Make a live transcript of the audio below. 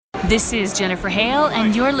This is Jennifer Hale,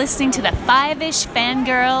 and you're listening to the Five-ish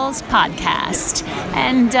Fangirls podcast.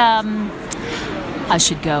 And, I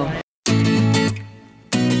should go.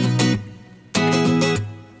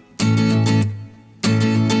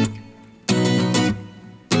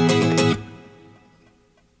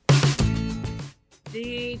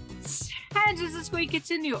 The tangents this week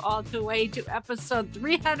continue all the way to episode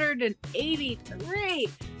 383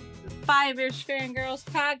 of the Five-ish Fangirls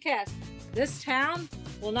podcast. This town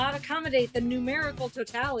will not accommodate the numerical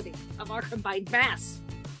totality of our combined mass.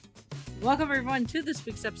 Welcome everyone to this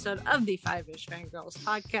week's episode of the Five-ish Fangirls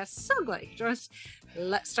podcast. So glad you joined us.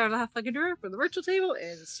 Let's start off like a door for the virtual table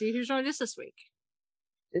and see who's joined us this week.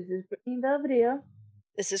 This is Brittany Belvedere.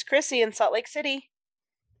 This is Chrissy in Salt Lake City.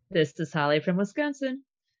 This is Holly from Wisconsin.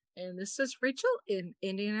 And this is Rachel in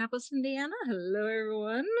Indianapolis, Indiana. Hello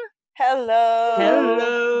everyone. Hello.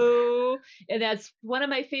 Hello. And that's one of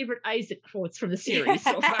my favorite Isaac quotes from the series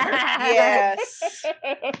so far. Yes.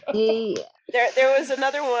 Yeah. There was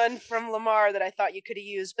another one from Lamar that I thought you could have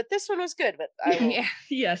used, but this one was good. But I won't. Yeah.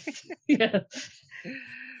 Yes. Yes.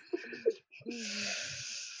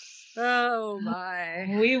 Oh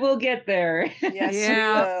my. We will get there. Yes,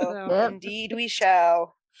 Yeah. we will. Indeed we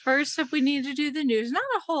shall. First, if we need to do the news, not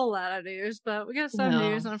a whole lot of news, but we got some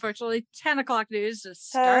news, unfortunately. 10 o'clock news to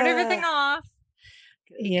start everything off.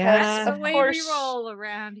 Yeah. That's the way course. we roll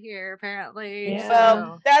around here, apparently. Yeah.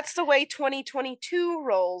 Well, that's the way 2022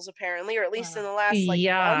 rolls, apparently, or at least in the last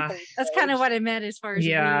Yeah. month. Or That's so. kind of what I meant as far as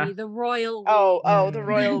Yeah. we, the royal we. Oh, the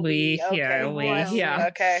royal we. Okay. Yeah, we. Royal Yeah.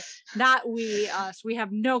 Okay. Not we, us. We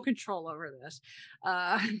have no control over this.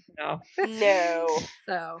 No. No.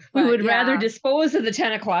 So We but would rather yeah. dispose of the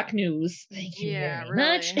 10 o'clock news. Thank you Yeah, very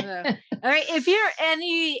really. much. All right, if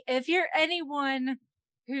you're anyone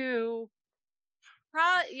who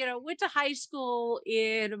went to high school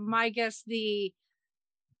in, my guess, the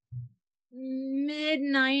mid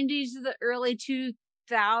 90s to the early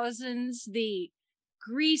 2000s, the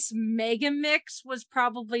Grease Mega Mix was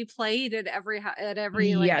probably played at every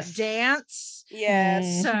like, Yes. dance.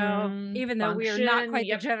 Yes. So Mhm. even though we are not Function, quite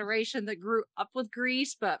yep. the generation that grew up with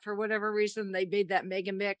Grease, but for whatever reason they made that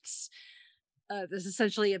Mega Mix. This is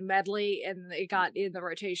essentially a medley, and it got in the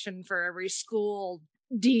rotation for every school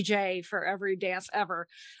DJ for every dance ever.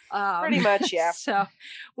 Pretty much, yeah. So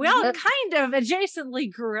we all kind of adjacently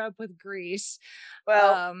grew up with Grease.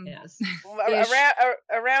 Well, Yes.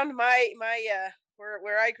 around my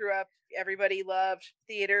where I grew up, everybody loved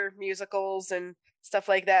theater, musicals, and stuff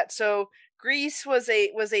like that. So Grease was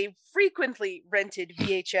a frequently rented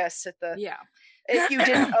VHS at the Yeah, if you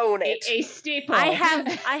didn't own it. A staple. I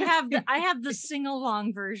have the sing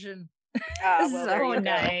along version. Ah, well, there Oh, you go.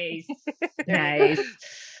 nice. Nice.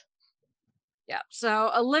 Yeah.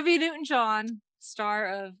 So Olivia Newton-John,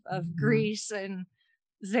 star of Grease and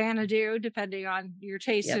Xanadu, depending on your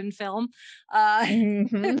taste Yep. in film.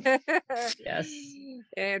 Mhm. Yes.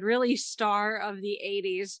 And really star of the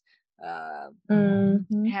 80s.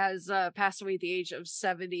 Has passed away at the age of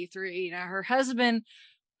 73. Now, her husband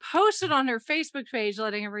posted on her Facebook page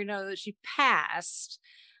letting everyone know that she passed.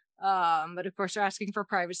 But of course, they're asking for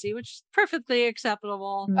privacy, which is perfectly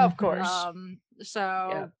acceptable. Of course.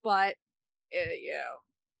 But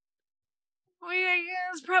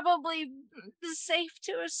it's probably safe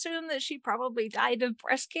to assume that she probably died of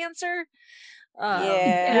breast cancer.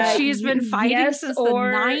 Yeah. That she's been fighting Yes, since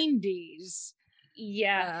or- the 90s.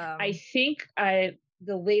 Yeah. I Um, think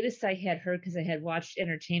the latest I had heard, because I had watched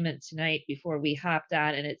Entertainment Tonight before we hopped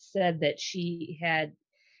on, and it said that she had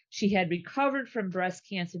recovered from breast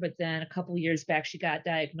cancer, but then a couple years back she got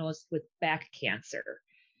diagnosed with back cancer.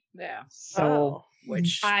 Yeah. So,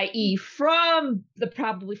 Which i.e.,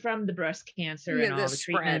 probably from the breast cancer Yeah, and all the the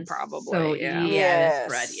spread, treatments. probably, So, yeah. the Yes.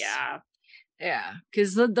 spread. Yeah. Yeah,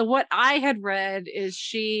 because the what I had read is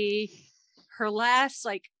her last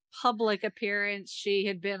like public appearance, she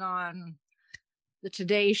had been on the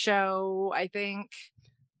Today Show, I think.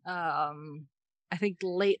 I think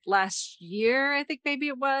late last year, I think maybe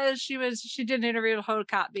it was. She did an interview with Hoda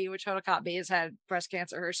Kotb, which Hoda Kotb has had breast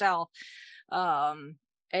cancer herself. And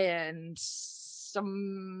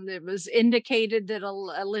it was indicated that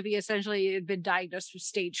Olivia essentially had been diagnosed with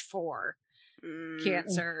stage 4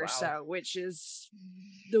 cancer, Wow. so which is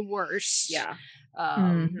the worst. Yeah.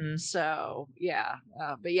 So yeah,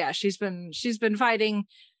 but yeah, she's been fighting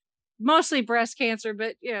mostly breast cancer,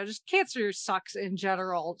 but just cancer sucks in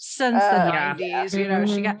general since the Yeah.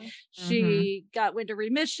 90s. She went to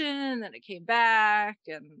remission, and then it came back,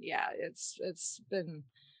 and yeah, it's been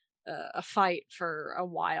a fight for a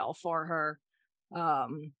while for her.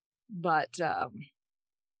 But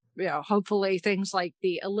hopefully things like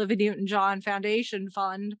the Olivia Newton-John Foundation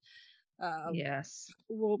Fund Yes.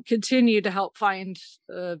 will continue to help find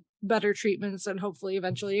better treatments and hopefully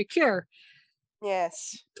eventually a cure.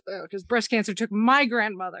 Yes. Because breast cancer took my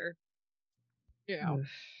grandmother, Yeah.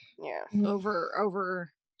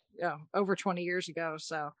 over 20 years ago.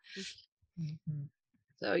 So,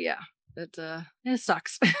 it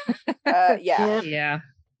sucks. Yeah.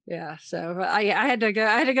 Yeah. So I had to go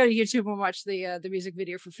to YouTube and watch the music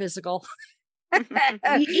video for Physical. Just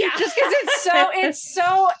because it's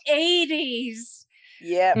so 80s.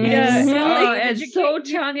 Yeah. Yeah. Silly, and you so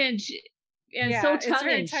can't- tongue in It's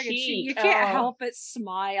very tongue-in-cheek. You can't help but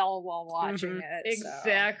smile while watching it. so.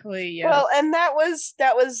 Exactly. Yeah. Well, and that was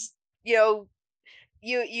you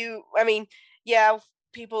I mean, yeah,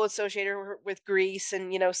 people associate her with Grease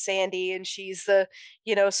and Sandy, and she's the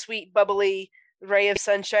sweet bubbly ray of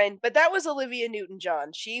sunshine, but that was Olivia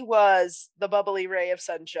Newton-John. She was the bubbly ray of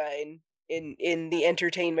sunshine in the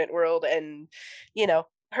entertainment world, and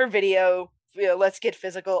her video, Let's Get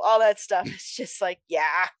Physical, all that stuff. It's just like,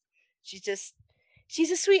 yeah, she's a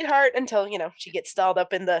sweetheart until she gets stalled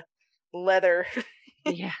up in the leather.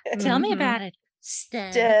 Yeah. Tell me about it,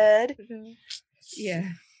 stud. Yeah.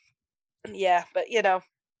 Yeah, but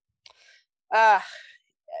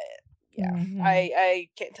I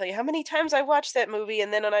can't tell you how many times I watched that movie,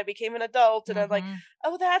 and then when I became an adult, and I'm like,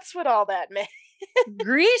 oh, that's what all that meant.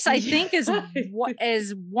 Grease, I think, is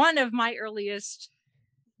one of my earliest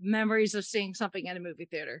memories of seeing something in a movie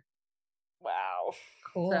theater. Wow.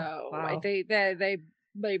 Cool. So Wow. they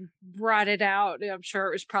brought it out. I'm sure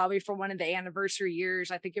it was probably for one of the anniversary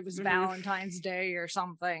years. I think it was Valentine's Day or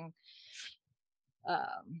something.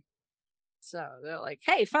 So they're like,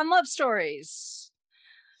 hey, fun love stories.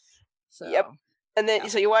 So Yep. And then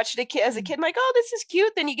so you watch it as a kid, like, oh, this is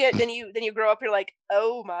cute. Then you grow up, you're like,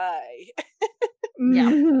 oh my. Yeah.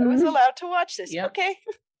 I was allowed to watch this. Yep. Okay.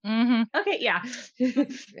 Okay, yeah.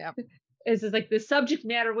 Yeah. It's just like the subject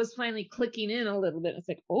matter was finally clicking in a little bit. It's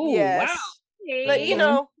like, oh Yes. wow. But Hey.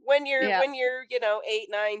 when you're Yeah. 8,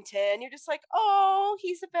 9, 10, you're just like, oh,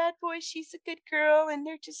 he's a bad boy, she's a good girl, and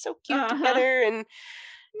they're just so cute together, and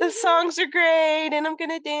the songs are great, and I'm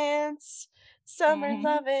gonna dance. Summer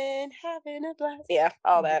loving, having a blast. Yeah,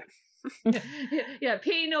 all that. Yeah,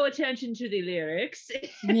 pay no attention to the lyrics.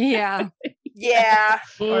 Yeah. Yeah.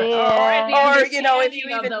 Or Or if you understanding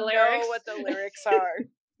even of the know lyrics. what the lyrics are.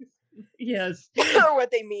 Yes. Or what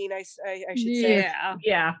they mean, I should say. Yeah.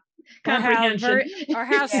 Yeah. Or how Comprehension. or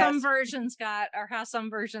how some Yes. versions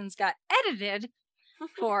got edited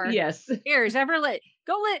for Yes. Here's if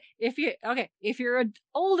you're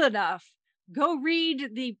old enough, go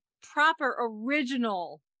read the proper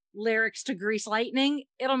original lyrics to Grease Lightning.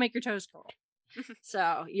 It'll make your toes curl.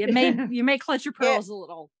 So you may clutch your pearls a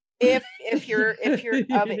little. If you're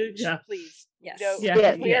of age, Yeah. please. Yes.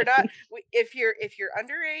 Yeah. We are not. If you're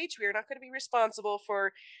underage, we are not going to be responsible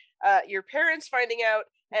for your parents finding out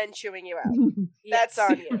and chewing you out. That's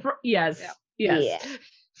on you. Yes. Yeah. Yes.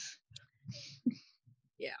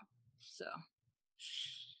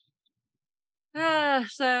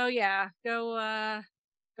 So yeah, go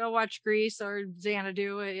watch Grease or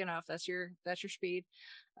Xanadu, if that's your speed.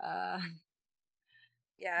 Yeah,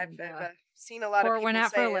 I've seen a lot of Or people went out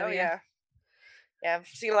for say, Olivia. oh yeah. Yeah, I've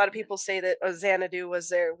seen a lot of people say that Xanadu was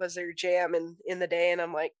their jam in the day, and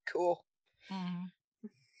I'm like, cool.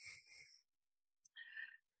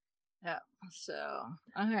 Yeah. So,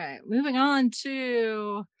 okay, moving on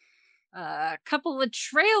to a couple of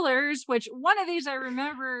trailers, which one of these I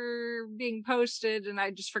remember being posted and I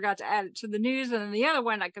just forgot to add it to the news, and then the other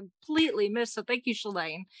one I completely missed. So thank you,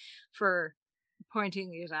 Shalane, for pointing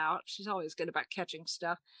these out. She's always good about catching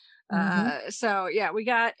stuff. So yeah, we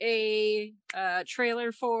got a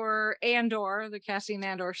trailer for Andor, the Cassian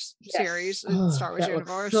Andor series in the Star Wars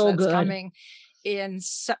universe. So that's good. coming in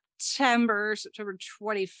September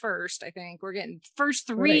 21st, I think. We're getting first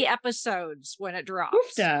 3 episodes when it drops.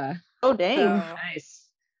 Oofda. Oh, dang. So, Nice.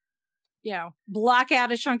 block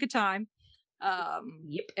out a chunk of time.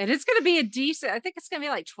 Yep. And it's going to be a decent, I think it's going to be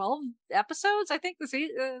like 12 episodes, I think, the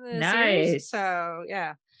series. Nice. So,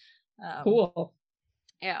 yeah. Cool.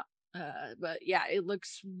 But yeah, it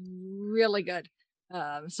looks really good.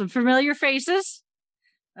 Some familiar faces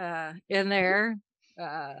in there.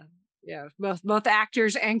 Both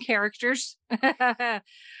actors and characters. a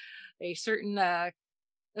certain not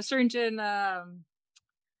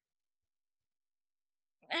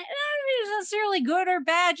necessarily good or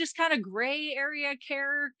bad, just kind of gray area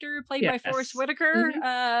character played by Forrest Whitaker.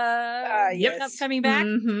 Yes. Coming back.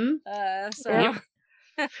 So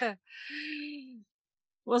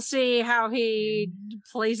we'll see how he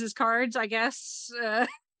plays his cards, I guess.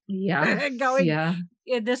 Yeah. going Yeah.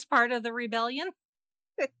 in this part of the rebellion.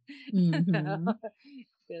 Mhm.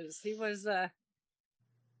 Because he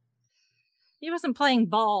wasn't playing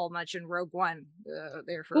ball much in Rogue One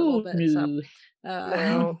there for a little Ooh, bit. So no.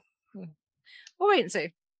 No. we'll wait and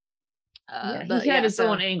see. Yeah, But he had his so-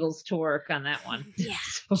 own angles to work on that one. Yeah,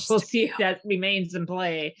 So we'll see if that remains in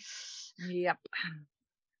play. Yep.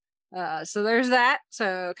 So there's that.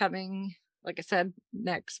 So coming, like I said,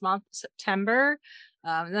 next month, September.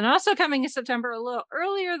 Then also coming in September, a little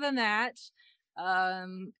earlier than that,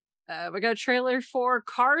 we got a trailer for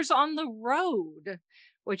Cars on the Road,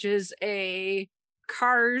 which is a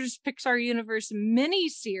Cars Pixar Universe mini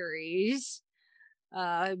series.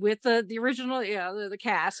 With the original, the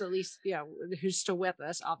cast, at least, who's still with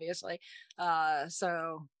us, obviously.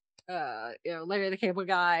 So Larry the Cable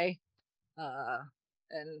Guy,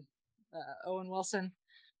 and Owen Wilson.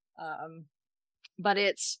 But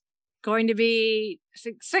it's going to be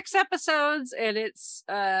 6 episodes, and it's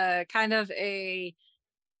kind of a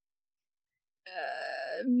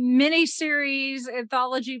mini series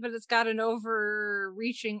anthology, but it's got an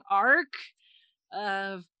overreaching arc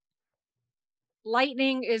of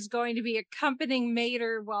Lightning is going to be accompanying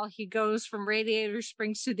Mater while he goes from Radiator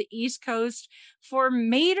Springs to the East Coast for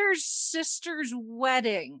Mater's sister's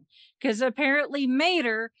wedding. Because apparently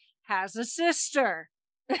Mater has a sister.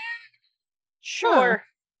 Sure.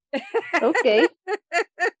 Okay.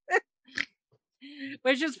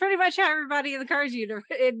 Which is pretty much how everybody in the Cars universe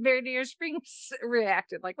in Radiator Springs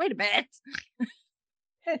reacted. Like, wait a minute.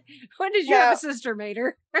 When did you have a sister,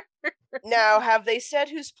 Mater? Now, have they said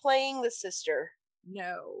who's playing the sister?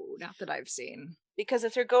 No, not that I've seen. Because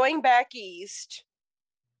if they're going back east,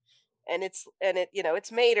 and it's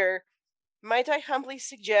Mater, might I humbly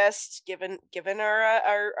suggest, given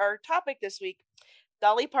our topic this week,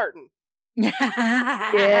 Dolly Parton. Yeah.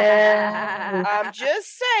 I'm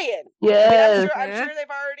just saying. Yes. I'm sure they've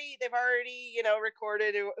already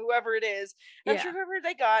recorded whoever it is. I'm sure whoever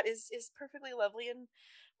they got is perfectly lovely and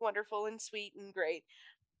wonderful and sweet and great.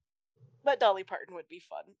 But Dolly Parton would be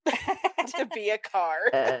fun to be a car.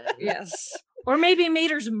 Yes. Or maybe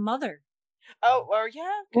Mater's mother. Oh, or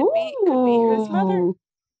could be his mother.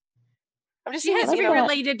 I'm just She has to be that.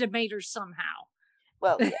 related to Mater somehow.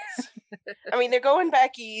 Well, yes. I mean, they're going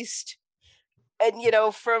back east, and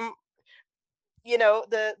from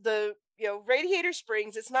the Radiator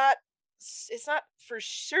Springs. It's not for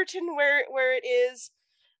certain where it is,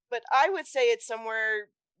 but I would say it's somewhere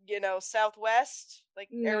southwest, like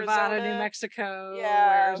Nevada, Arizona, New Mexico.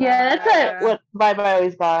 Yeah. Yeah, that's what vibe I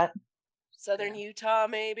always got. southern Utah,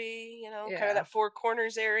 maybe, kind Yeah. of that Four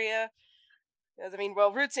Corners area. I mean,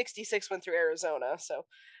 well, Route 66 went through Arizona, so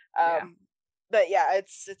but yeah,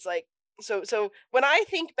 it's like so when I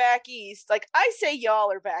think back east, like I say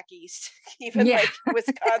y'all are back east, even like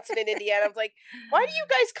Wisconsin and Indiana. I'm like, why do you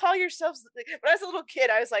guys call yourselves? When I was a little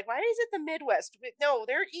kid, I was like, why is it the Midwest? No,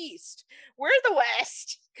 they're east. We're the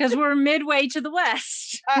West. Because we're midway to the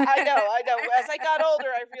west. I know. As I got older,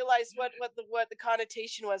 I realized what the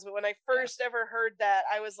connotation was. But when I first ever heard that,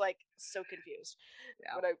 I was like so confused.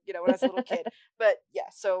 Yeah. When I was a little kid. But yeah,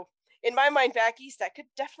 so in my mind, back east, that could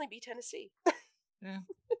definitely be Tennessee. Yeah.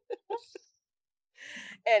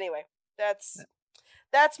 Anyway, that's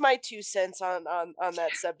my 2 cents on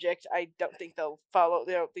that subject. I don't think they'll follow.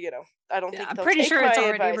 I don't think I'm they'll pretty take sure it's my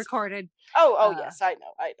already advice. recorded. Oh yes, I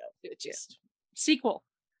know. It's just Sequel.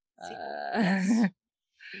 yes.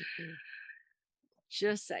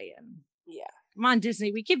 Just saying. Yeah. Come on,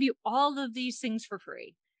 Disney. We give you all of these things for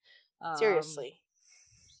free. Seriously.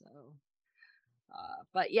 So,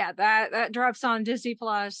 but yeah, that drops on Disney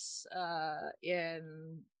Plus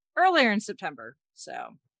earlier in September.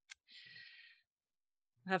 So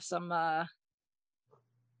have some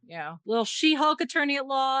little She-Hulk Attorney at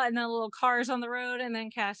Law, and then a little Cars on the Road, and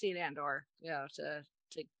then Cassian Andor, to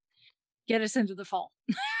get us into the fall.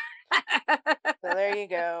 Well, there you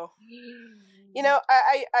go.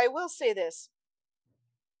 I will say this.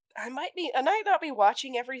 I might not be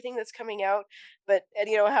watching everything that's coming out, but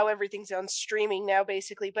how everything's on streaming now,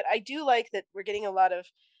 basically. But I do like that we're getting a lot of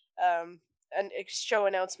show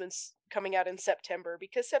announcements coming out in September,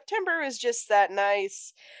 because September is just that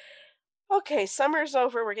nice. Okay, summer's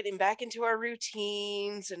over. We're getting back into our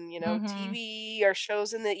routines, and TV, our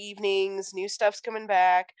shows in the evenings, new stuff's coming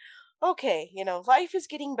back. Okay, life is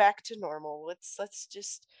getting back to normal. Let's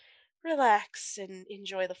just relax and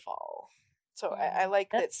enjoy the fall. So I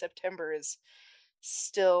like that September is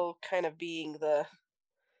still kind of being the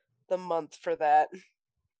month for that.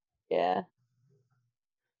 Yeah.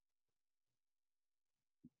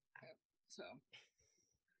 So,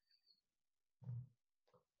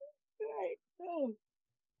 all right. Oh.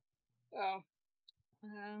 Oh,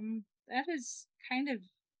 that is kind of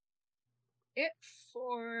it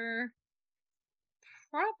for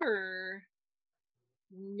proper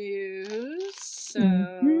news.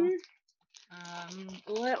 So,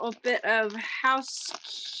 a little bit of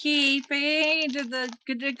housekeeping. Did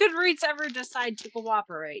Goodreads ever decide to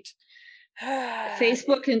cooperate?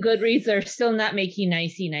 Facebook and Goodreads are still not making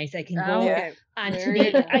nicey nice. I can go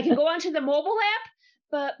onto the mobile app,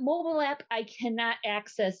 but mobile app I cannot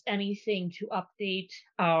access anything to update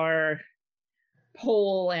our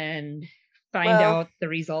poll and find out the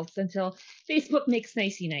results until Facebook makes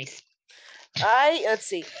nicey nice. Let's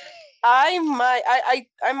see. I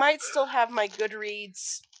might still have my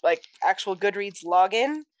Goodreads, like actual Goodreads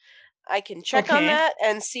login. I can check on that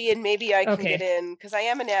and see, and maybe I can get in because I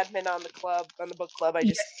am an admin on the book club.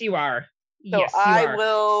 Yes, you are. So yes, I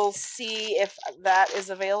will see if that is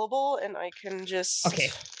available, and I can just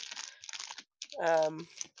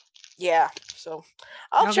yeah. So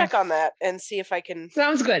I'll check on that and see if I can.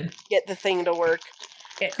 Sounds good. Get the thing to work.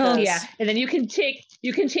 Cool. Yeah, and then you can take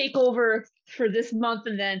over for this month,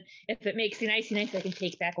 and then if it makes you nice, I can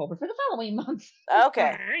take back over for the following month.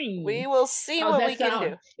 Okay, we will see what we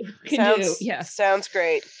can do. Sounds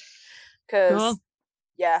great. Because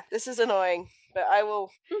this is annoying, but I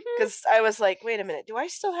will. Because I was like, wait a minute, do I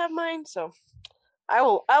still have mine? So I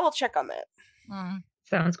will check on that.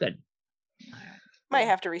 Sounds good. Might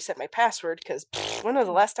have to reset my password because when was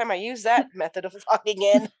the last time I used that method of logging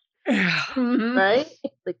in? Right?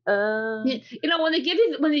 Like, when they give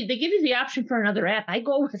you the option for another app, I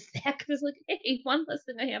go with that because like, hey, one less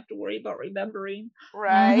thing I have to worry about remembering.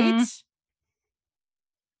 Right.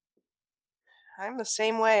 I'm the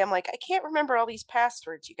same way. I'm like, I can't remember all these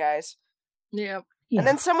passwords, you guys. Yep. And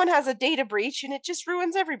then someone has a data breach, and it just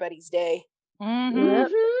ruins everybody's day.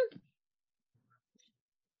 But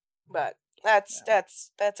that's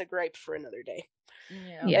a gripe for another day.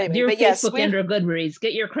 Yeah, anyway, dear but Facebook and or Goodreads,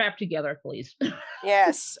 get your crap together, please.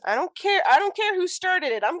 Yes, I don't care who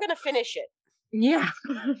started it. I'm gonna finish it. Yeah.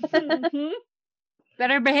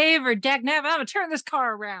 Better behave, or dagnabbit, I'm gonna turn this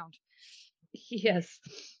car around. Yes.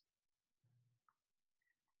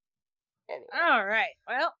 Anyway. All right.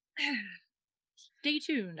 Well, stay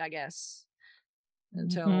tuned, I guess,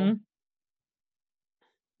 until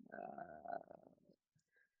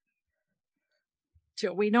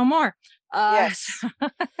till we know more. Yes,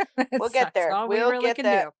 we'll get there. We'll get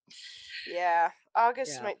that. Do. Yeah,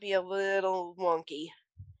 August might be a little wonky.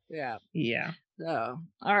 Yeah. So,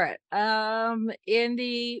 all right. In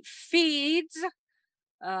the feeds,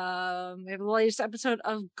 we have the latest episode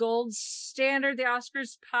of Gold Standard, the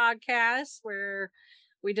Oscars podcast, where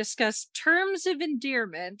we discuss terms of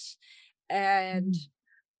endearment, and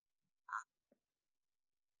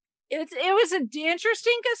it was an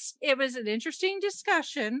interesting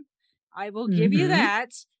discussion. I will give you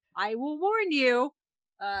that. I will warn you,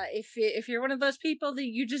 if you're one of those people that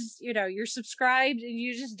you just, you're subscribed and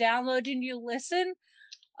you just download and you listen,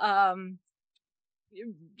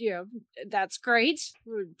 that's great.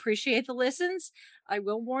 We appreciate the listens. I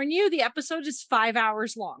will warn you, the episode is 5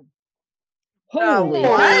 hours long. Holy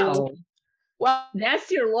what? Well,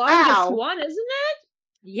 that's your longest one, isn't it?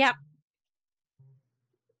 Yep.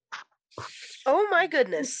 Oh my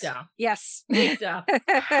goodness. Yes. Good stuff. Okay,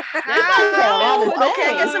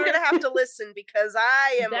 I guess I'm gonna have to listen because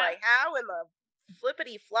I am like, how in the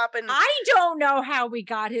flippity flopping? I don't know how we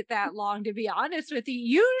got it that long, to be honest with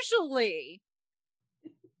you. Usually,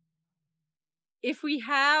 if we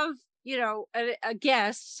have, a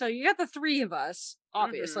guest, so you got the three of us,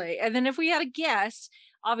 obviously, and then if we had a guest,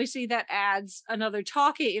 obviously that adds another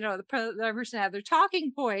talking, the person had their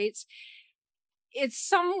talking points. It's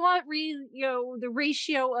somewhat the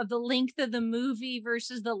ratio of the length of the movie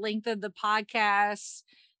versus the length of the podcast,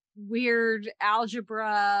 weird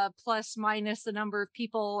algebra plus minus the number of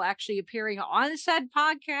people actually appearing on said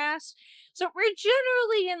podcast. So we're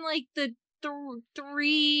generally in like the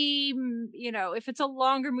three, if it's a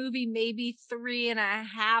longer movie, maybe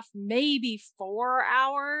 3.5, maybe 4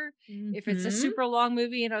 hour. If it's a super long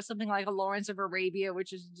movie, something like a Lawrence of Arabia,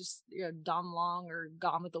 which is just dumb long, or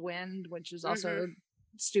Gone with the Wind, which is also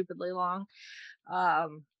stupidly long. But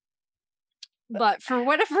for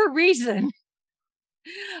whatever reason,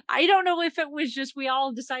 I don't know if it was just we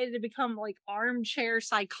all decided to become like armchair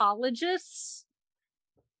psychologists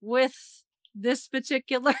with this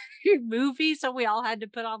particular movie, so we all had to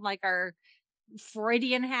put on like our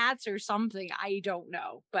Freudian hats or something. I don't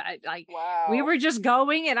know, but we were just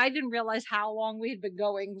going, and I didn't realize how long we had been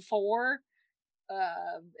going for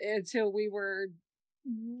until we were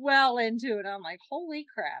well into it. I'm like, holy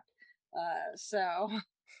crap.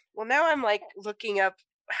 Well, now I'm like looking up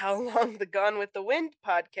how long the Gone with the Wind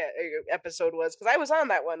podcast episode was, because I was on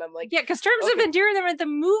that one. I'm like, Yeah, because Terms of okay. Endearment, the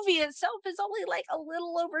movie itself is only like a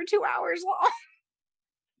little over 2 hours long.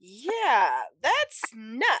 Yeah, that's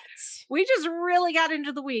nuts. We just really got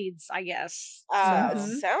into the weeds, I guess.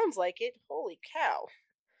 Sounds like it. Holy cow.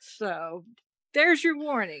 So there's your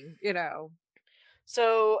warning, you know.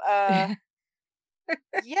 So,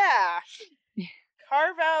 yeah,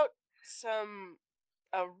 carve out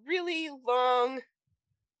a really long,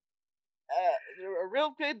 a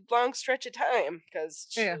real good long stretch of time, because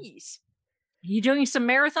jeez. You doing some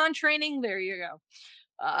marathon training? There you go.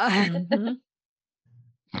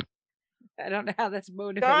 I don't know how that's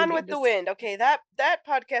motivating. Gone with the Wind. Okay, that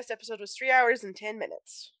podcast episode was 3 hours and 10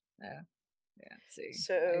 minutes. Yeah. See.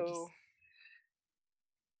 So.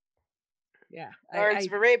 Lawrence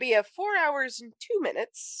of Arabia, 4 hours and 2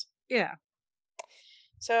 minutes. Yeah.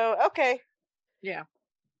 So, okay. Yeah.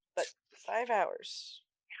 But 5 hours.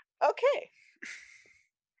 Okay.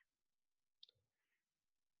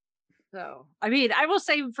 So, I mean, I will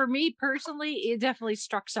say for me personally, it definitely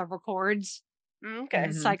struck several chords.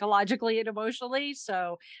 Okay. Psychologically and emotionally.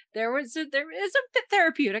 So there is a bit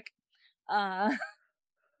therapeutic. So,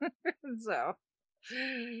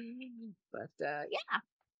 but yeah.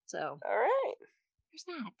 So all right. There's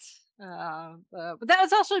that. But that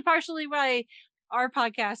was also partially why our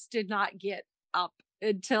podcast did not get up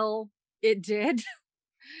until it did.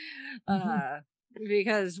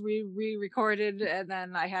 Because we recorded and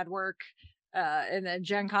then I had work, and then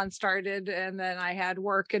Gen Con started and then I had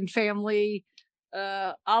work and family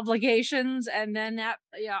obligations, and then I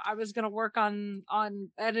was gonna work on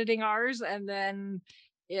editing ours, and then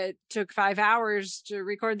it took 5 hours to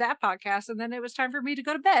record that podcast, and then it was time for me to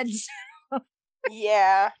go to bed.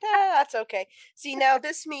 Yeah, that's okay. See, now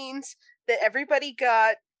this means that everybody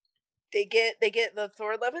they get the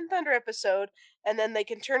Thor: Love and Thunder episode, and then they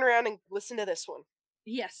can turn around and listen to this one.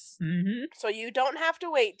 Yes. So you don't have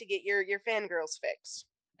to wait to get your fangirls fix.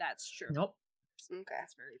 That's true. Nope. Okay,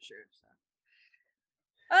 that's very true. So.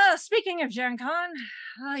 Speaking of Gen Con,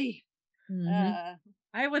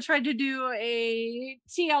 I will try to do a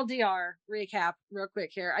TLDR recap real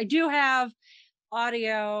quick here. I do have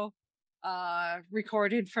audio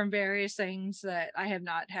recorded from various things that I have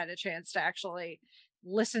not had a chance to actually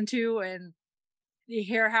listen to and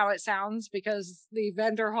hear how it sounds, because the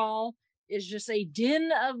vendor hall is just a din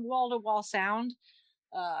of wall-to-wall sound.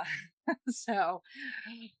 So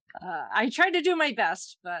I tried to do my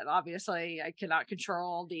best, but obviously I cannot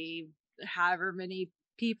control the however many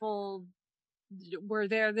people were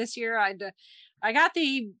there this year. I got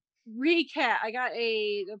the recap. I got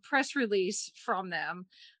a press release from them,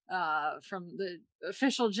 from the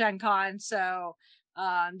official Gen Con. So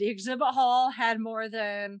the exhibit hall had more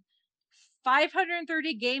than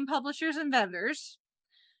 530 game publishers and vendors.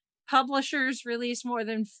 Publishers released more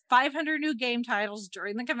than 500 new game titles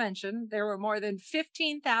during the convention. There were more than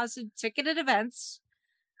 15,000 ticketed events.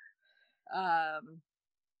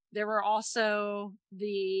 There were also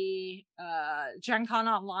the Gen Con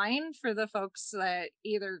Online for the folks that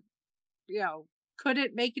either,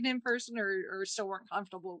 couldn't make it in person or still weren't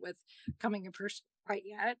comfortable with coming in person quite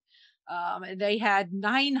yet. And they had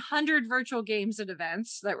 900 virtual games and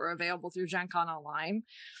events that were available through Gen Con Online.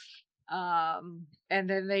 And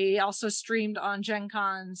then they also streamed on Gen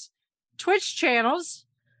Con's Twitch channels.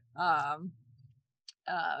 And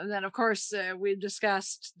then, of course, we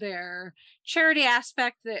discussed their charity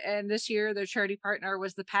aspect. And this year, their charity partner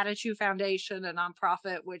was the Patachu Foundation, a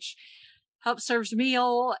nonprofit which helps serves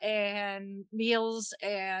meals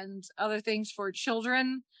and other things for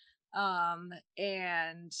children,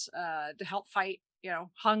 and to help fight,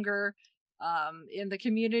 hunger in the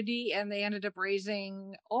community. And they ended up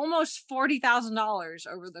raising almost $40,000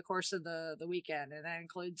 over the course of the weekend, and that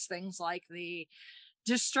includes things like the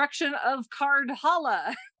destruction of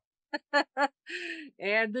Cardhalla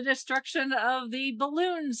and the destruction of the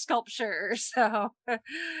balloon sculpture. So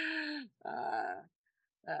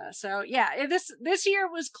so yeah, this year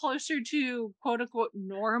was closer to quote unquote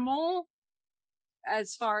normal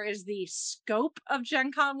as far as the scope of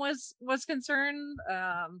Gen Con was concerned.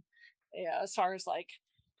 As far as like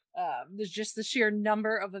there's just the sheer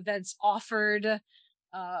number of events offered,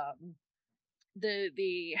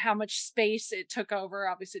 the how much space it took over.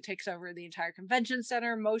 Obviously it takes over the entire convention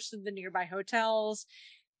center, most of the nearby hotels.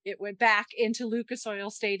 It went back into Lucas Oil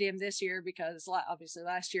Stadium this year because obviously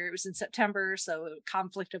last year it was in September, so it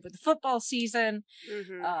conflicted with the football season.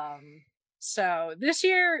 So this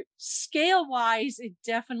year, scale wise, it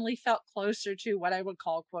definitely felt closer to what I would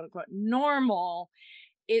call quote unquote normal.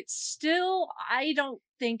 It's still, I don't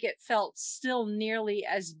think it felt still nearly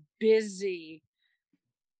as busy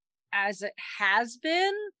as it has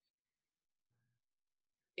been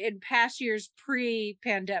in past years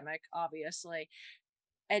pre-pandemic, obviously.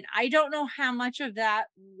 And I don't know how much of that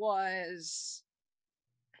was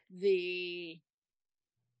the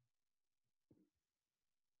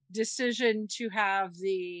decision to have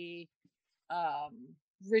the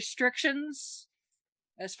restrictions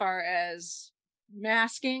as far as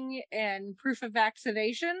masking and proof of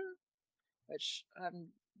vaccination, which I'm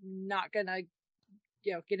not gonna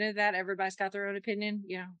get into that. Everybody's got their own opinion,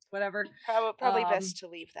 whatever. Probably best to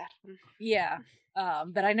leave that one. Yeah.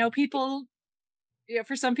 But I know people,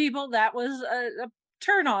 for some people that was a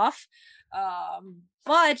turn off.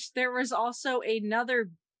 But there was also another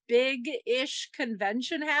big-ish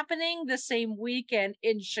convention happening the same weekend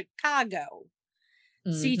in Chicago.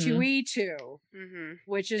 C2E2,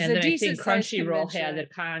 which is and a then decent I think Crunchyroll convention. had a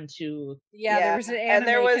con too. Yeah, there was an anime and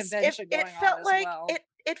there was convention it going felt on like as well.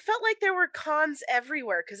 it felt like there were cons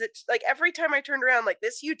everywhere, because it's like every time I turned around, like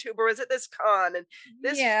this YouTuber was at this con, and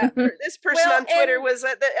this this person on Twitter was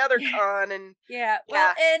at the other con, and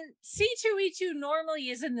and C2E2 normally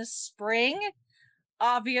is in the spring.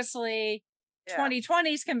 Obviously,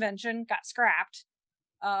 2020's convention got scrapped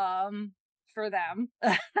for them.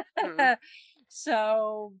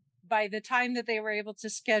 So by the time that they were able to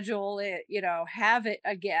schedule it, have it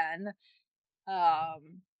again,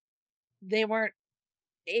 they weren't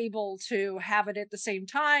able to have it at the same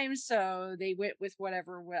time, so they went with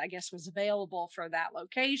whatever I guess was available for that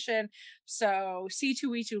location. So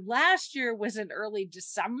C2E2 last year was in early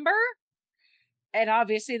December, and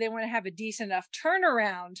obviously they want to have a decent enough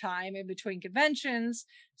turnaround time in between conventions,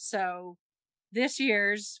 so this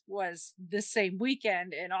year's was the same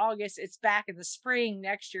weekend in August. It's back in the spring.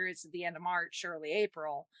 Next year it's at the end of March, early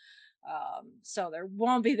April. So there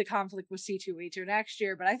won't be the conflict with C2E2 next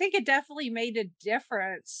year, but I think it definitely made a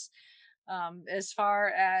difference as far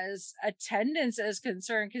as attendance is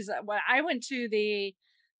concerned, because when I went to the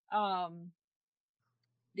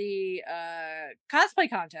cosplay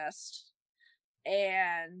contest,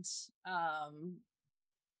 and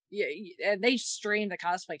and they stream the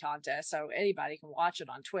cosplay contest, so anybody can watch it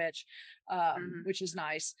on Twitch, which is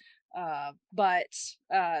nice. But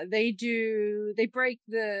they break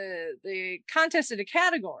the contest into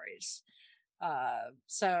categories.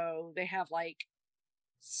 So they have like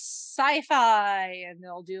sci-fi, and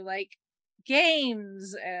they'll do like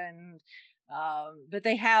games, and but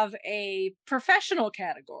they have a professional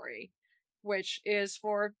category, which is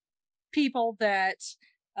for people that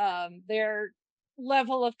their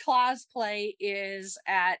level of cosplay is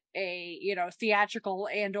at a theatrical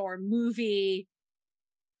and or movie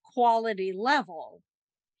quality level.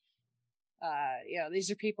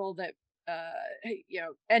 These are people that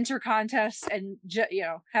enter contests and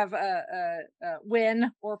have a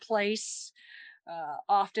win or place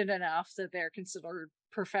often enough that they're considered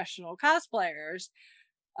professional cosplayers.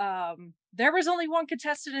 There was only one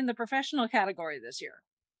contestant in the professional category this year.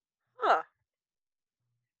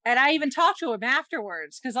 And I even talked to him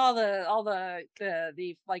afterwards, because all the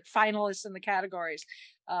like finalists in the categories,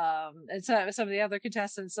 and so some of the other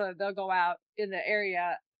contestants, they'll go out in the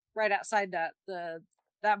area right outside that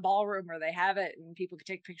ballroom where they have it, and people can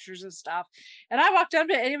take pictures and stuff. And I walked up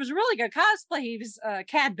to it, and it was a really good cosplay. He was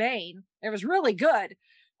Cad Bane. It was really good.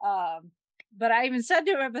 But I even said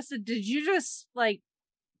to him, I said, "Did you just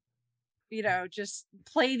just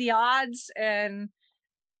play the odds and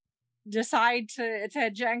decide to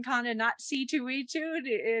attend Gen Con and not C2E2?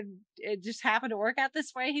 It just happened to work out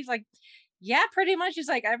this way?" He's like, "Yeah, pretty much." He's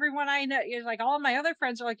like, "Everyone I know," he's like, "all of my other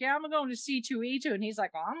friends are like, yeah, I'm going to C2E2." And he's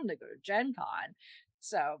like, "Well, I'm going to go to Gen Con."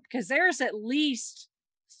 So, because there's at least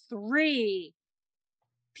 3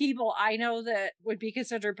 people I know that would be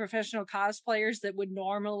considered professional cosplayers that would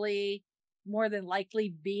normally more than likely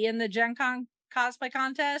be in the Gen Con cosplay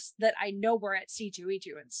contest that I know were at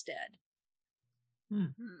C2E2 instead.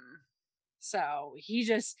 So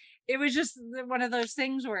it was just one of those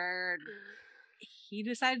things where he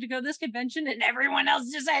decided to go to this convention and everyone else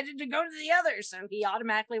decided to go to the other, so he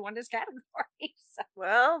automatically won his category. So.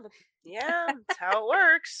 Well, yeah, that's how it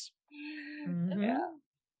works. Yeah,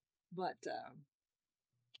 but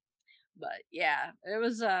yeah, it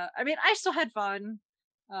was. I mean, I still had fun.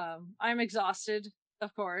 I'm exhausted,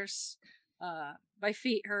 of course. My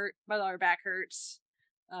feet hurt. My lower back hurts.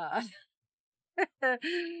 I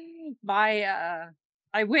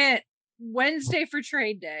went Wednesday for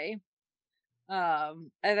trade day,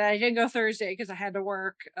 and I didn't go Thursday because I had to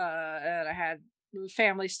work, and I had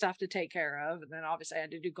family stuff to take care of, and then obviously I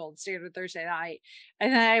had to do Gold Standard Thursday night,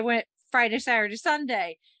 and then I went Friday, Saturday,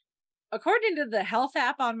 Sunday. According to the health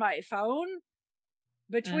app on my phone,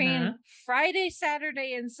 between Friday,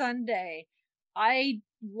 Saturday, and Sunday, I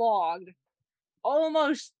logged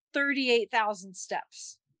almost 38,000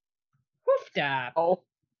 steps. Woof-da. Oh.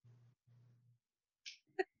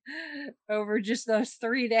 Over just those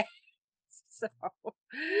 3 days. So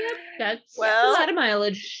That's a Well, lot of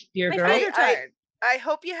mileage, dear my girl. feet are tired. I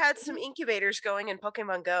hope you had some incubators going in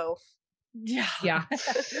Pokemon Go. Yeah. Yeah.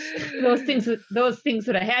 those things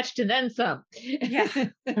that are hatched and then some. Yeah.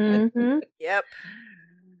 Mm-hmm. Yep.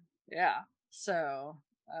 Yeah. So,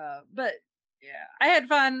 but yeah, I had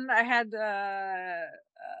fun. I had, I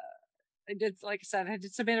did, like I said, I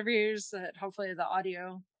did some interviews that hopefully the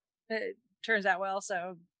audio it turns out well.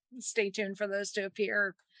 So stay tuned for those to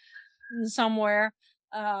appear somewhere.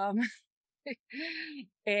 And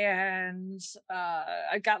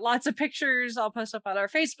I got lots of pictures I'll post up on our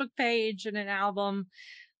Facebook page and an album.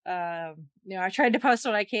 I tried to post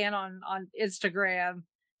what I can on Instagram,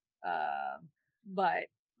 but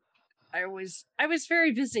I was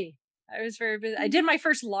very busy. I did my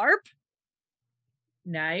first LARP,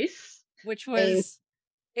 Nice. which was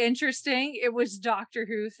interesting. It was Doctor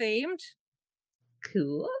Who themed.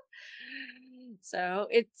 Cool. So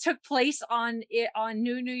it took place on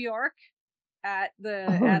New York at the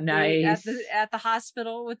nice. at the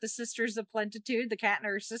hospital with the Sisters of Plentitude, the cat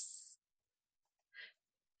nurses.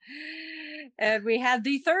 And we had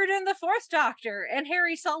the third and the fourth Doctor and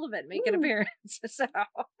Harry Sullivan make an appearance. So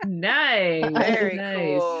Nice. Very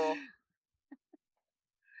nice. cool.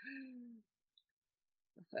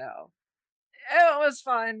 So it was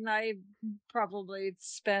fun. I probably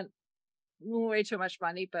spent way too much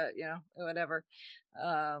money, but whatever.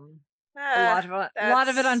 A lot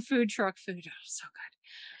of it on food truck food. Oh, so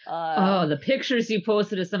good. The pictures you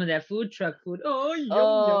posted of some of that food truck food. Oh, yum,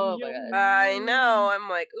 Oh, yum, my yum. God. I know. I'm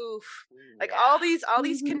like, oof. Like Yeah. all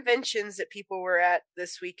these conventions that people were at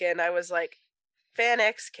this weekend, I was like,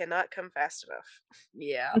 FanX cannot come fast enough.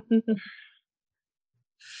 Yeah.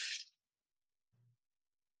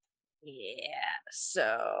 Yeah.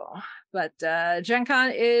 So, but Gen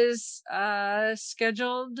Con is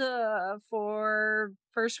scheduled for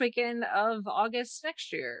first weekend of August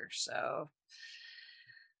next year. So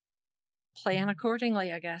plan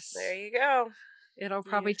accordingly, I guess. There you go. It'll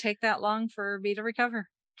probably take that long for me to recover.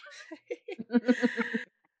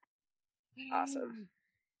 Awesome.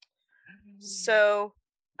 So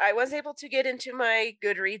I was able to get into my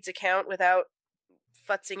Goodreads account without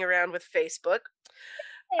futzing around with Facebook.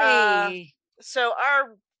 Hey. So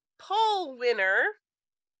our poll winner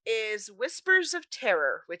is Whispers of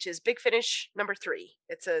Terror, which is Big Finish number 3.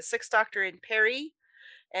 It's a 6th Doctor in Perry,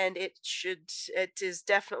 and it is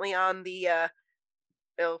definitely on the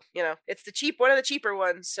it's the one of the cheaper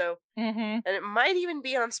ones, so and it might even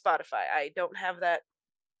be on Spotify. I don't have that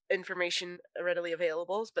information readily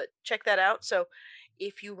available, but check that out. So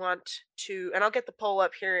if you want to, and I'll get the poll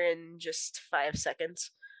up here in just 5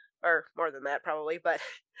 seconds. Or more than that, probably, but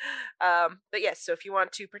yes. So if you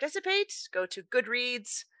want to participate, go to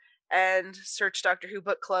Goodreads and search Doctor Who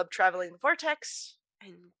Book Club Traveling the Vortex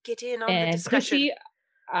and get in on the discussion. Chrissy,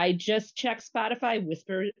 I just checked Spotify.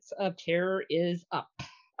 Whispers of Terror is up.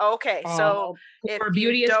 Okay, so for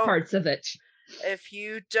beauteous parts of it. If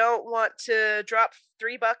you don't want to drop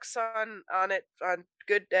 $3 on it on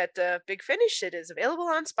Big Finish, it is available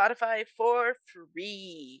on Spotify for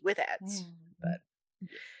free with ads. But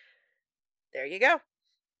there you go.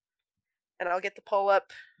 And I'll get the poll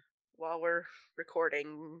up while we're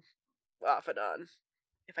recording off and on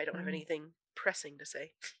if I don't have anything pressing to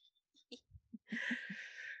say.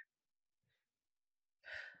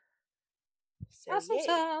 Awesome yay.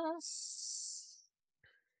 sauce.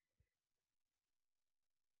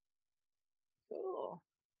 Cool.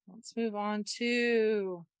 Let's move on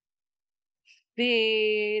to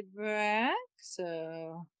feedback.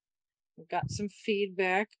 So we've got some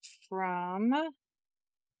feedback from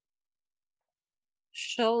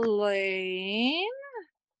Shalane.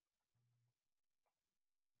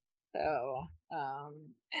 So,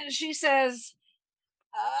 and she says,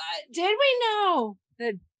 did we know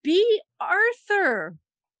that B. Arthur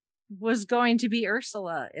was going to be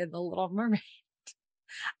Ursula in The Little Mermaid?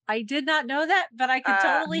 I did not know that, but I could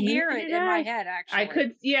totally hear it in my head, actually. I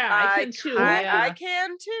could too. I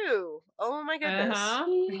can too. Oh my goodness.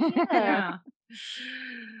 Yeah.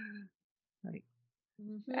 Like,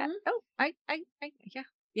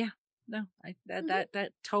 yeah. No,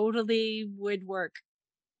 that totally would work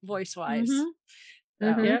voice wise.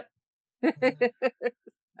 Yep.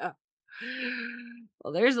 Oh.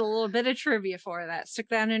 Well, there's a little bit of trivia for that. Stick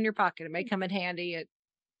that in your pocket. It may come in handy at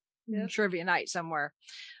trivia night somewhere.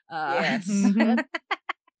 Yes.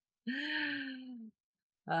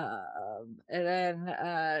 And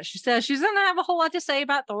then she says she's gonna have a whole lot to say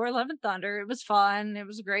about Thor: Love and Thunder. It was fun. It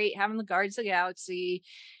was great having the Guardians of the Galaxy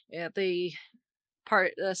at the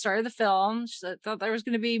start of the film. She thought there was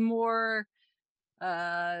going to be more.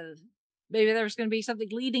 Maybe there was going to be something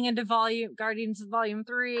leading into Guardians Volume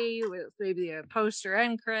 3 with maybe a poster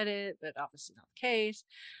end credit, but obviously not the case.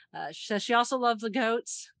 She says she also loves the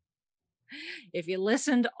goats. If you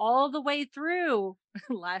listened all the way through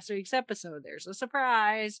last week's episode, there's a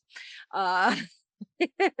surprise. Oh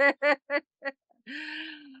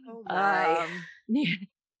my.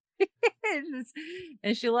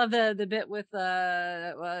 And she loved the bit with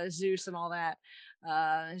Zeus and all that.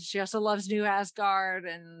 She also loves New Asgard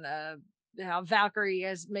and how Valkyrie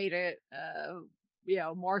has made it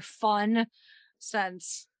more fun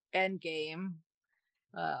since Endgame.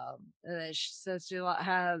 And then she says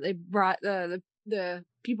how they brought the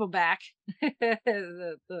people back,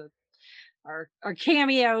 our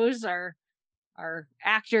cameos, our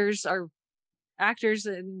actors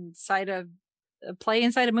inside of play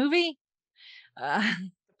inside a movie,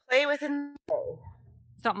 Play within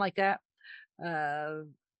something like that.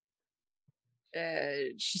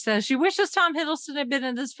 She says she wishes Tom Hiddleston had been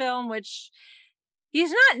in this film, which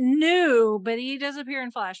he's not new, but he does appear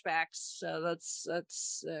in flashbacks, so that's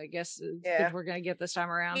I guess good we're gonna get this time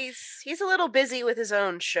around. He's a little busy with his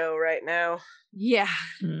own show right now. Yeah.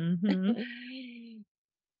 Mm-hmm.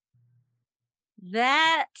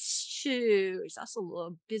 That's true. He's also a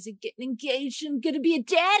little busy getting engaged and gonna be a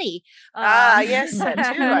daddy. Yes, that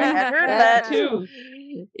too. I had heard that too.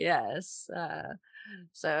 Yes.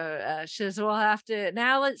 So she says we'll have to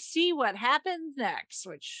now. Let's see what happens next,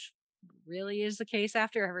 which really is the case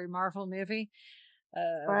after every Marvel movie,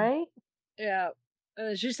 Right? Yeah.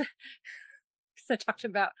 She said I talked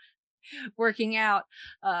about working out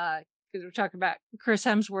because we're talking about Chris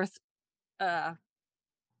Hemsworth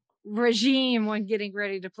regime when getting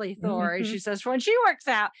ready to play Thor. And she says when she works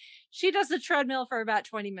out, she does the treadmill for about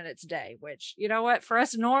 20 minutes a day, which, you know what, for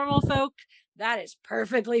us normal folk, that is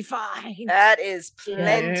perfectly fine. That is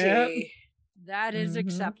plenty. That is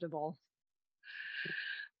acceptable.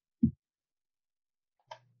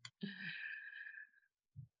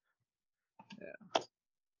 Yeah.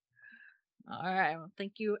 All right. Well,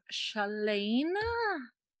 thank you, Shalane,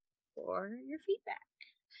 for your feedback.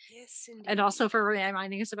 Yes, indeed. And also for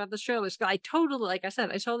reminding us about the trailers. I totally, like I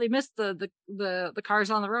said, I totally missed the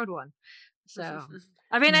Cars on the Road one. So,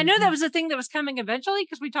 I mean, I knew that was a thing that was coming eventually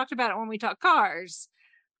because we talked about it when we talked Cars,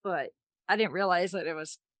 but I didn't realize that it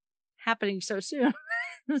was happening so soon.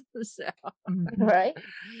 So, Right?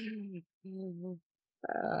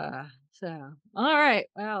 All right.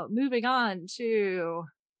 Well, moving on to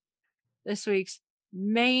this week's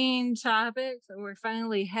main topic. So we're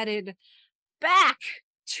finally headed back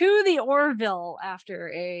to the Orville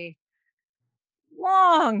after a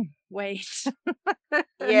long wait.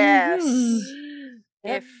 Yes.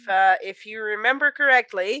 If you remember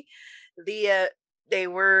correctly, they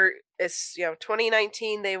were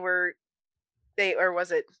 2019 or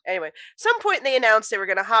was it anyway, some point they announced they were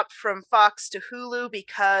going to hop from Fox to Hulu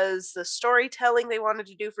because the storytelling they wanted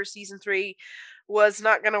to do for season 3 was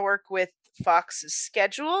not going to work with Fox's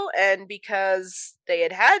schedule, and because they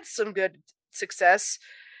had some good success,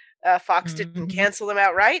 Fox didn't cancel them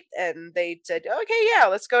outright, and they said, okay, yeah,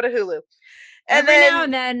 let's go to Hulu. And Every then now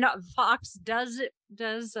and then Fox does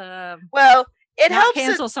well, it helps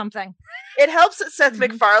cancel something. It helps that Seth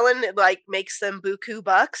MacFarlane makes them buku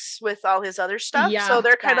bucks with all his other stuff. Yeah, so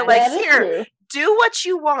they're kind of That is here, true. do what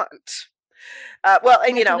you want. Well,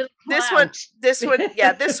 and this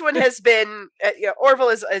one has been Orville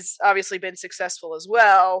has obviously been successful as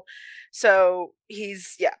well. So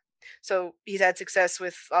he's had success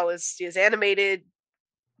with all his animated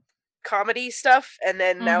comedy stuff, and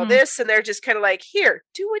then now this, and they're just kind of here,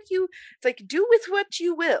 do with what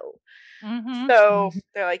you will. So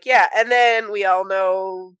they're and then we all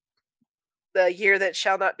know the Year That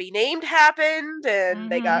Shall Not Be Named happened,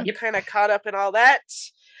 and they got kind of caught up in all that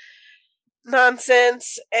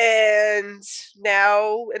nonsense, and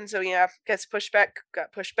so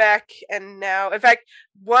got pushed back, and now, in fact,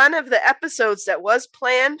 one of the episodes that was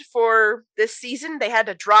planned for this season, they had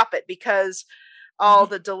to drop it because all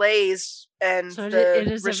the delays and so the it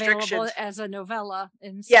is restrictions. available as a novella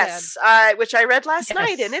instead. Yes, which I read last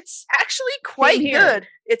night, and it's actually quite good.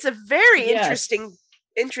 It's a very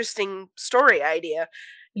interesting story idea.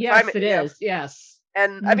 Yes, it is. Yes,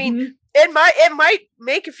 and I mean, it might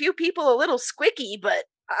make a few people a little squicky, but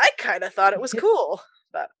I kind of thought it was cool.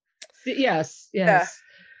 But yes.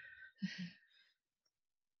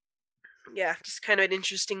 yeah, just kind of an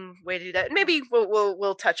interesting way to do that. And maybe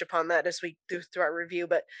we'll touch upon that as we do through our review.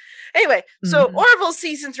 But anyway, so Orville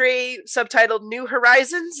season 3, subtitled New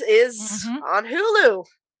Horizons, is on Hulu.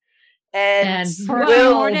 And for a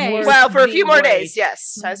few more days. Well, for a few more days,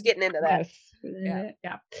 yes. I was getting into that.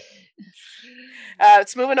 Yeah.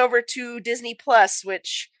 It's moving over to Disney Plus,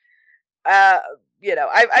 which I've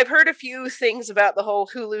heard a few things about the whole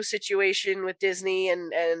Hulu situation with Disney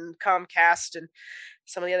and Comcast and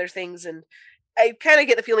some of the other things, and I kind of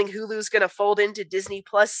get the feeling Hulu's going to fold into Disney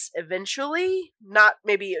Plus eventually. Not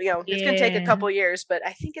maybe, it's going to take a couple years, but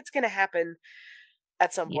I think it's going to happen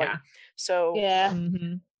at some point. So,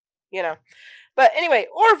 but anyway,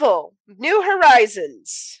 Orville, New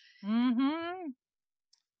Horizons.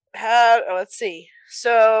 Let's see.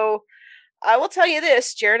 So I will tell you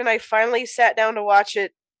this, Jared and I finally sat down to watch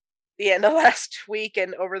it the end of last week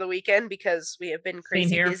and over the weekend because we have been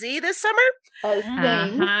crazy busy this summer. Same.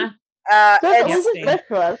 And good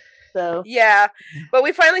for us. So yeah, but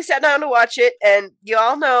we finally sat down to watch it, and you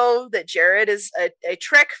all know that Jared is a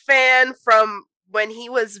Trek fan from when he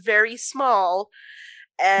was very small,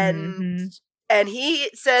 and he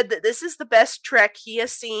said that this is the best Trek he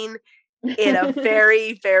has seen in a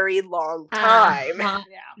very, very long time.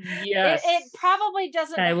 Yes. It probably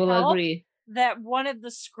doesn't I will help agree that one of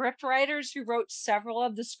the script writers who wrote several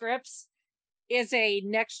of the scripts is a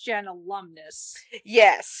Next Gen alumnus.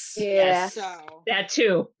 Yes. Yeah. So that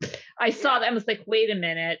too. I saw that and was like, wait a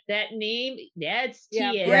minute, that name, that's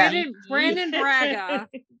Brandon Braga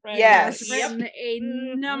Yes. has written a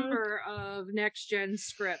number of Next Gen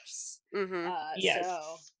scripts. Yes. So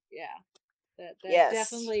that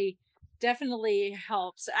definitely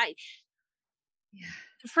helps.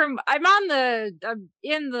 I'm on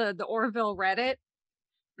in the Orville Reddit,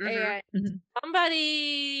 and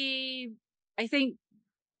somebody, I think,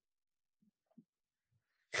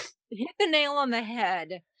 hit the nail on the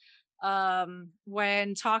head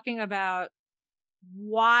when talking about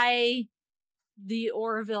why the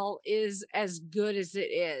Orville is as good as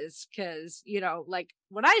it is. Because, like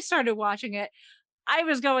when I started watching it, I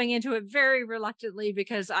was going into it very reluctantly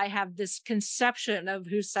because I have this conception of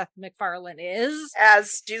who Seth MacFarlane is.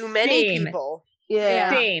 As do many people.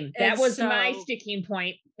 Yeah. Same. That And was so- my sticking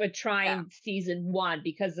point with trying season 1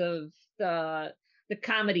 because of the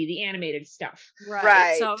comedy, the animated stuff.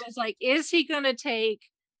 Right. So I was like, is he going to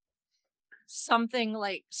take something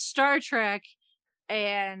like Star Trek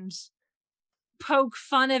and poke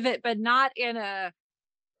fun of it, but not in a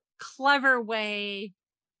clever way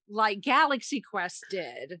like Galaxy Quest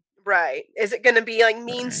did? Right. Is it going to be like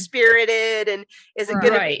mean-spirited, and is it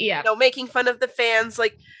going to be, making fun of the fans?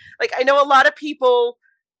 Like I know a lot of people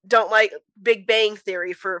don't like Big Bang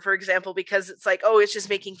Theory, for example, because it's like, oh, it's just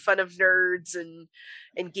making fun of nerds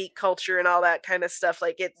and geek culture and all that kind of stuff.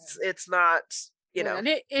 Like it's not, and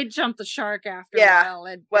it jumped the shark after a while.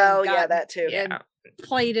 And that too. And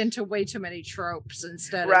played into way too many tropes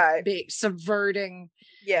instead of subverting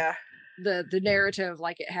the narrative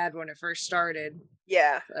like it had when it first started.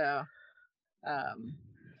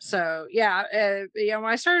 So when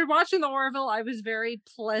I started watching the Orville, I was very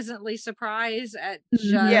pleasantly surprised at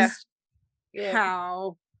just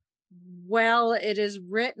how well it is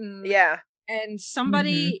written. And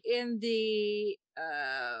somebody in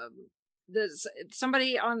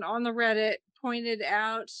somebody on the Reddit pointed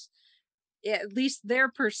out at least their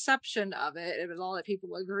perception of it, and all that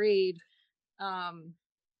people agreed,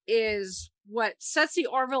 is what sets the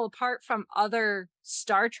Orville apart from other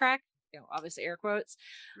Star Trek, obviously air quotes,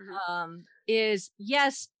 is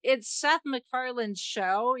yes, it's Seth MacFarlane's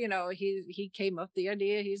show. He came up with the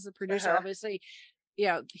idea. He's the producer, obviously.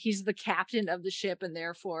 He's the captain of the ship, and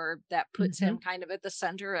therefore that puts him kind of at the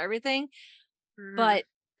center of everything. But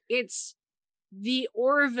it's the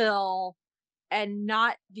Orville and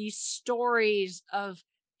not the stories of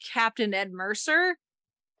Captain Ed Mercer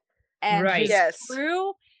and his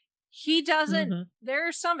crew. He doesn't. There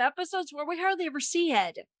are some episodes where we hardly ever see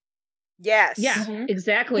Ed. Yes. Yeah.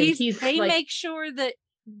 Exactly. They make sure that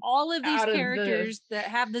all of these characters that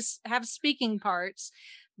have speaking parts,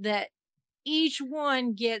 that each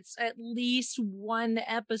one gets at least one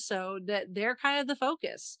episode that they're kind of the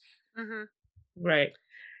focus. Right.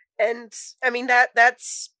 And I mean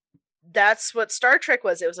that's what Star Trek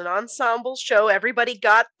was. It was an ensemble show. Everybody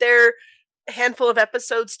got their handful of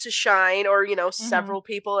episodes to shine, or several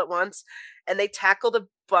people at once, and they tackled a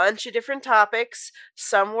bunch of different topics.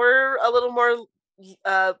 Some were a little more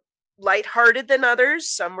lighthearted than others,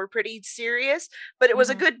 some were pretty serious, but it was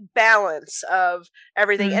a good balance of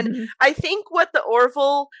everything. And I think what the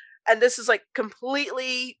Orville, and this is like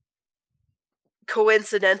completely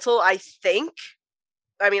coincidental, I think,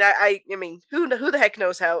 I mean, who the heck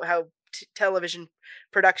knows how television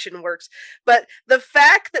production works? But the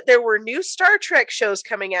fact that there were new Star Trek shows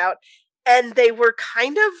coming out, and they were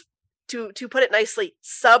kind of, to put it nicely,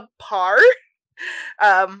 subpar.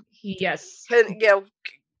 Yes.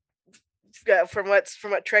 From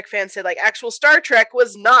what Trek fans said, like, actual Star Trek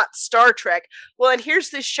was not Star Trek. Well, and here's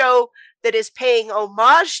this show that is paying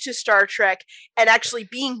homage to Star Trek and actually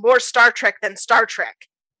being more Star Trek than Star Trek.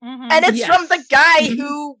 Mm-hmm. And it's from the guy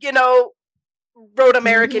who, wrote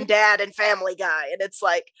American Dad and Family Guy. And it's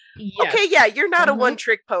like, okay, yeah, you're not a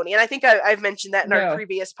one-trick pony. And I think I've mentioned that in our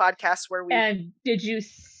previous podcast where we... And did you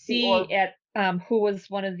see who was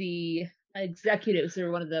one of the executives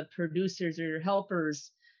or one of the producers or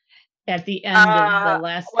helpers at the end of the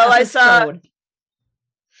last episode? I saw...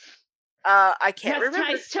 I can't remember.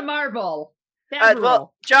 Ties to Marvel.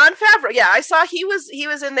 Jon Favreau. Yeah, I saw he was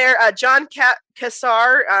in there. John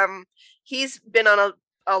Cassar. He's been on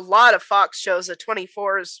a lot of Fox shows. The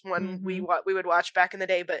 24 is one we would watch back in the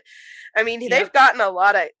day. But I mean, they've gotten a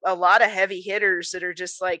lot of heavy hitters that are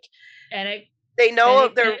just like, they know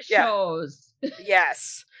their shows.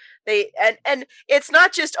 Yes, they and it's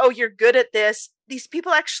not just, oh, you're good at this. These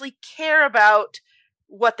people actually care about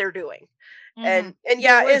what they're doing. And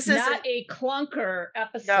it was not a clunker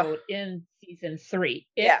episode in season 3.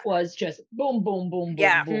 It was just boom, boom, boom,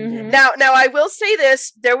 boom, boom. Now I will say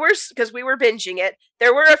this: there were, because we were binging it,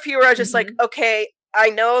 there were a few where I was just like, okay, I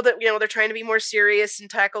know that they're trying to be more serious and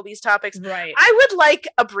tackle these topics. Right. I would like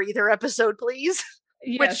a breather episode, please.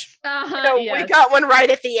 Yes. Which we got one right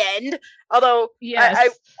at the end. Although I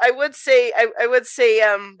would say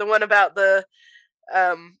the one about the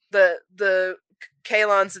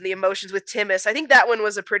Kalons and the emotions with Timus, I think that one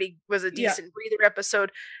was a decent breather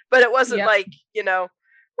episode, but it wasn't like, we're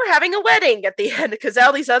having a wedding at the end, because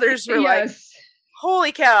all these others were like,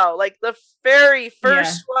 holy cow, like the very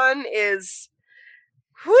first one is,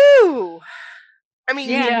 whoo. I mean,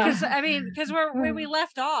 because where we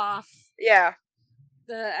left off,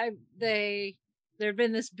 there'd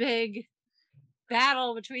been this big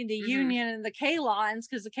battle between the Union and the Kalons,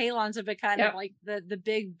 because the Kalons have been kind of like the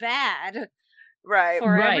big bad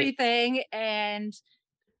for everything, and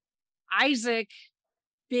Isaac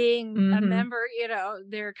being a member,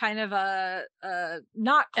 they're kind of a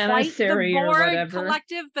not quite emissary the Borg or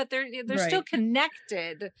collective, but they're still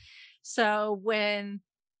connected. So when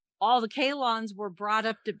all the Kalons were brought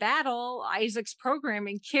up to battle, Isaac's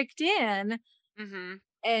programming kicked in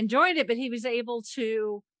and joined it, but he was able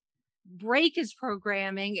to break his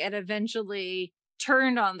programming and eventually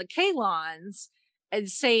turned on the Kalons and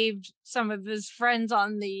saved some of his friends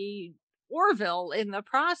on the Orville in the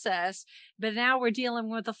process. But now we're dealing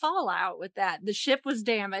with the fallout with that. The ship was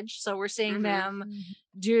damaged, so we're seeing them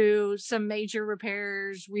do some major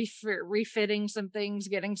repairs, refitting some things,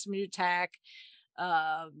 getting some new tech.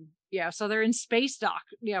 So they're in space dock,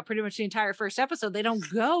 pretty much the entire first episode. They don't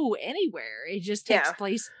go anywhere. It just takes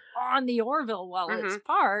place on the Orville while it's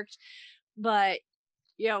parked. But,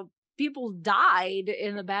 people died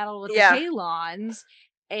in the battle with the Kalons,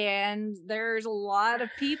 and there's a lot of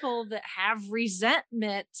people that have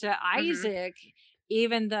resentment to Isaac,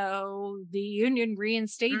 even though the Union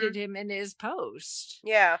reinstated him in his post.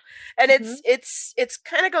 Yeah. And it's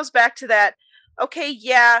kind of goes back to that, okay,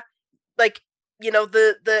 like,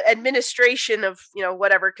 the administration of,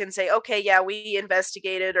 whatever can say, okay, we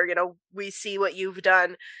investigated, or, we see what you've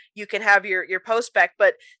done. You can have your post back.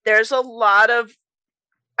 But there's a lot of,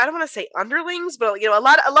 I don't want to say underlings, but, a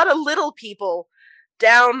lot of little people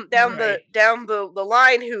down the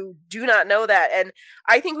line who do not know that. And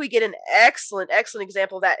I think we get an excellent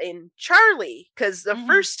example of that in Charlie, because the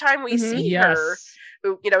first time we see her,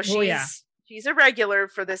 who, she's a regular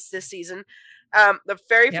for this season. The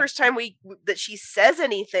very first time that she says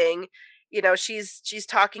anything, she's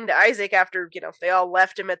talking to Isaac after, they all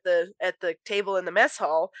left him at the table in the mess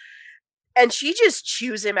hall, and she just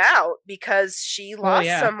chews him out because she lost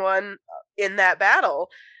someone in that battle.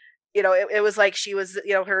 It was like she was,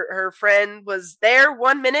 her friend was there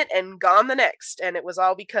 1 minute and gone the next, and it was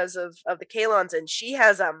all because of the Kalons, and she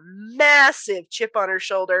has a massive chip on her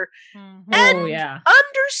shoulder, and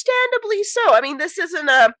understandably so. I mean, this isn't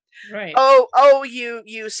a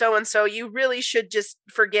you so and so, you really should just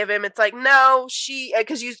forgive him. It's like, no,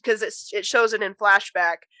 because it shows it in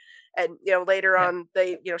flashback, and later on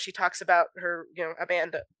they she talks about her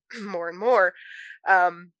Amanda more and more.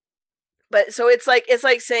 But so it's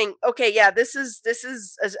like saying, okay, this is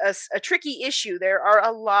a tricky issue. There are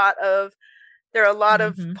a lot of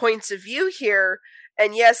points of view here,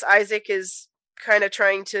 and yes, Isaac is kind of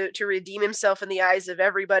trying to redeem himself in the eyes of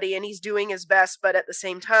everybody, and he's doing his best. But at the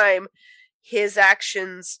same time, his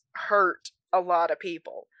actions hurt a lot of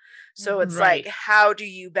people. So it's Right. like, how do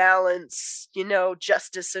you balance,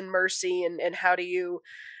 justice and mercy, and how do you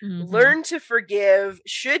learn to forgive?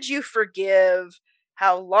 Should you forgive?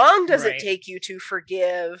 How long does it Right. take you to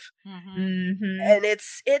forgive? Mhm. And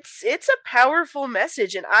it's a powerful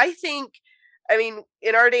message. And I think,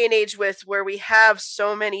 in our day and age, with where we have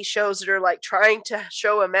so many shows that are like trying to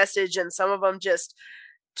show a message and some of them just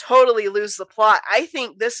totally lose the plot, I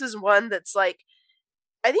think this is one that's like,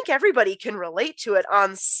 I think everybody can relate to it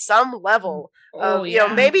on some level. Oh,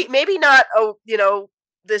 Maybe not,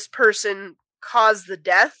 this person caused the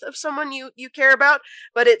death of someone you care about,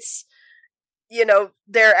 but it's,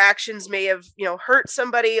 their actions may have, hurt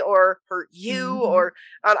somebody or hurt you, or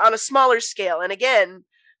on a smaller scale. And again,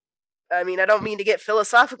 I don't mean to get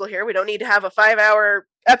philosophical here. We don't need to have a 5-hour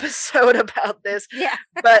episode about this. Yeah.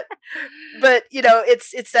 But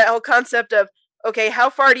it's that whole concept of, okay, how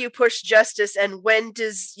far do you push justice, and when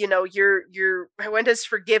does, when does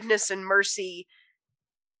forgiveness and mercy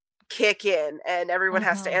kick in? And everyone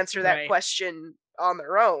has to answer that Right. question on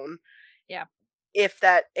their own. Yeah. If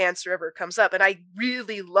that answer ever comes up. And I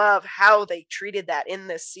really love how they treated that in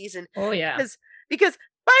this season. Oh, yeah. Because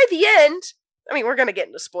by the end, we're going to get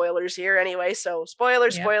into spoilers here anyway, so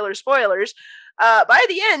spoilers. Yeah. By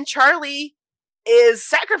the end, Charlie is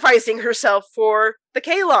sacrificing herself for the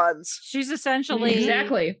Kalons. She's essentially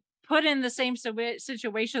Exactly. put in the same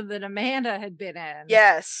situation that Amanda had been in.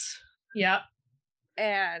 Yes. Yep.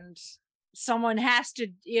 And someone has to,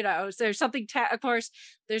 so there's something, of course,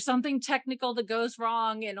 there's something technical that goes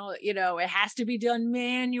wrong, and, it has to be done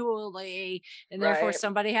manually, and therefore Right.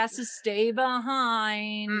 somebody has to stay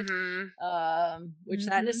behind, which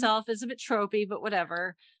that in itself is a bit tropey, but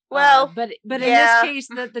whatever. Well, but yeah. in this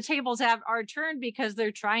case, the tables are turned, because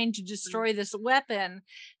they're trying to destroy this weapon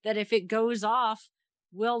that, if it goes off,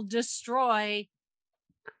 will destroy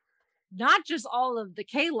not just all of the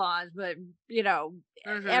Kalons, but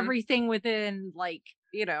everything within, like,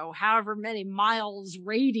 however many miles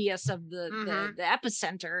radius of the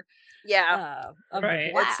epicenter. Yeah. Of Right.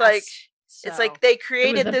 the blast. It's like they It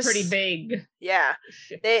created was this pretty big. Yeah.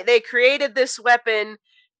 They created this weapon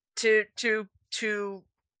to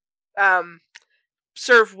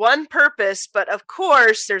serve one purpose, but of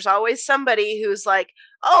course there's always somebody who's like,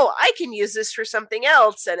 oh, I can use this for something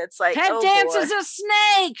else, and it's like, Ted oh, Dance boy. is a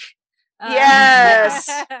snake. Yes.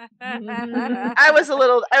 I was a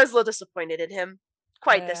little disappointed in him.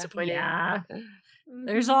 Quite disappointed. Yeah.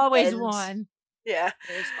 There's always And- one. Yeah.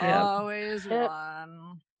 There's Yep. always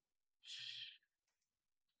one.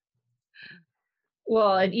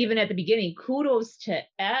 Well, and even at the beginning, kudos to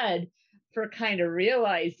Ed for kind of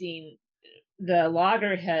realizing the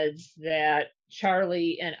loggerheads that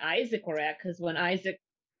Charlie and Isaac were at, because when Isaac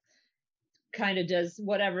kind of does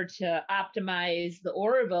whatever to optimize the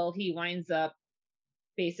Orville, he winds up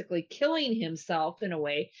basically killing himself in a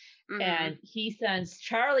way. Mhm. And he sends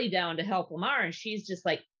Charlie down to help Lamar, and she's just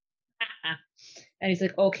like, and he's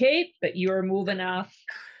like, okay, but you're moving off,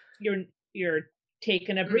 you're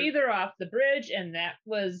taking a breather off the bridge, and that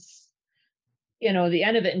was, the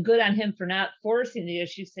end of it. And good on him for not forcing the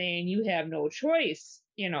issue, saying you have no choice,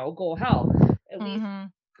 go help. At least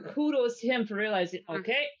kudos to him for realizing,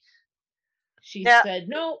 okay, she said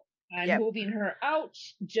no, I'm moving her out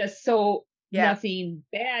just so nothing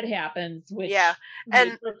bad happens, which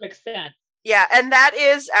makes perfect sense. Yeah, and that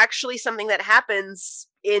is actually something that happens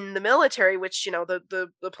in the military, which,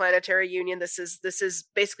 the Planetary Union, this is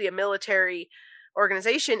basically a military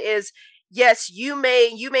organization, is, yes, you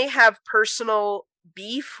may have personal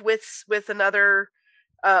beef with another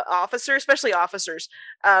officer, especially officers,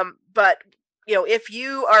 but if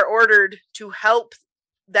you are ordered to help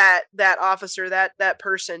that officer, that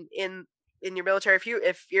person in your military,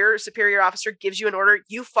 if your superior officer gives you an order,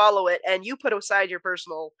 you follow it, and you put aside your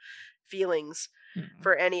personal feelings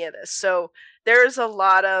for any of this. So there's a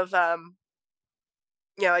lot of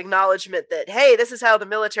acknowledgement that, hey, this is how the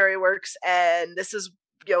military works, and this is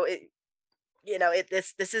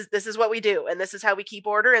this is what we do, and this is how we keep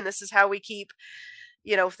order, and this is how we keep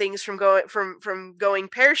things from going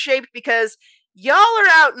pear-shaped, because y'all are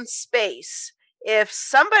out in space. If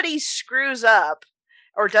somebody screws up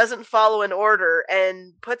or doesn't follow an order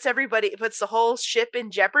and puts the whole ship in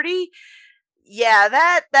jeopardy, yeah,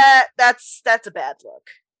 that's a bad look.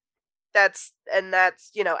 That's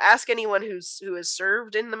ask anyone who has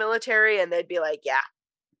served in the military, and they'd be like, yeah,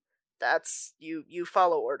 that's you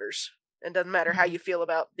follow orders. It doesn't matter how you feel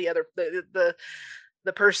about the other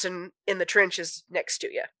the person in the trenches next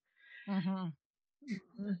to you.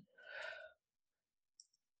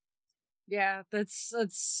 Yeah, that's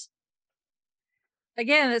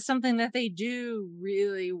again, it's something that they do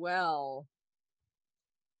really well,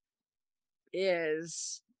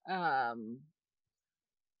 is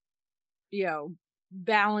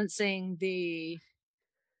balancing the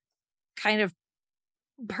kind of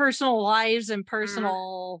personal lives and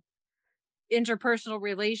personal interpersonal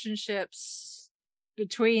relationships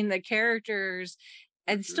between the characters,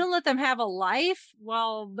 and still let them have a life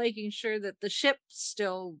while making sure that the ship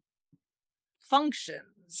still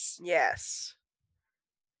functions. Yes.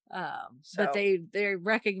 But they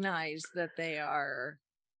recognize that they are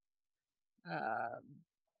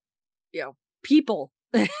people.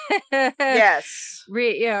 Yes.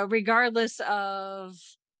 Regardless of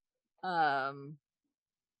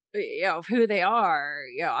who they are.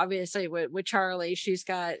 Obviously with Charlie, she's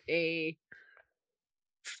got a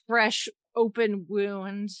fresh open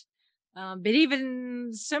wound, but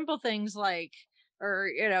even simple things like, or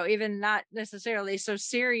even not necessarily so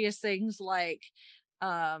serious things like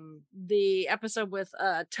the episode with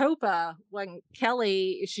Topa, when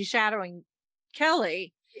she's shadowing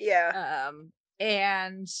Kelly,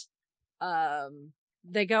 and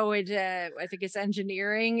they go into, I think it's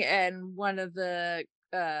engineering, and one of the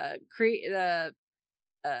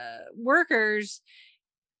workers,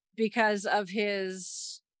 because of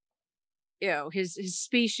his his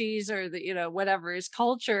species, or the whatever his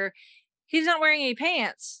culture, he's not wearing any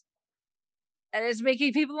pants, and it's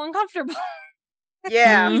making people uncomfortable.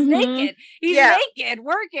 Yeah. He's naked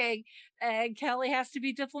working, and Kelly has to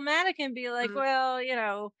be diplomatic and be like, well,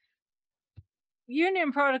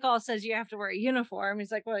 union protocol says you have to wear a uniform.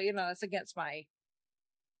 He's like, well, it's against my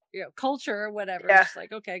culture or whatever. It's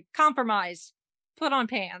like, okay, compromise, put on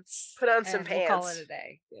pants, put on some pants, we'll call it a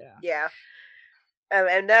day.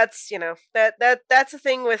 And that's that's a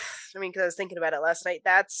thing with, because I was thinking about it last night,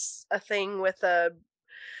 that's a thing with the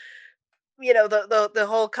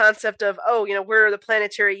whole concept of, we're the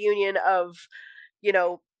planetary union of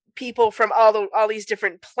people from all these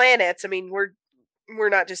different planets. We're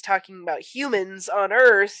not just talking about humans on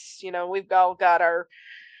Earth. We've all got our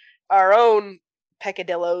own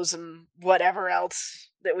peccadillos and whatever else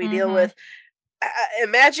that we deal with.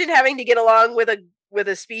 Imagine having to get along with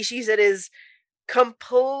a species that is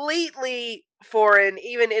completely foreign,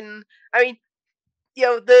 even in the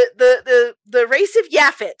race of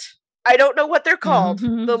Yaphet. I don't know what they're called.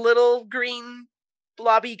 The little green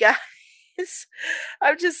blobby guys.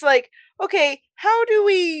 I'm just like, okay, how do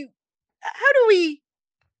we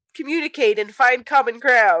communicate and find common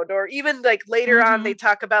ground? Or even like later on, they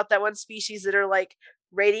talk about that one species that are like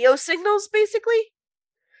radio signals, basically.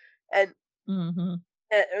 And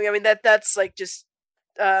that's like just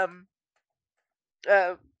a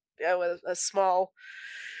small,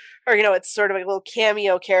 or it's sort of a little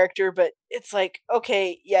cameo character, but it's like,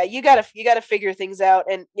 okay, yeah, you gotta figure things out,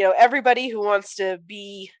 and everybody who wants to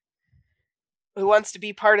be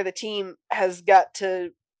part of the team has got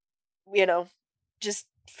to just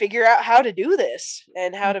figure out how to do this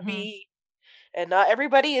and how to be, and not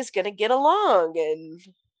everybody is gonna get along, and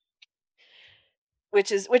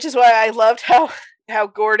which is why I loved how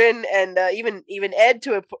Gordon and even Ed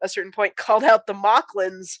to a certain point called out the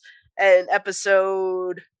Mocklins in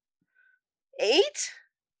episode 8.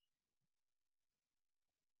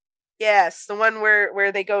 Yes, the one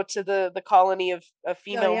where they go to the colony of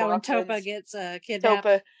female Mocklins. When Topa gets kidnapped.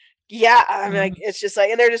 Topa, like, it's just like,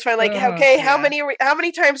 and they're just finally like, okay, how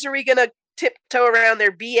many times are we gonna tiptoe around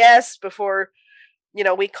their BS before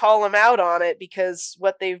we call them out on it, because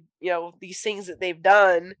what they've these things that they've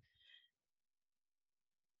done,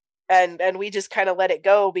 and we just kind of let it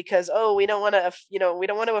go because we don't want to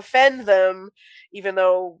offend them, even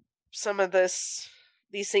though some of these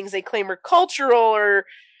things they claim are cultural, or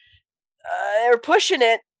they're pushing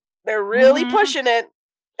it. They're really pushing it,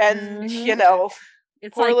 and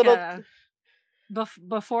it's like little.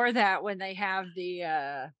 Before that, when they have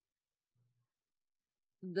the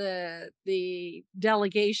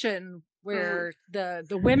delegation where the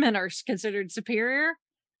women are considered superior.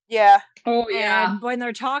 Yeah. Oh yeah. And when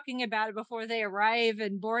they're talking about it before they arrive,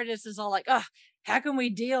 and Bortus is all like, "Oh, how can we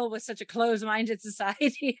deal with such a closed-minded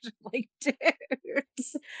society?" Like, dude.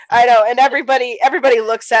 I know, and everybody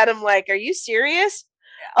looks at him like, "Are you serious?"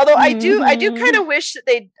 Although I do kind of wish that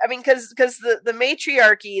they, because the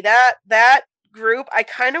matriarchy, that group, I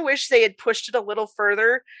kind of wish they had pushed it a little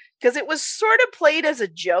further, because it was sort of played as a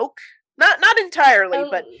joke. Not entirely,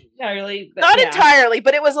 but entirely,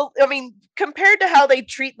 but it was, compared to how they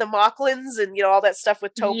treat the Mocklins and all that stuff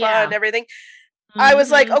with Topa and everything, I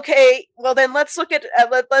was like, okay, well then let's look at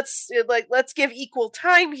let's give equal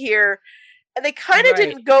time here, And they kind of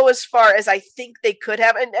didn't go as far as I think they could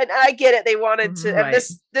have. And I get it. They wanted to, and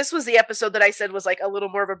this was the episode that I said was like a little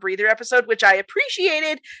more of a breather episode, which I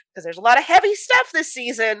appreciated because there's a lot of heavy stuff this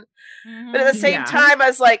season. But at the same time, I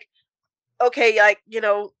was like, okay, like, you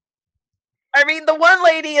know, I mean, the one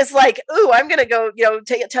lady is like, ooh, I'm going to go, you know,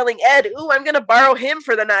 telling Ed, ooh, I'm going to borrow him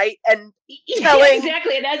for the night. And telling.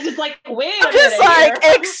 Exactly. And Ed's just like, wait a minute. Just like,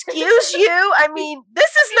 excuse you? I mean, this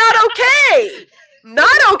is not okay.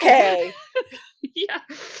 Not okay. Yeah.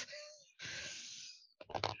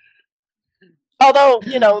 Although,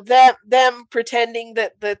 you know, them pretending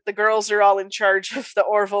that the girls are all in charge of the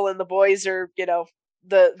Orville and the boys are, you know,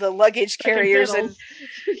 the luggage carriers and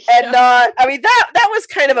not. I mean, that was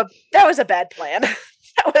kind of a bad plan.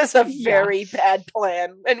 That was a very bad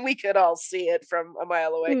plan, and we could all see it from a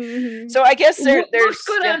mile away. Mm-hmm. So I guess there's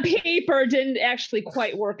good on paper didn't actually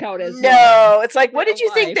quite work out as well. It's like, what did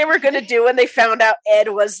you think they were going to do when they found out Ed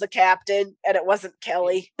was the captain and it wasn't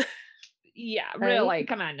Kelly? Yeah, really.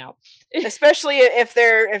 Come on now. Especially if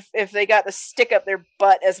they got the stick up their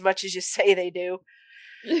butt as much as you say they do.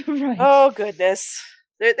 Right. Oh goodness,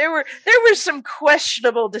 there were some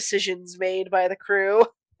questionable decisions made by the crew.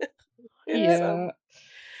 Yeah.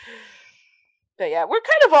 But yeah, we're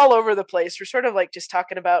kind of all over the place. We're sort of like just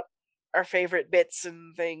talking about our favorite bits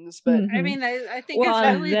and things. But I mean, I think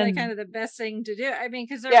it's really the kind of the best thing to do. I mean,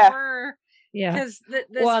 because there were because go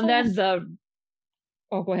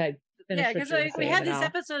ahead. Because we had these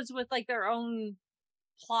episodes with like their own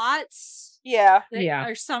plots. Yeah,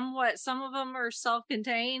 are somewhat. Some of them are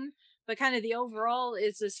self-contained, but kind of the overall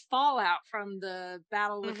is this fallout from the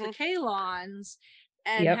battle with the Kaylons,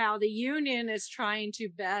 and how the Union is trying to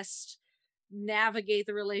best navigate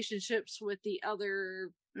the relationships with the other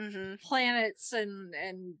planets and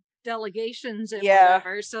delegations and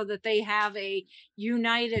whatever, so that they have a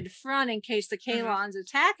united front in case the Kaylons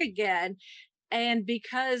attack again. And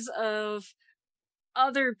because of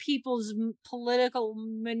other people's political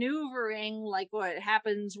maneuvering, like what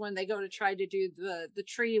happens when they go to try to do the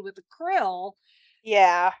treaty with the Krill.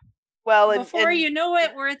 Yeah. Well, before you know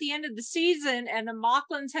it, we're at the end of the season, and the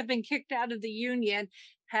Moclans have been kicked out of the Union,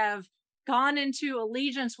 have gone into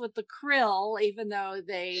allegiance with the Krill, even though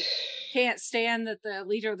they can't stand that the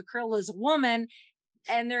leader of the Krill is a woman,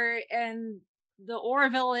 and the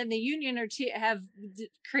Orville and the Union have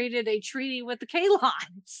created a treaty with the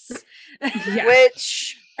Kaylons.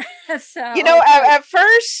 Which, so, you know, at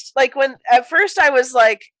first I was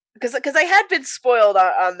like, because I had been spoiled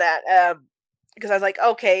on that, because I was like,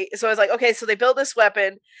 okay, so they built this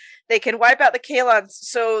weapon, they can wipe out the Kaylons,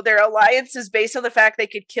 so their alliance is based on the fact they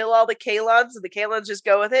could kill all the Kaylons, and the Kaylons just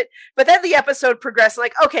go with it. But then the episode progressed,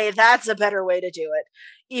 like, okay, that's a better way to do it,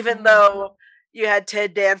 even though you had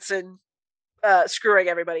Ted Danson screwing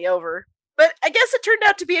everybody over. But I guess it turned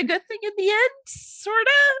out to be a good thing in the end, sort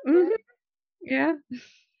of. Mm-hmm. Yeah,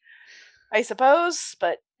 I suppose.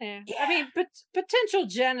 But I mean, potential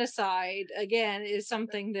genocide again is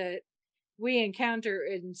something that we encounter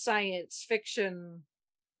in science fiction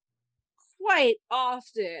quite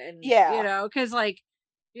often. Yeah, you know, because like,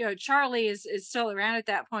 you know, Charlie is still around at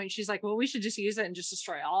that point. She's like, well, we should just use it and just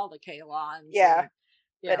destroy all the Kaylons. Yeah.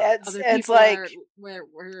 But it's like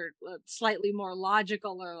we're slightly more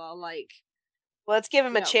logical, or like, well, let's give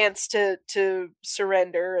him a chance to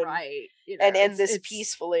surrender and and end this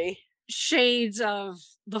peacefully. Shades of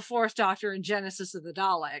the Fourth Doctor and Genesis of the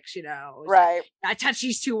Daleks, you know. Right. Like, I touch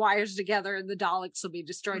these two wires together and the Daleks will be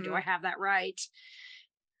destroyed. Do I have that right?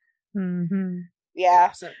 Mm-hmm.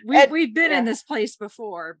 Yeah. So we've been in this place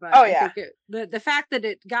before, but the fact that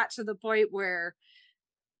it got to the point where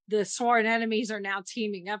the sworn enemies are now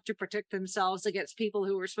teaming up to protect themselves against people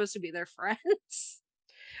who were supposed to be their friends,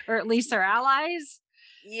 or at least their allies.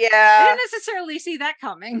 Yeah. I didn't necessarily see that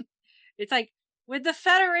coming. It's like, would the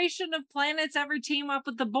Federation of Planets ever team up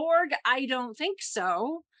with the Borg? I don't think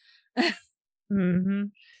so. Mm-hmm.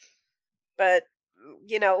 But,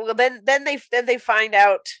 you know, well, then they find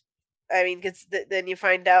out. I mean, because then you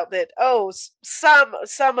find out that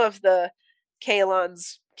some of the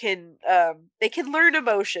Kaylons can they can learn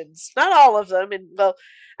emotions. Not all of them, and well,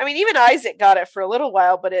 I mean, even Isaac got it for a little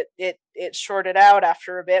while, but it shorted out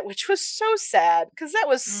after a bit, which was so sad because that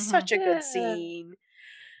was such a good scene.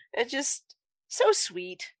 And just so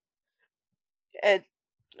sweet, and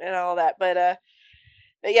all that. But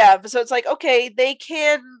yeah, so it's like, okay, they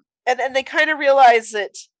can, and then they kind of realize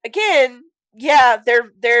that again. Yeah,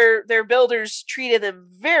 their builders treated them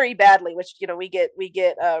very badly, which, you know, we get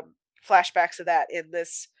flashbacks of that in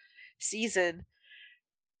this season,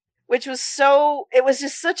 which was it was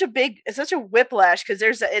just such a whiplash, because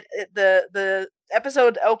there's the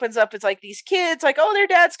episode opens up, it's like these kids, like, oh, their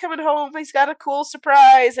dad's coming home. He's got a cool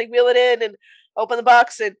surprise. They wheel it in and open the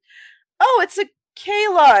box, and oh, it's a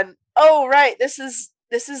Kaylon. Oh, right. This is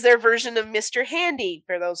their version of Mr. Handy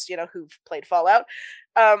for those, who've played Fallout.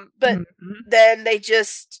 But then it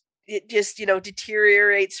just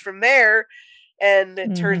deteriorates from there. And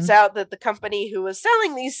it turns out that the company who was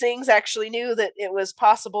selling these things actually knew that it was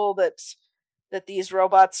possible that these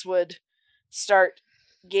robots would start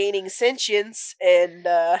gaining sentience, and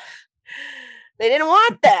they didn't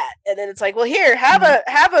want that. And then it's like, well, here, have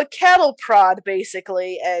a cattle prod,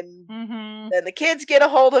 basically, and then the kids get a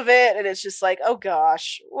hold of it, and it's just like, oh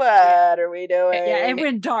gosh, what are we doing? Yeah, it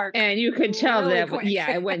went dark, and you could tell really that. quick. Yeah,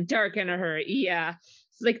 it went dark in a hurry. Yeah.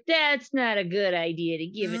 Like, that's not a good idea to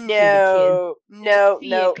give it to the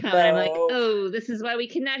No. I'm like, oh, this is why we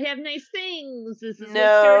cannot have nice things. This is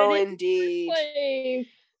no, indeed.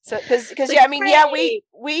 So, because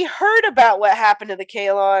we heard about what happened to the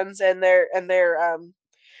Kaylons and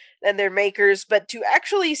their makers, but to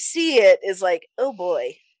actually see it is like, oh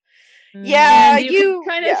boy. Yeah, and you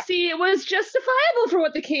kind of see it was justifiable for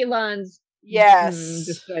what the Kaylons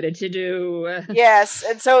decided to do. Yes,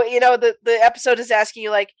 and so the episode is asking you,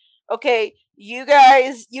 like, okay, you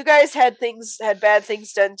guys had bad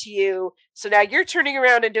things done to you, so now you're turning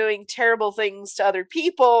around and doing terrible things to other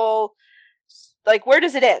people. Like, where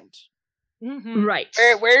does it end? Right.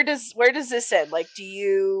 Where does this end? Like, do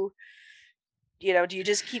you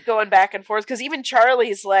just keep going back and forth? Because even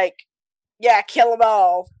Charlie's like, yeah, kill them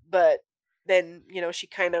all, but then she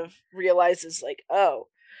kind of realizes, like, oh,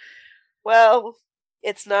 well,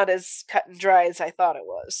 it's not as cut and dry as I thought it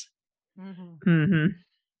was.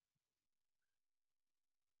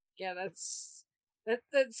 Yeah, that's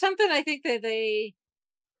something I think that they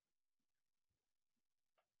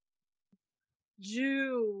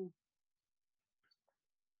do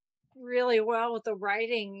really well with the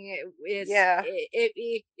writing.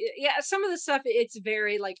 Some of the stuff, it's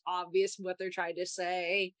very like obvious what they're trying to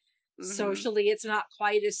say. Socially, it's not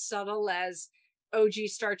quite as subtle as OG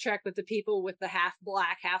Star Trek with the people with the half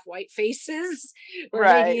black, half white faces. Or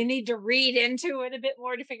maybe you need to read into it a bit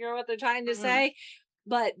more to figure out what they're trying to say.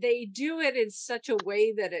 But they do it in such a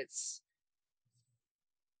way that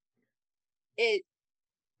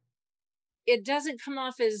it doesn't come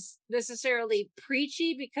off as necessarily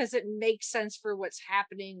preachy, because it makes sense for what's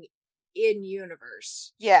happening in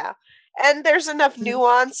universe. Yeah. And there's enough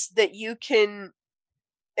nuance that you can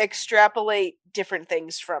extrapolate different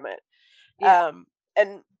things from it. Yeah.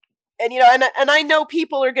 And I know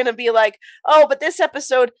people are going to be like, oh, but this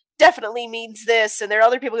episode definitely means this. And there are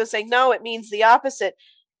other people going to say, no, it means the opposite.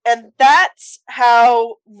 And that's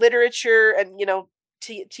how literature and,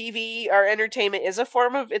 TV, our entertainment, is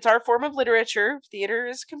it's our form of literature. Theater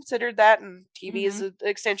is considered that, and TV is an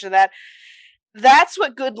extension of that. That's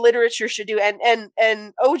what good literature should do. And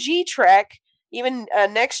OG Trek, even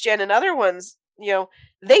Next Gen and other ones,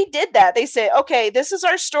 they did that. They say, okay, this is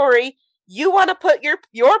our story. You want to put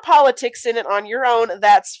your politics in it on your own.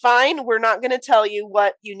 That's fine. We're not going to tell you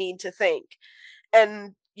what you need to think.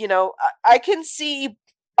 And, I can see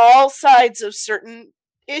all sides of certain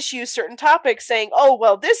issues, certain topics, saying, oh,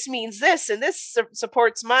 well, this means this, and this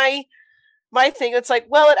supports my thing. It's like,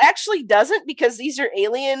 well, it actually doesn't, because these are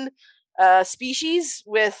alien species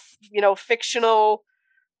with, fictional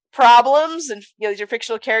problems, and these are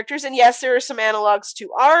fictional characters, and yes, there are some analogs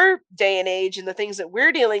to our day and age and the things that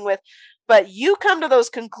we're dealing with, but you come to those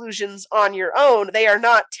conclusions on your own. They are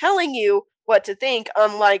not telling you what to think,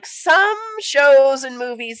 unlike some shows and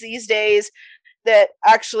movies these days that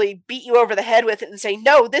actually beat you over the head with it and say,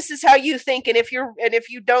 no, this is how you think, and if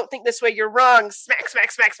you don't think this way, you're wrong. Smack,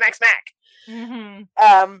 smack, smack, smack, smack.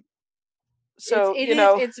 So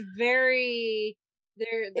it's very,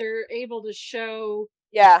 they're able to show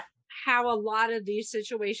how a lot of these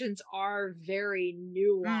situations are very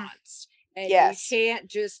nuanced, and you can't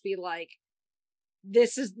just be like,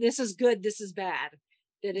 this is good, this is bad.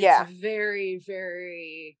 That it's very,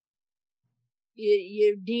 very,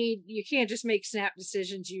 you can't just make snap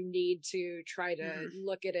decisions. You need to try to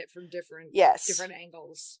look at it from different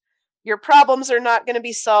angles. Your problems are not going to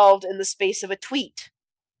be solved in the space of a tweet.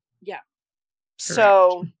 Yeah.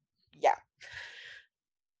 So,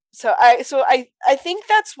 So I think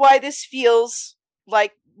that's why this feels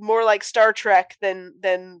like more like Star Trek than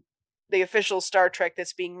the official Star Trek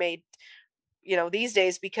that's being made, these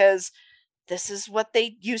days, because this is what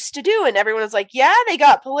they used to do, and everyone is like, yeah, they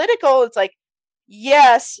got political. It's like,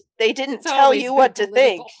 yes, they didn't tell you what to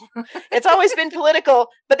think. It's always been political,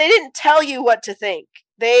 but they didn't tell you what to think.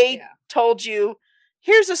 They told you,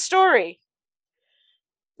 here's a story.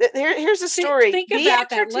 Here's a story. Think Be about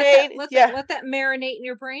that. entertained. Let that marinate in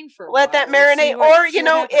your brain for a let while. that marinate. Or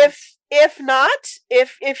happens.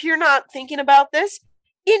 if you're not thinking about this,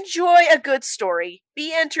 enjoy a good story.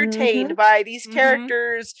 Be entertained by these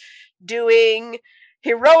characters doing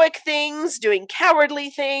heroic things, doing cowardly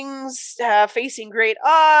things, facing great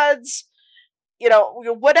odds.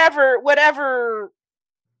 Whatever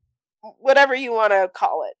you want to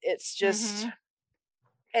call it. It's just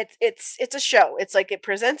it's a show. It's like it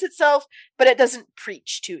presents itself, but it doesn't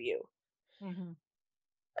preach to you.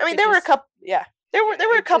 I mean, there were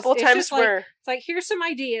a couple of times where it's like, here's some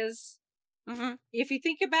ideas. If you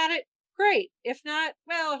think about it, great. If not,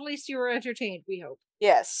 well, at least you were entertained, we hope.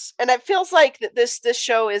 Yes. And it feels like that this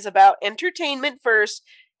show is about entertainment first,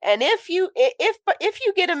 and if you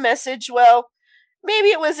get a message, well, maybe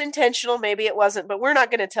it was intentional, maybe it wasn't, but we're not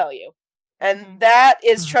going to tell you. And that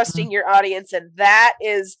is trusting your audience, and that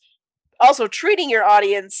is also treating your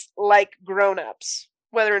audience like grown-ups,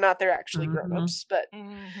 whether or not they're actually grown-ups, but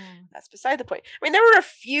that's beside the point. I mean, there were a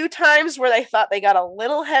few times where I thought they got a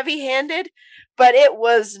little heavy-handed, but it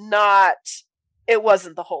wasn't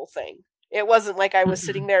the whole thing. It wasn't like I was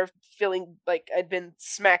sitting there feeling like I'd been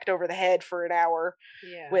smacked over the head for an hour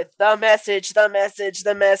with the message, and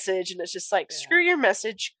it's just like, screw your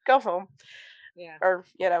message, go home. Yeah. Or,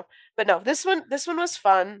 but no, this one was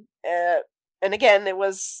fun. And again,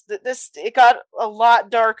 it got a lot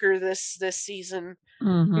darker this season.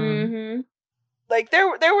 Like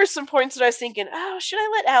there were some points that I was thinking, oh, should I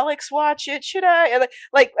let Alex watch it? Should I? And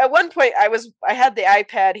like at one point I had the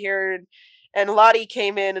iPad here, and Lottie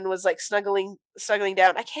came in and was like snuggling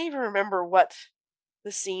down. I can't even remember what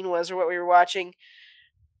the scene was or what we were watching,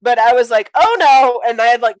 but I was like, oh no, and I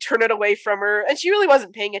had like turned it away from her, and she really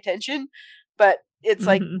wasn't paying attention. But it's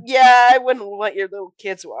like, yeah, I wouldn't let your little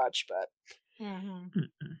kids watch, but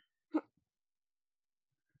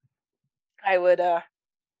I would,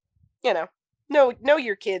 know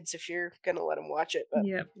your kids if you're gonna let them watch it. But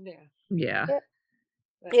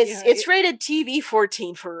it's rated TV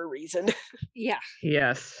 14 for a reason. Yeah.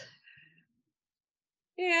 Yes.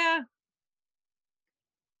 Yeah.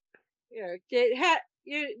 Yeah.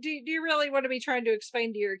 Do you really want to be trying to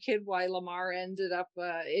explain to your kid why Lamar ended up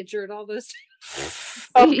injured all this time?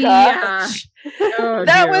 Oh gosh. Yeah. Oh,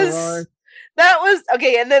 that was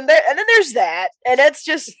okay, and then there's that, and that's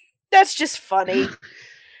just funny.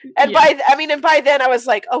 And by then I was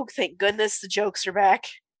like, oh, thank goodness the jokes are back.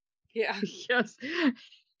 Yeah. Yes.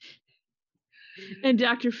 And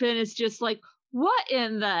Dr. Finn is just like, what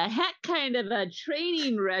in the heck kind of a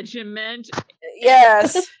training regiment?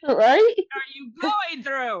 Yes. Right? Are you going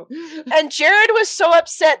through? And Jared was so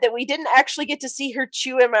upset that we didn't actually get to see her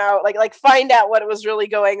chew him out, like find out what was really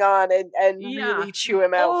going on and really chew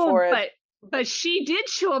him out for it. But she did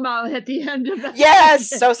chew him out at the end of the Yes.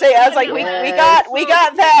 So I was like, we got that. We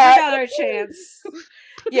got our chance.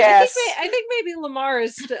 Yes. I think maybe Lamar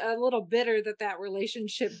is a little bitter that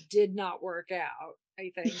relationship did not work out. I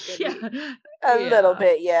think. A little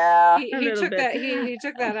bit, yeah. He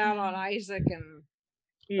took that out on Isaac, and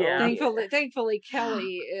thankfully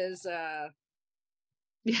Kelly is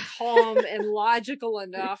calm and logical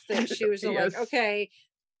enough that she was like, okay,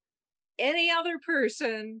 any other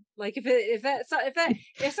person, like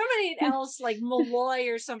if somebody else like Malloy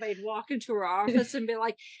or somebody would walk into her office and be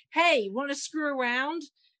like, hey, want to screw around?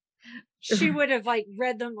 She would have like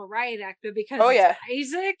read them a riot act, but because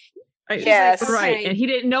Isaac. Yes, like, okay, right, and he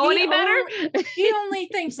didn't know any better. He only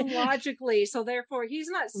thinks logically, so therefore he's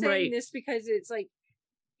not saying this because it's like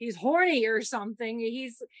he's horny or something.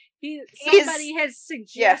 Somebody has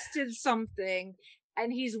suggested something,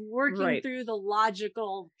 and he's working through the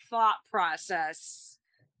logical thought process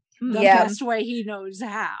the best way he knows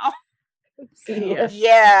how.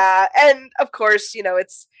 Yeah, and of course,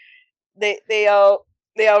 it's they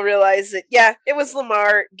all realize that it was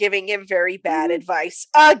Lamar giving him very bad advice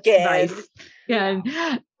again. And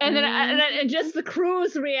then and just the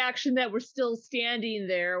crew's reaction that we're still standing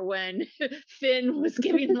there when Finn was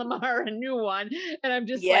giving Lamar a new one, and I'm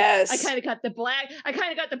just like, I kind of got the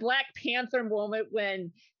Black Panther moment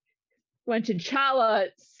when T'Challa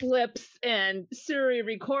slips and Suri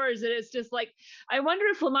records it. It's just like, I wonder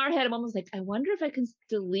if Lamar had a moment like, I wonder if I can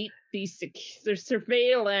delete the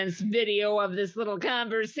surveillance video of this little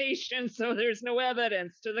conversation so there's no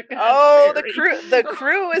evidence to the contrary. Oh, the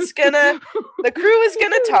crew is gonna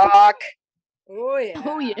talk. Oh yeah.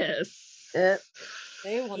 Oh yes.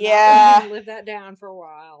 They will not live that down for a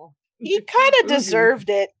while. He kind of deserved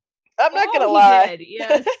it. I'm not gonna lie. Did.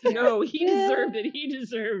 Yes. No, he deserved it. He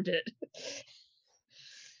deserved it.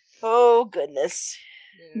 Oh goodness.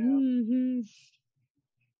 Yeah.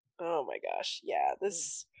 Oh my gosh. Yeah.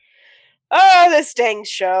 This. Oh, this dang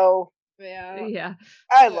show. Yeah.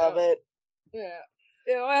 I love it. Yeah.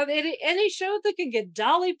 Well, any show that can get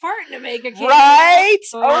Dolly Parton to make a cameo. Right?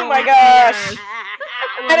 Oh my gosh.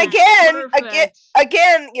 And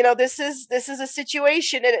again, you know, this is a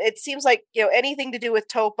situation, and it seems like, you know, anything to do with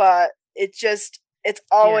Topa, it's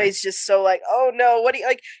always just so like, oh no, what do you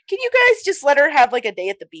like? Can you guys just let her have like a day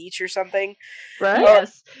at the beach or something? Right?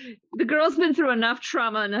 Yes. The girl's been through enough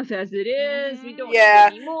trauma enough as it is. We don't need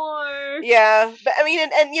any more. Yeah. But I mean,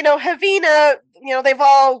 and you know, Havina, you know, they've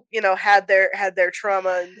all, you know, had their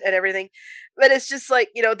trauma and everything. But it's just like,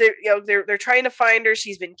 you know, they're trying to find her.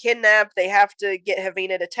 She's been kidnapped. They have to get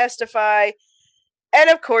Havina to testify.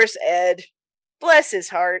 And of course, Ed, bless his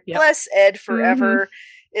heart, bless Ed forever.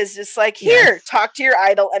 Is just like, here, talk to your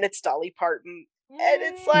idol, and it's Dolly Parton. And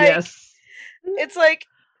it's like, it's like,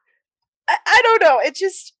 I don't know. It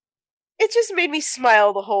just made me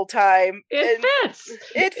smile the whole time. It fits.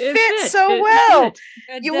 It fits so well.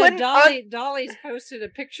 And you wouldn't. Dolly's posted a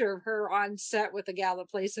picture of her on set with the gal that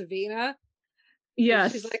plays Savina.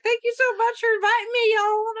 Yes. She's like, thank you so much for inviting me,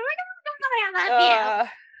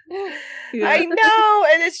 y'all. I know,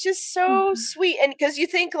 and it's just so sweet. And because you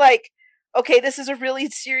think like, okay, this is a really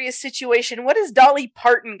serious situation. What is Dolly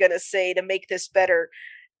Parton gonna say to make this better?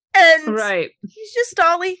 And she's just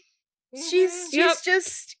Dolly. She's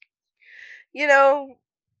just, you know,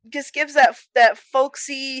 just gives that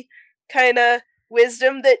folksy kind of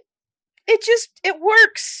wisdom that it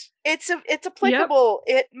works. It's applicable.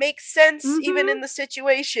 It makes sense even in the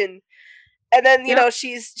situation. And then you know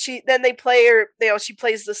then they play her. You know, she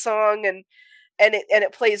plays the song and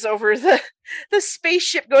it plays over the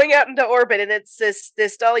spaceship going out into orbit, and it's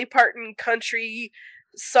this Dolly Parton country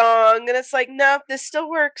song, and it's like, no, this still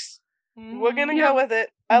works. We're gonna go with it.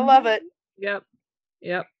 I love it. Yep.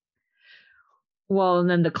 Well, and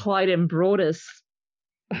then the Clyde and Brodus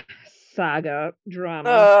saga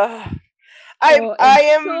drama. I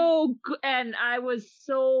am so good, and I was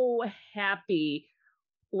so happy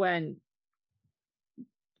when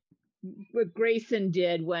what Grayson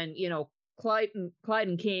did when, you know,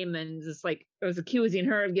 Clyden came and just like was accusing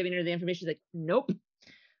her of giving her the information. She's like, nope,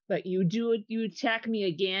 but you attack me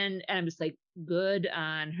again, and I'm just like, good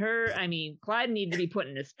on her. I mean, Clyden needed to be put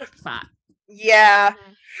in this spot. Yeah.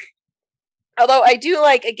 Although I do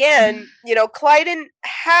like, again, you know, Clyden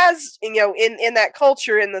has, you know, in that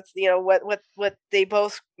culture, in the, you know, what they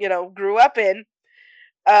both, you know, grew up in,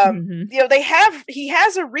 you know, he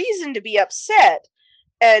has a reason to be upset.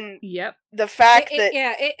 And the fact that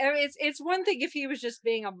it's one thing if he was just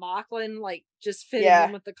being a Mocklin, like just fitting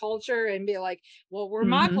in with the culture and be like, well, we're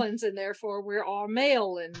Mocklins and therefore we're all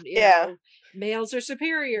male, and you know, males are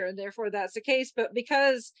superior and therefore that's the case. But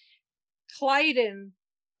because Clyden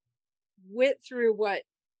went through what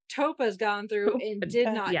Topa's gone through and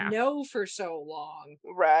did not know for so long,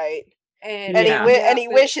 right? And he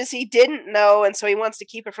wishes he didn't know, and so he wants to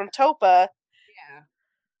keep it from Topa.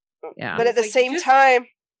 Yeah. But at the same time,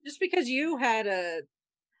 just because you had the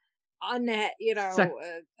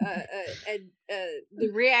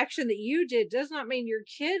reaction that you did does not mean your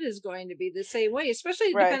kid is going to be the same way,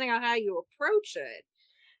 especially depending on how you approach it.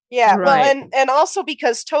 Yeah, well, and also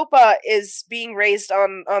because Topa is being raised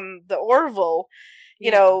on the Orville,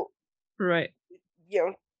 you know, you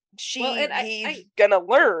know, he's gonna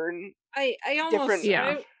learn. I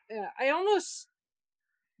almost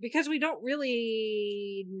because we don't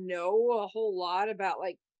really know a whole lot about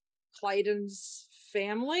like Clyden's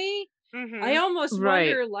family. I almost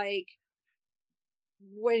wonder, like,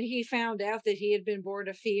 when he found out that he had been born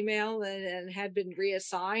a female and had been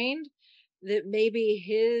reassigned, that maybe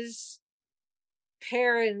his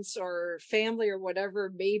parents or family or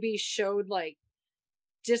whatever maybe showed like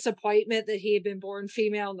disappointment that he had been born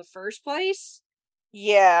female in the first place.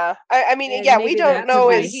 Yeah, I mean, we don't know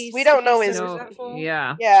his.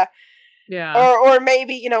 Or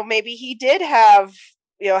maybe, you know, maybe he did have,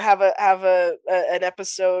 you know, have an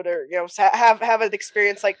episode, or, you know, have an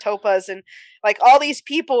experience like Topa's, and like all these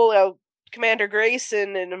people, you know, Commander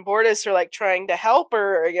Grayson and Bordis are like trying to help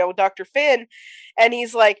her, or, you know, Dr. Finn, and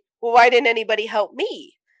he's like, well, why didn't anybody help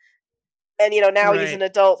me? And, you know, now he's an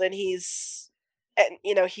adult, and he's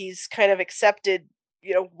kind of accepted,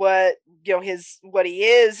 you know, what he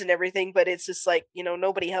is and everything, but it's just like, you know,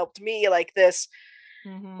 nobody helped me like this,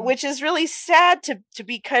 which is really sad to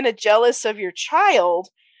be kind of jealous of your child,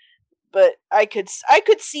 but I could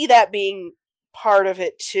see that being part of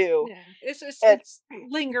it too. It's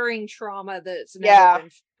lingering trauma that's never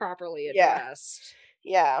been properly addressed.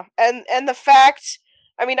 And the fact,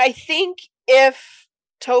 I mean, I think if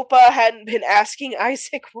Topa hadn't been asking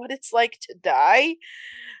Isaac what it's like to die,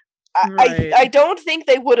 I don't think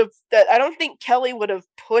they would have. I don't think Kelly would have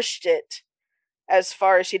pushed it as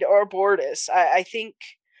far as she'd, or Bortus. I think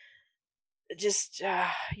just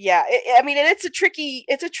yeah. I mean, and it's a tricky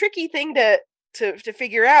thing to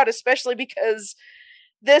figure out, especially because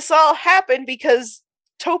this all happened because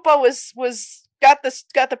Topa was got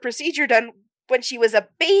the procedure done when she was a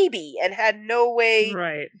baby and had no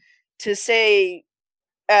way to say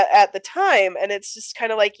at the time, and it's just kind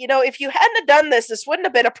of like, if you hadn't have done this wouldn't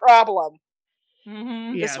have been a problem.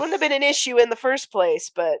 Mm-hmm. This wouldn't have been an issue in the first place,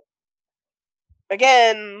 but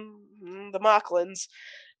again, the Mocklins.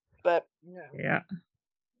 But yeah,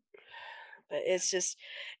 but it's just,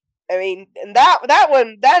 I mean, and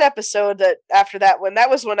that episode that after that one, that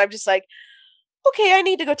was when I'm just like, okay, I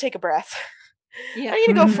need to go take a breath. Yeah. I need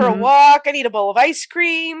to go for a walk. I need a bowl of ice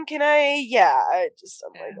cream. Can I? Yeah. I'm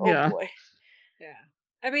like, oh boy. Yeah.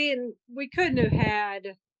 I mean, we couldn't have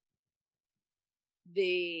had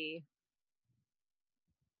the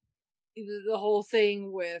whole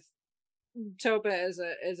thing with Topa as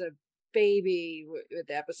a baby.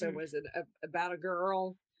 The episode was about a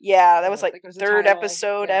girl. Yeah, that was like third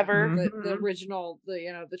episode ever. The original,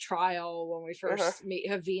 the trial when we first meet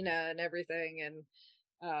Havina and everything, and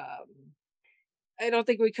I don't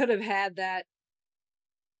think we could have had that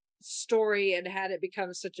story and had it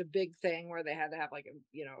become such a big thing where they had to have like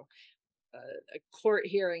a court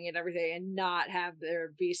hearing and everything, and not have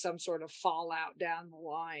there be some sort of fallout down the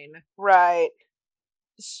line, right?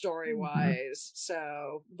 Story wise.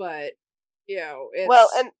 So, but it's... well,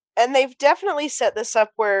 and they've definitely set this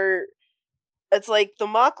up where it's like the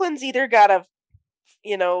Mocklins either gotta,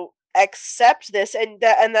 accept this, and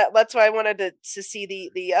that's why I wanted to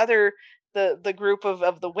see the other the group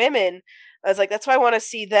of the women. I was like, that's why I want to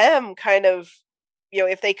see them kind of,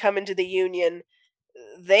 if they come into the Union,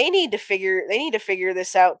 they need to figure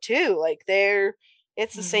this out too. Like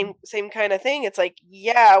it's the same kind of thing. It's like,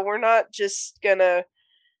 yeah, we're not just gonna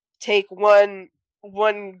take one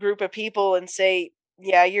group of people and say,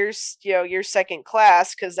 yeah, you're second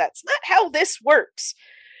class, because that's not how this works.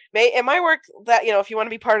 It might work that, if you want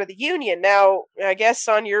to be part of the Union. Now, I guess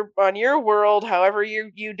on your world, however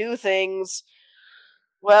you do things,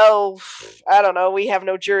 well, I don't know, we have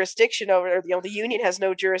no jurisdiction over it, the Union has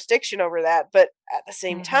no jurisdiction over that, but at the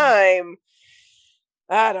same time,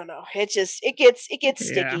 I don't know, it gets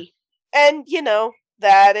sticky. And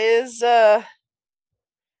that is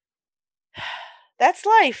that's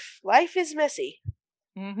life. Life is messy.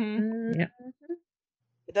 Yeah.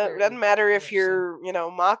 It doesn't matter if you're,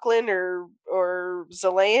 Mocklin or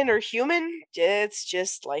Zelayan or human. It's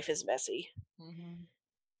just, life is messy.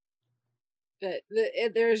 But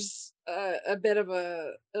there's a bit of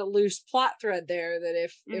a loose plot thread there that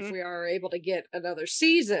if we are able to get another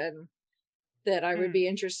season, that I would be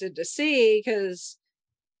interested to see, because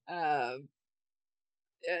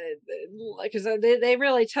they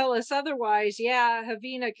really tell us otherwise. Yeah,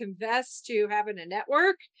 Havina confessed to having a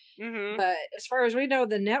network, but as far as we know,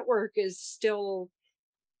 the network is still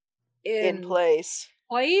in place,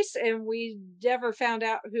 and we never found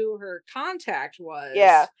out who her contact was.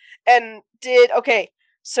 Yeah, and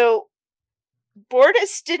so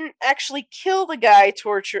Bortus didn't actually kill the guy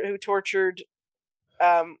who tortured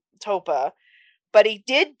Topa, but he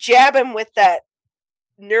did jab him with that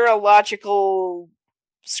neurological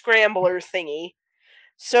scrambler thingy.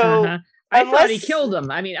 So I thought he killed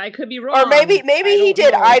him. I mean, I could be wrong. Or maybe he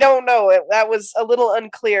did. I don't know. That was a little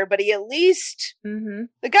unclear, but he at least the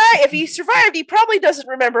guy, if he survived, he probably doesn't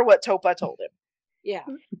remember what Topa told him. Yeah.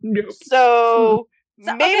 So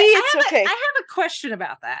maybe it's okay. I have a question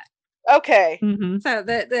about that. Okay. So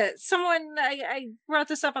that someone, I brought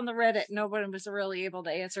this up on the Reddit. No one was really able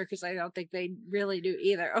to answer, because I don't think they really do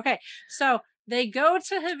either. Okay, so they go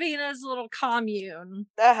to Havina's little commune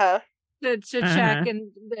to check,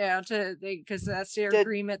 and because that's their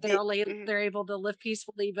agreement. They're able to live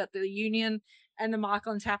peacefully, but the Union and the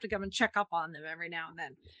Mocklins have to come and check up on them every now and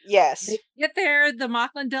then. Yes. They get there, the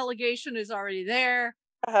Mocklin delegation is already there.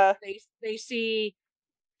 They see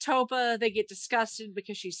Topa, they get disgusted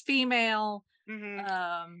because she's female.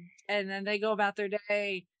 And then they go about their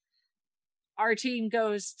day. Our team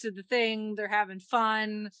goes to the thing, they're having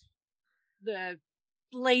fun. The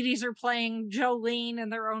ladies are playing Jolene in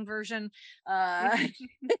their own version,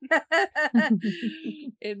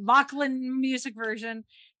 in Mocklin music version,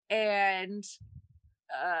 and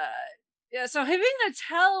so Havina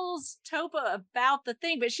tells Topa about the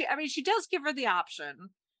thing, but she does give her the option.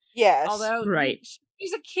 Yes, although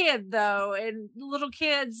she's a kid though, and little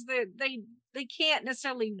kids they can't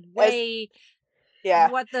necessarily weigh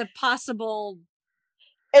what the possible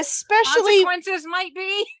consequences might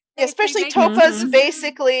be. especially Topa's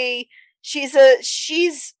basically she's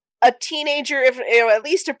a teenager, if at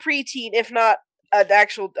least a preteen, if not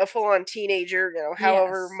a full-on teenager,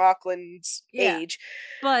 however Moclan's age.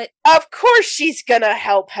 But of course she's gonna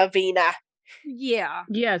help Havina. Yeah.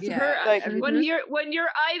 Yes. Her, when your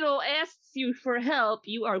idol asks you for help,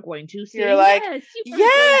 you are going to say yes.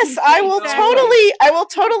 Yes, I will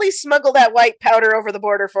totally smuggle that white powder over the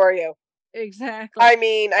border for you. Exactly. I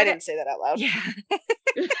mean, I didn't say that out loud. Yeah.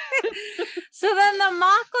 So then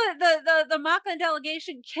the Moclan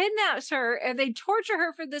delegation kidnaps her and they torture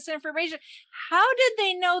her for this information. How did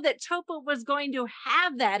they know that Topa was going to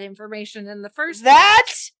have that information in the first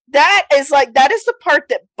place? That is the part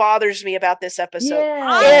that bothers me about this episode.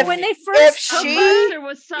 Yeah. When they first there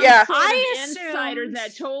was some sort of insider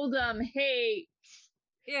that told them, hey,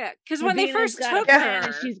 because when they first took her,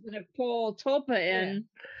 and she's gonna pull Topa in.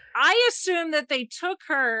 I assumed that they took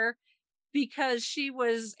her because she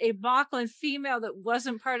was a Moclan female that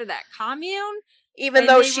wasn't part of that commune. Even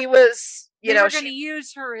though she was, they were going to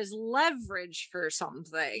use her as leverage for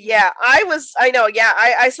something. Yeah, I know. Yeah,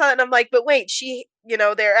 I saw it and I'm like, but wait, she,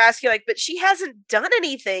 they're asking but she hasn't done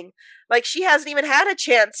anything. Like, she hasn't even had a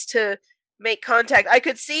chance to make contact. I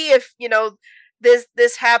could see if,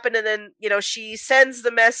 this happened and then, she sends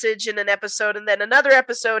the message in an episode and then another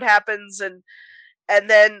episode happens and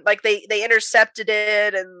then they intercepted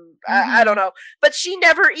it and I don't know, but she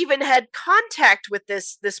never even had contact with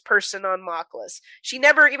this person on Moclus. She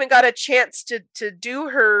never even got a chance to do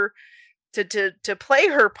her to play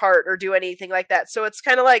her part or do anything like that. So it's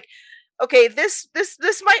kind of like, okay, this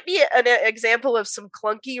might be an example of some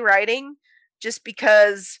clunky writing, just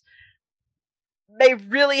because they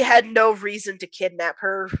really had no reason to kidnap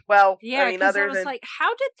her. Well, yeah, I mean, other than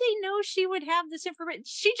how did they know she would have this information?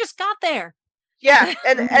 She just got there. Yeah,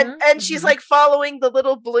 and she's following the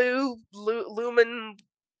little blue lumen,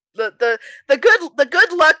 the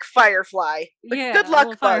good luck firefly, good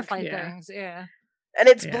luck firefly things, and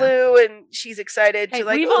it's blue, and she's excited to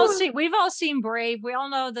we've all seen Brave. We all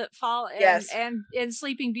know that and in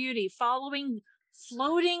Sleeping Beauty, following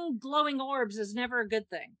floating glowing orbs is never a good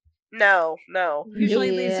thing. No, usually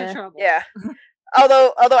leads to trouble. Yeah.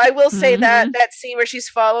 Although I will say that scene where she's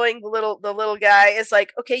following the little guy is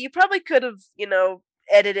okay, you probably could have,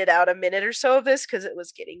 edited out a minute or so of this because it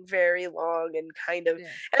was getting very long and kind of,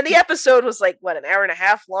 and the episode was an hour and a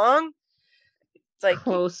half long. It's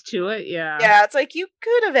close to it, yeah. Yeah, it's you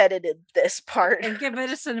could have edited this part and given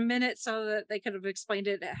us a minute so that they could have explained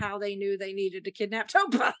it how they knew they needed to kidnap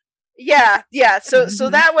Topa. Yeah. So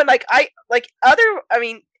that one,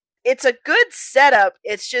 it's a good setup.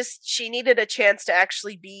 It's just she needed a chance to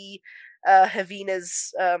actually be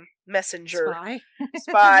Havina's messenger,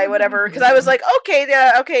 spy, whatever. Because I was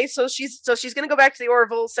okay, so she's gonna go back to the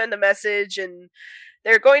Orville, send a message, and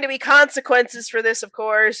there are going to be consequences for this, of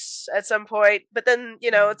course, at some point. But then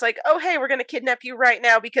it's oh hey, we're gonna kidnap you right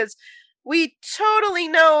now because we totally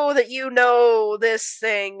know that this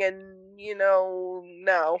thing, and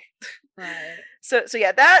no. Right. So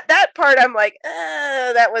yeah, that part I'm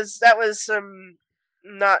that was some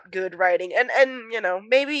not good writing, and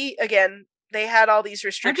maybe again they had all these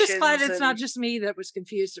restrictions. I'm just glad it's not just me that was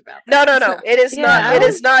confused about that. No, it is not. It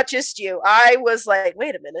is not just you. I was wait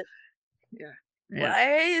a minute. Yeah.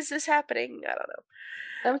 Why is this happening? I don't know.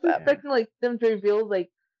 I was expecting them to reveal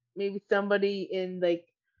maybe somebody in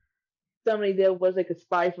somebody that was a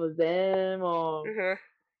spy for them or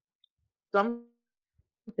something,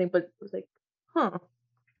 but it was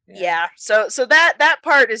Yeah. So that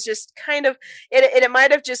part is just kind of it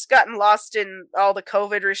might have just gotten lost in all the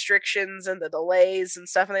COVID restrictions and the delays and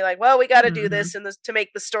stuff, and they're well, we got to do this and to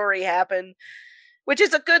make the story happen, which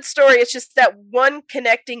is a good story. It's just that one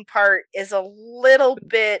connecting part is a little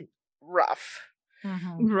bit rough.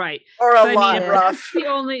 Right. Or a lot rough.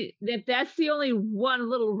 That's the only one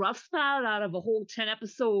little rough spot out of a whole 10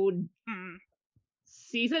 episode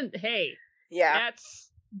season. Hey. Yeah.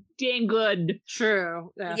 That's dang good.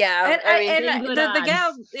 True. Yeah. And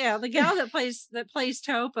the gal that plays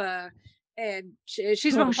Topa, and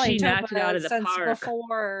she's been playing Topa since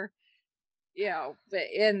before.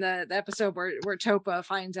 In the episode where Topa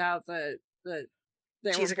finds out that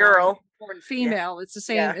she's a girl, born female. It's the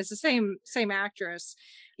same. Yeah. It's the same actress.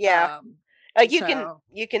 Yeah.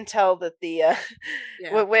 You can tell that the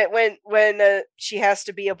when she has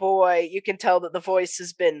to be a boy, you can tell that the voice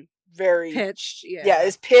has been very pitched.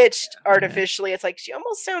 Is pitched artificially. It's she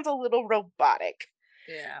almost sounds a little robotic.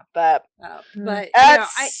 Yeah, but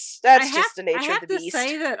that's just the nature of the beast. I have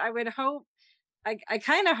to say that I would hope. I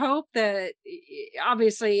kind of hope that,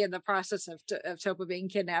 obviously, in the process of Topa being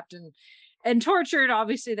kidnapped and tortured,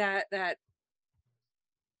 obviously that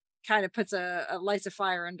kind of puts lights a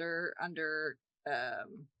fire under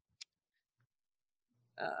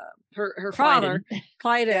her father,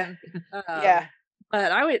 Clyden. Yeah.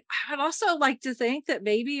 But I would also like to think that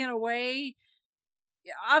maybe in a way,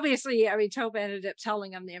 obviously, I mean, Topa ended up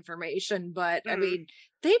telling him the information, but I mean,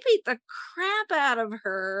 they beat the crap out of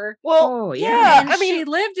her. Well, yeah. And she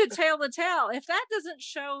lived to tell the tale. If that doesn't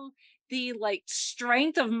show the like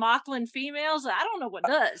strength of Moclan females, I don't know what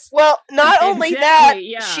does. Well, not only that,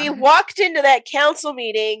 she walked into that council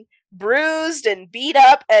meeting bruised and beat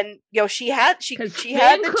up, and she had the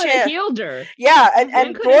chance. Healed her. Yeah,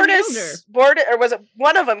 and Bortus, or was it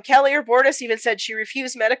one of them? Kelly or Bortus even said she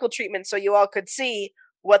refused medical treatment, so you all could see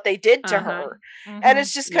what they did to her. And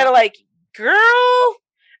it's just kind of like, girl.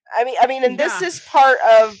 I mean, and this is part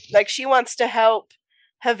of like she wants to help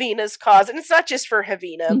Havina's cause, and it's not just for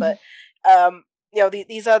Havina, but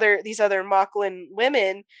these other Moclan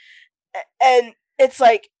women, and it's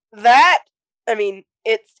like that. I mean,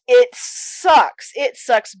 it sucks. It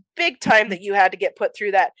sucks big time that you had to get put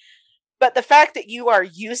through that. But the fact that you are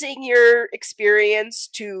using your experience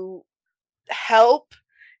to help,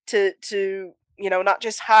 to not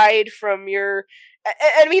just hide from your.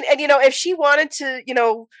 I mean, and if she wanted to,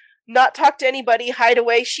 not talk to anybody, hide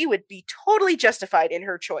away, she would be totally justified in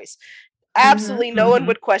her choice. Absolutely, no one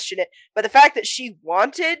would question it. But the fact that she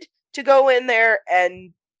wanted to go in there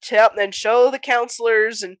and to help and show the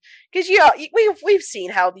counselors, and because we've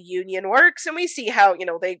seen how the Union works, and we see how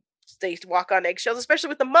they walk on eggshells, especially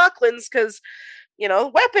with the Moclans, because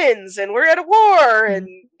weapons, and we're at a war, and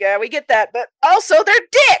we get that, but also they're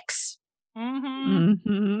dicks.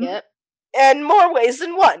 Yep. And more ways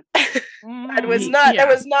than one. That was not. That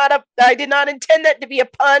was not a. I did not intend that to be a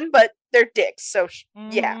pun, but they're dicks. So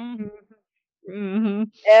yeah. And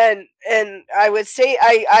I would say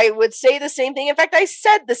I would say the same thing. In fact, I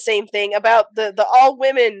said the same thing about the all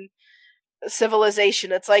women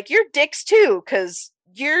civilization. It's like you're dicks too, because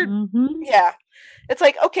you're It's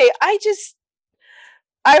like, okay,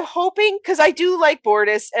 I'm hoping, because I do like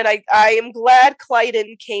Bortus, and I am glad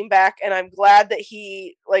Clyden came back, and I'm glad that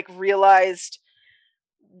he realized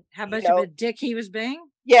how much of a dick he was being.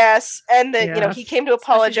 Yes, and that he came to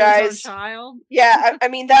apologize. His own child. Yeah, I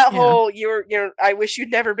mean that whole you're I wish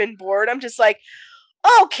you'd never been bored. I'm just like,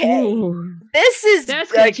 okay,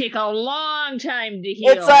 that's gonna take a long time to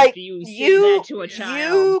heal. It's like you say that to a child.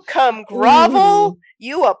 You come grovel,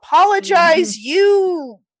 you apologize,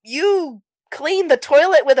 you clean the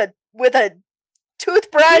toilet with a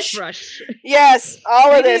toothbrush. Yes,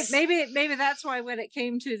 all of this. Maybe that's why when it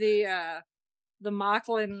came to the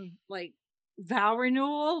Moclan vow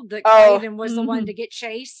renewal, that Clayton was the one to get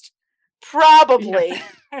chased. Probably.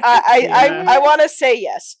 I want to say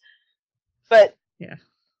yes, but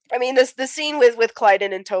I mean the scene with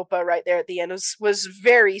Clyden and Topa right there at the end was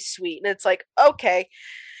very sweet, and it's like, okay,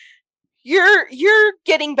 you're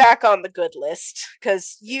getting back on the good list,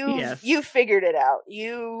 because you figured it out.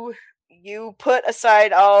 You put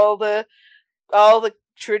aside all the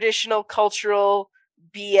traditional cultural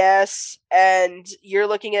BS, and you're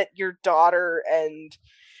looking at your daughter, and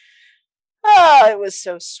it was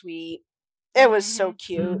so sweet. It was so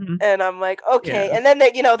cute, and I'm like, okay. And then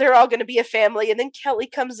they're all going to be a family, and then Kelly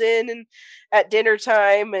comes in and at dinner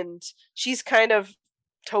time, and she's kind of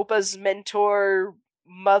Topa's mentor,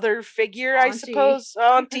 mother figure, auntie. I suppose,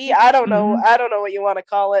 auntie. I don't know. I don't know what you want to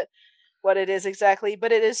call it, what it is exactly,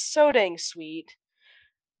 but it is so dang sweet.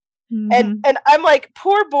 And I'm like,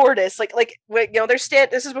 poor Bortus,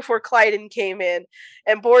 this is before Clyden came in,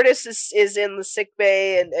 and Bortus is in the sick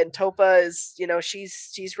bay, and Topa is,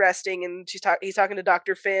 she's resting, and he's talking to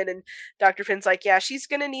Dr. Finn, and Dr. Finn's like, yeah, she's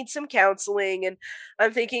gonna need some counseling, and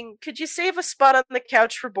I'm thinking, could you save a spot on the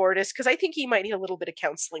couch for Bortus, because I think he might need a little bit of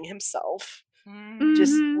counseling himself.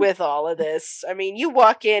 Just with all of this, I mean, you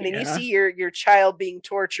walk in and you see your child being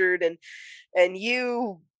tortured, and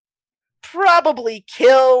you probably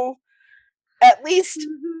kill, at least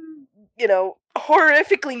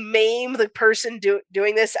horrifically maim the person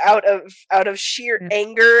doing this out of sheer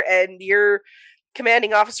anger, and your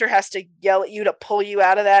commanding officer has to yell at you to pull you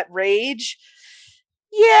out of that rage.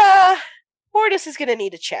 Yeah, Bortus is gonna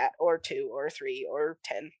need a chat or 2 or 3 or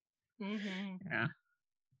 10.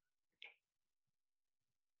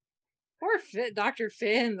 Poor Dr.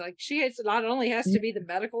 Finn, she not only has to be the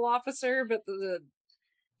medical officer, but the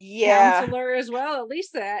counselor as well. At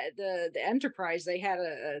least the Enterprise, they had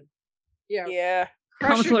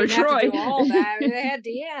Counselor Troy. All that. They had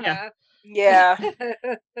Deanna. Yeah.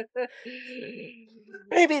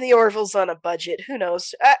 Maybe the Orville's on a budget. Who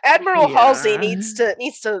knows? Admiral Halsey needs to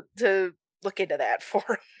look into that for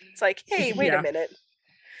him. It's like, hey, wait a minute.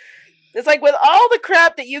 It's like, with all the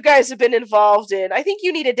crap that you guys have been involved in, I think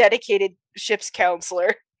you need a dedicated ship's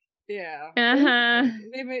counselor. Yeah.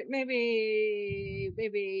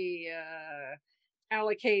 Maybe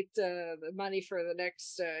allocate the money for the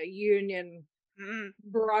next Union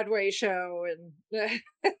Broadway show, and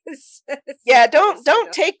yeah,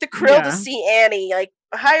 don't take the Krill to see Annie. Like,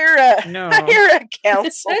 hire a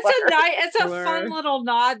counselor. It's a fun little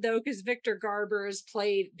nod though, because Victor Garber has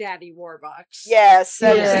played Daddy Warbucks. Yes,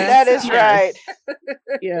 that is right.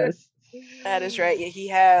 Yes, that is right. Yeah, he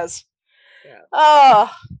has. Yeah.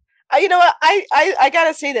 Oh, you know what? I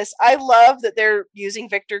gotta say this. I love that they're using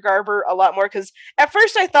Victor Garber a lot more, because at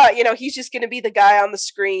first I thought, he's just going to be the guy on the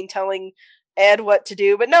screen telling Ed what to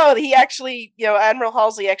do, but no, he actually, Admiral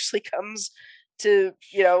Halsey actually comes to,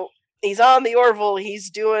 he's on the Orville, he's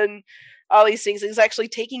doing all these things, he's actually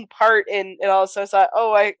taking part in all this. So I thought,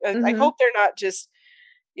 I hope they're not just,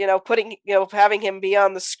 putting, having him be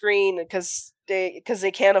on the screen because they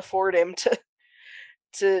can't afford him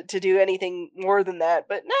to do anything more than that.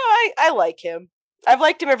 But no, I like him. I've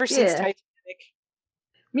liked him ever since Titanic.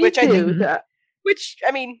 Me too. Which,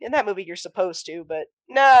 I mean, in that movie you're supposed to, but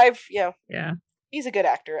no, he's a good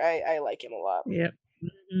actor. I like him a lot. Yep.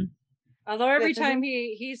 Mm-hmm. Although every time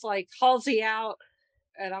he's like Halsey out,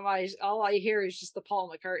 and all I hear is just the Paul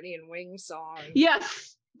McCartney and Wings song.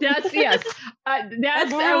 Yes. I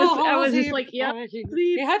was just like, yeah.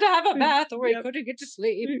 He had to have a bath, or he couldn't get to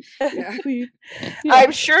sleep. Yeah.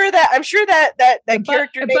 I'm sure that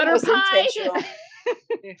character name was intentional.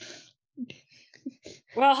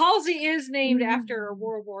 Well, Halsey is named after a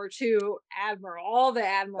World War II admiral. All the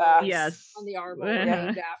admirals on the Army are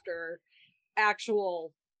named after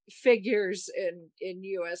actual figures in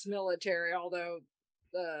U.S. military, although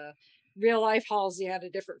the real life Halsey had a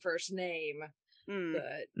different first name.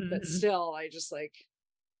 But still, I just like,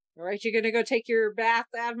 all right, you're gonna go take your bath,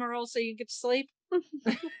 Admiral, so you can get to sleep.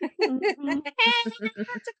 Across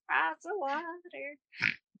the water.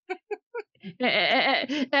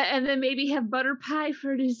 And then maybe have butter pie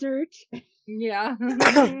for dessert. Yeah.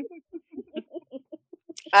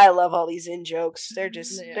 I love all these in-jokes. They're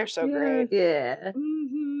just they're so great. Yeah.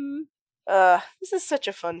 This is such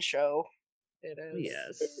a fun show. It is.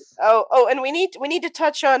 Yes. Oh, and we need to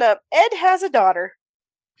touch on Ed has a daughter.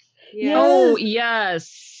 Yes. Oh,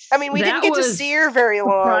 yes. I mean, we didn't get to see her very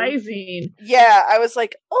long. Surprising. Yeah, I was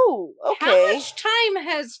like, oh, okay. How much time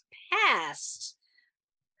has passed?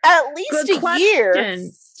 At least a year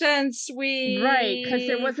since we because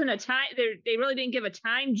there wasn't a time. They really didn't give a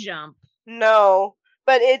time jump. No,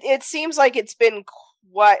 but it seems like it's been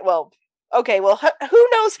quite well. Okay, well, who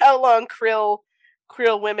knows how long Krill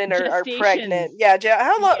women are pregnant? Yeah,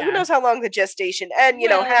 how long? Yeah. Who knows how long the gestation? And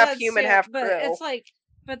half human, half but Krill. It's like,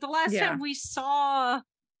 but the last time we saw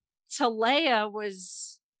Talea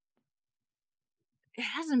was. It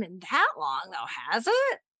hasn't been that long, though, has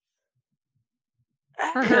it?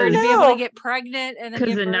 For her to be able to get pregnant and then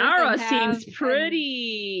because Inara seems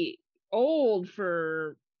pretty old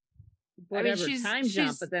for whatever time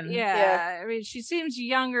jump, but then I mean, she seems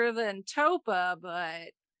younger than Topa,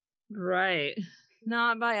 but right,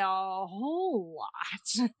 not by a whole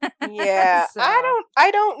lot. Yeah, so. I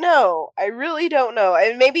don't know. I really don't know.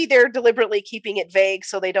 And maybe they're deliberately keeping it vague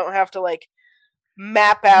so they don't have to like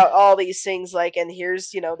map out all these things, like, and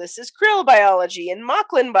here's this is Krill biology and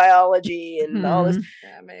Mocklin biology and all this,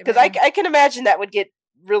 because I can imagine that would get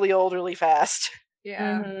really old really fast.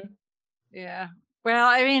 Yeah. Well,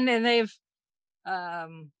 I mean, and they've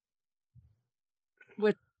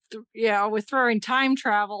with throwing time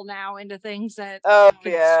travel now into things that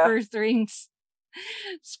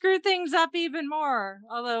screw things up even more.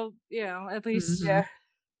 Although at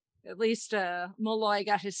least Malloy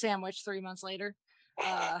got his sandwich 3 months later.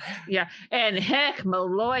 And heck,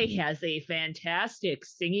 Malloy has a fantastic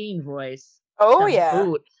singing voice. Oh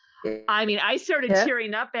yeah. I mean, I started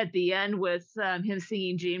tearing up at the end with him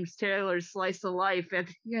singing James Taylor's "Slice of Life" at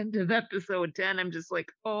the end of episode 10. I'm just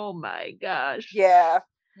like, oh my gosh. Yeah.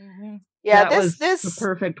 Mm-hmm. Yeah. This the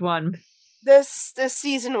perfect one. This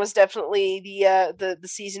season was definitely the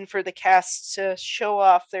season for the cast to show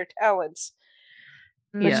off their talents.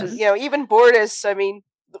 Which is, even Bortus. I mean,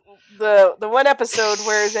 the one episode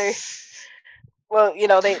where they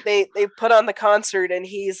put on the concert and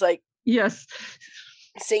he's like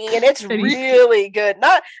singing, and it's really good.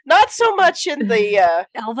 Not so much in the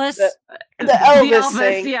Elvis the Elvis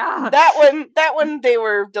thing. Yeah, that one they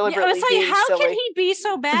were deliberately. It's like, how silly. can he be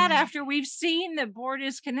so bad after we've seen that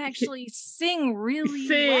Bortus can actually sing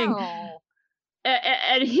really well?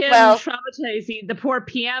 And him traumatizing the poor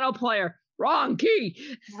piano player. Wrong key.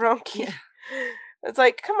 It's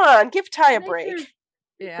like, come on, give Ty a break.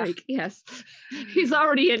 Yeah. Like, yes. He's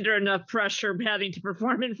already under enough pressure having to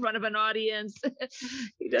perform in front of an audience.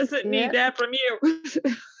 He doesn't need that from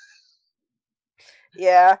you.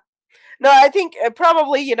 Yeah. No, I think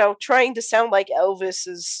probably, you know, trying to sound like Elvis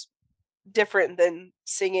is different than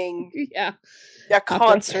singing a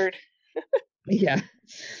concert. Yeah.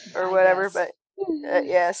 Or whatever, but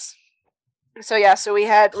yes. So yeah, so we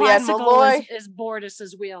had Malloy is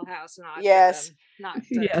Bortus's wheelhouse, not not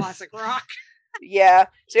classic rock. Yeah.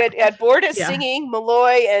 So you had Bortus singing,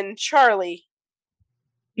 Malloy and Charlie.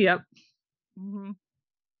 Yep. Mm-hmm.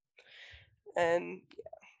 And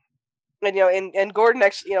you know, and Gordon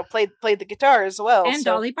actually, you know, played the guitar as well. And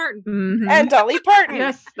Dolly Parton. Mm-hmm. And Dolly Parton.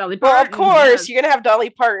 Yes, Dolly Parton. Well, of course, you're gonna have Dolly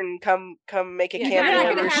Parton come make a cameo You're not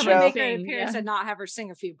on gonna the have show. her make an appearance and not have her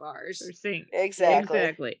sing a few bars. Or sing.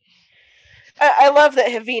 Exactly. I love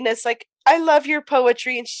that Havina's like, I love your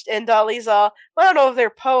poetry, and Dolly's all, well, I don't know if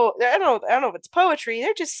they're I don't know if it's poetry.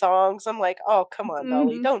 They're just songs. I'm like, oh, come on,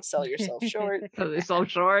 Dolly, don't sell yourself short. Sell yourself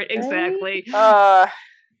short, exactly. That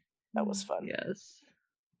was fun. Yes.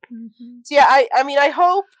 So yeah, I mean, I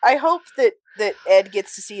hope that Ed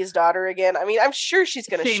gets to see his daughter again. I mean, I'm sure she's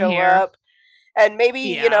gonna show up, and maybe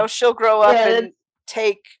you know she'll grow up and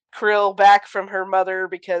take Krill back from her mother,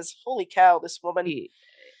 because holy cow, this woman.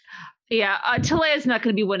 Yeah, Talea's not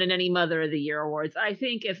going to be winning any Mother of the Year awards. I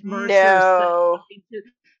think if Mercer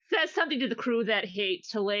says something to the crew that, hey,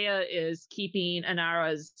 Talea is keeping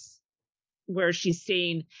Inara's where she's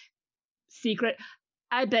staying secret,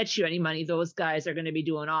 I bet you any money those guys are going to be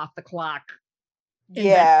doing off the clock.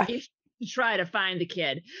 To try to find the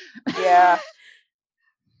kid. Yeah.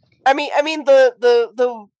 I mean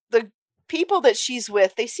the people that she's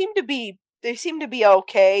with, they seem to be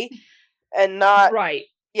okay and not right.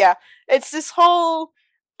 Yeah, it's this whole.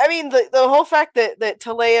 I mean, the whole fact that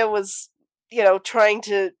Talea was, you know, trying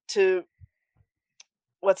to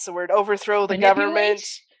what's the word? Overthrow the government,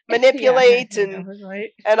 manipulate,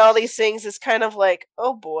 and all these things is kind of like,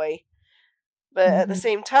 oh boy. But at the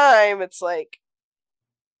same time, it's like,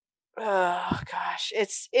 oh gosh,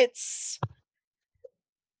 it's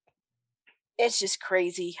just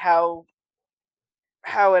crazy how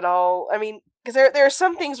it all. I mean. Because there are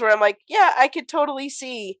some things where I'm like, yeah, I could totally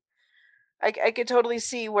see, I could totally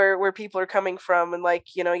see where people are coming from, and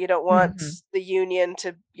like, you know, you don't want the union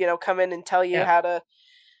to, you know, come in and tell you how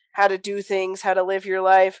to do things, how to live your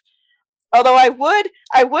life. Although I would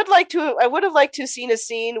have liked to have seen a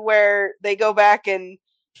scene where they go back and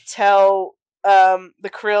tell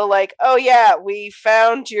the Krill, like, oh yeah, we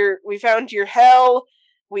found your hell,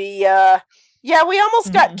 we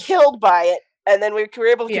almost got killed by it. And then we were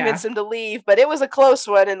able to convince him to leave, but it was a close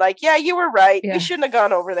one. And like, yeah, you were right. We shouldn't have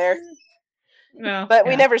gone over there. No, but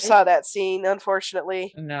we never saw that scene,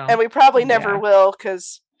 unfortunately. No, and we probably never will,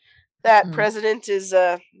 because that president is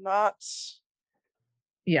not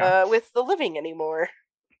with the living anymore.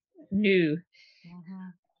 No.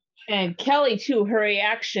 And Kelly too. Her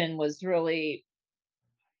reaction was really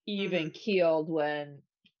even keeled when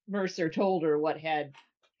Mercer told her what had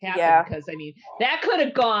happened, because I mean that could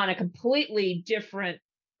have gone a completely different.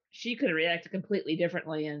 She could have reacted completely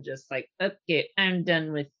differently and just like, okay, I'm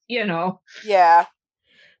done with, you know. Yeah,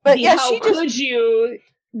 but how could you?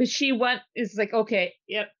 But she is like, okay,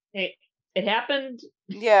 yep, hey, it happened.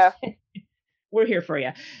 Yeah, we're here for you.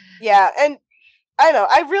 Yeah, and I know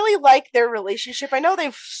I really like their relationship. I know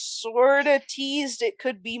they've sort of teased it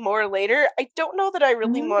could be more later. I don't know that I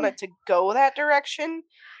really want it to go that direction.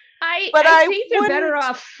 I think they're better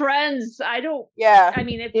off friends. I don't. Yeah. I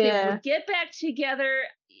mean, if they would get back together,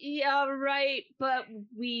 yeah, right. But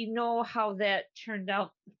we know how that turned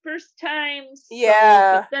out the first time. So,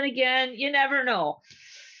 but then again, you never know.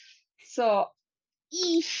 So,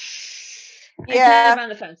 I'm kind of on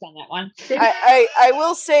the fence on that one. I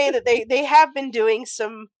will say that they have been doing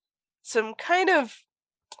some kind of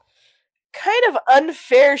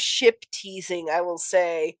unfair ship teasing, I will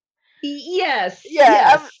say. Yes.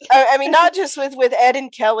 Yeah. Yes. I mean, not just with Ed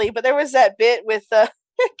and Kelly, but there was that bit with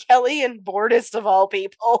Kelly and Bortus, of all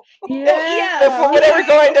people. Yeah. When they were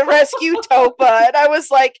going to rescue Topa, and I was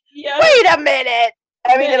like, wait a minute.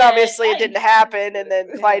 I mean, and obviously it didn't happen, and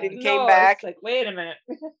then Clyden came back. Like, wait a minute.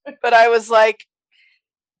 But I was like,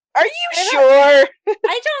 are you sure?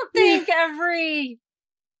 I don't think every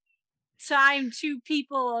time two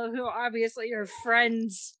people who obviously are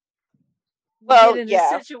friends get in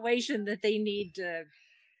a situation that they need to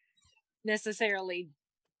necessarily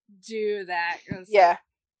do that. Yeah.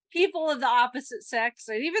 People of the opposite sex,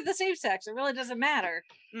 or even the same sex, it really doesn't matter.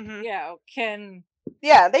 Mm-hmm. You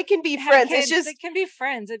know, they can be friends. It's just they can be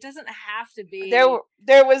friends. It doesn't have to be.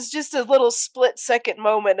 There was just a little split second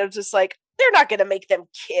moment of just like, they're not gonna make them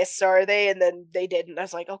kiss, are they? And then they didn't. I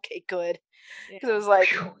was like, okay, good. Because it was like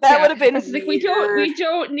that would have been like, we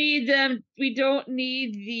don't need them. We don't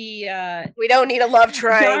need the we don't need a love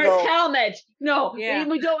triangle. Darth helmet. No,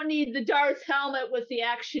 we don't need the Darth helmet with the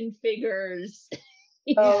action figures.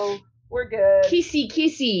 Oh, we're good.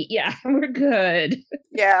 Kissy. Yeah, we're good.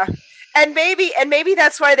 Yeah. And maybe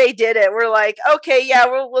that's why they did it. We're like, okay, yeah,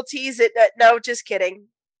 we'll tease it. No, just kidding.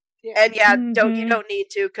 Yeah. And yeah, you don't need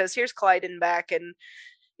to, because here's Clyden back, and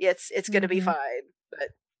it's gonna be fine. But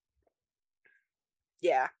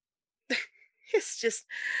yeah, it's just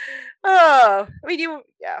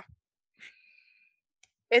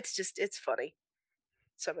it's funny,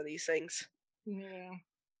 some of these things. Yeah.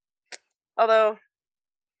 Although,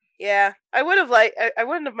 yeah, I wouldn't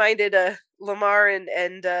have minded Lamar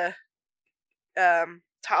and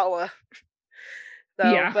Tala,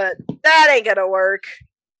 though, but that ain't gonna work.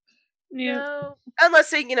 Yeah. No. Unless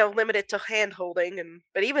they, limit it to hand holding,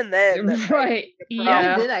 but even then, right?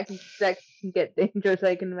 Yeah. Then that can get dangerous.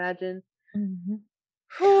 I can imagine. Mm-hmm.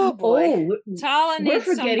 Oh boy, Tala needs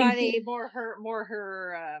somebody more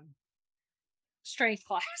her strength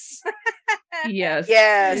class. Yes.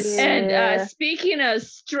 And speaking of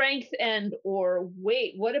strength or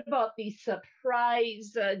weight, what about the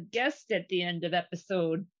surprise guest at the end of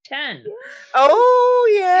episode 10?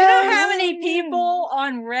 Oh yeah. You know how many people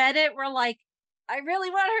on Reddit were like, I really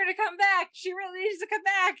want her to come back. She really needs to come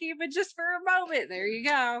back, even just for a moment. There you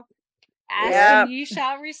go. Ask and you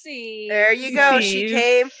shall receive. There you go.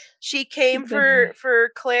 She came for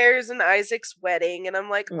Claire's and Isaac's wedding, and I'm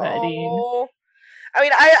like, oh. I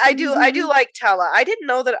mean, I do like Tala. I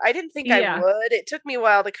didn't think I would. It took me a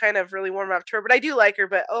while to kind of really warm up to her, but I do like her.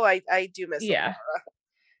 But I do miss Laura.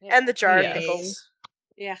 And the jar of pickles.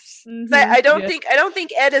 Yes. Mm-hmm. I don't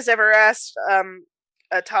think Ed has ever asked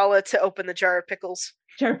Tala to open the jar of pickles.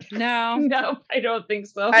 No, I don't think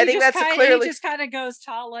so. I think that's clearly. He just kind of goes.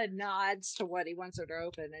 Tala nods to what he wants her to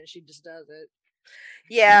open, and she just does it.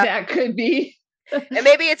 Yeah, that could be. And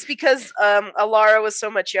maybe it's because Alara was so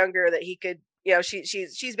much younger that he could.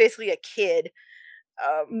 She's basically a kid,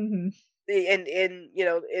 in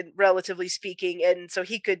relatively speaking, and so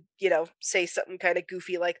he could say something kind of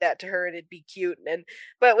goofy like that to her, and it'd be cute.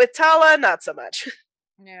 But with Tala, not so much.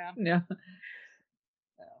 Yeah. No.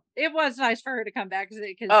 It was nice for her to come back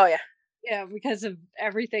because of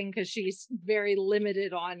everything, because she's very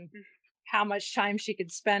limited on how much time she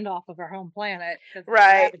could spend off of her home planet, because of the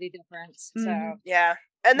gravity difference. So yeah.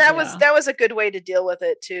 And that was a good way to deal with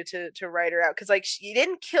it too, to write her out, because you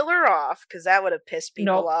didn't kill her off, because that would have pissed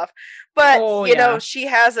people off. But she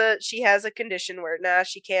has a condition where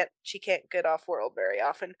she can't get off world very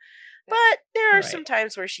often. But there are some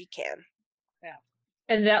times where she can. Yeah.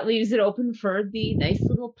 And that leaves it open for the nice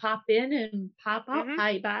little pop in and pop out,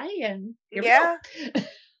 hi bye, and here we go.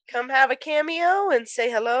 Come have a cameo and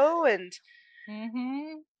say hello, and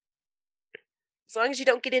as long as you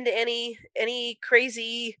don't get into any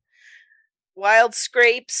crazy wild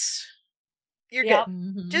scrapes, you're good.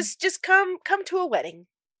 Mm-hmm. Just come to a wedding.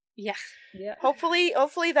 Yeah. Hopefully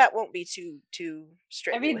that won't be too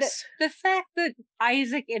strenuous. I mean, the fact that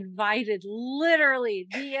Isaac invited literally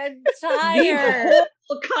the entire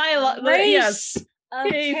Kyla race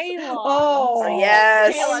of Kaylon. Oh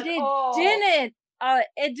yes. And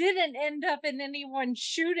it didn't end up in anyone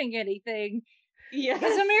shooting anything. Yeah,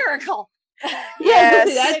 it's a miracle.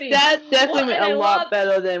 Yes, that's definitely a lot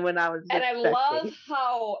better than when I was. And expecting. I love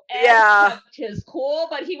how Ed kept his cool,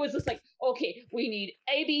 but he was just like, "Okay, we need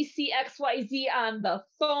ABCXYZ on the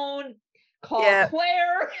phone. Call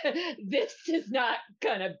Claire. This is not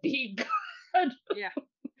gonna be good."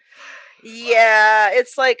 Yeah,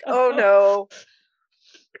 it's like, oh no.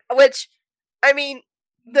 Which, I mean,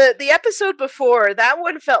 the episode before, that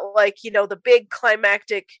one felt like the big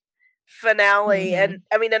climactic finale, and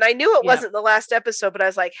I mean, and I knew it wasn't the last episode, but I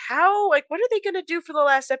was like, how, what are they gonna do for the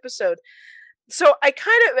last episode? So I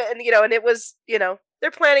kind of, and it was,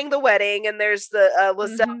 they're planning the wedding, and there's the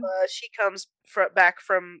Lizella, she comes back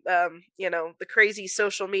from the crazy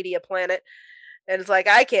social media planet, and it's like,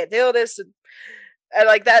 I can't deal with this, and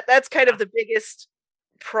like that's kind of the biggest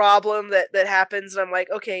problem that happens, and I'm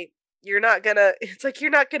like, okay, you're not gonna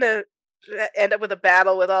end up with a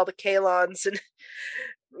battle with all the Kaylons, and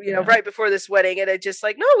right before this wedding, and it's just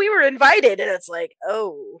like, no, we were invited, and it's like,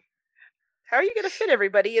 oh, how are you gonna fit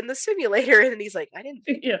everybody in the simulator? And he's like, I didn't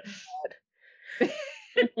think that.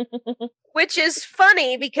 Which is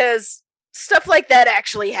funny, because stuff like that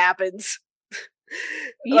actually happens.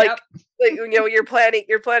 Like you're planning,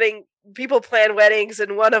 people plan weddings,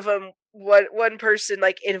 and one person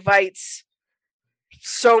invites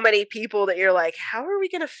so many people that you're like, how are we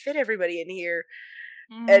going to fit everybody in here?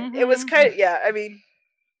 And it was kind of, I mean,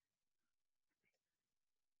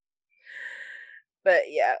 but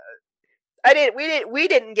yeah, we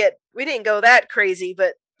didn't go that crazy,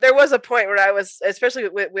 but there was a point where I was, especially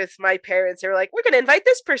with my parents, they were like, we're going to invite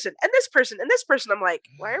this person and this person and this person. I'm like,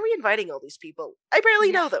 why are we inviting all these people? I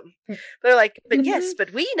barely know them. They're like, but yes,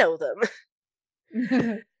 but we know them.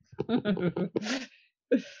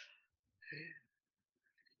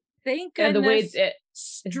 Thank goodness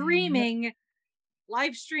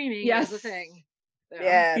live streaming is a thing. So.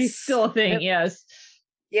 Yes. It's still a thing, yes.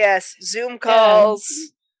 Yes, Zoom calls,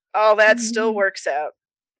 all that still works out.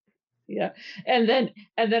 Yeah. And then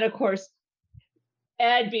of course,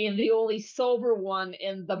 Ed being the only sober one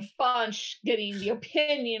in the bunch getting the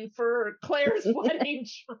opinion for Claire's wedding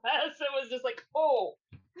dress. It was just like, oh,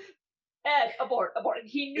 Ed, abort.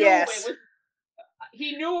 He knew it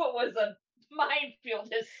was a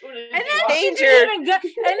minefield as soon as and then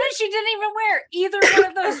she didn't even wear either one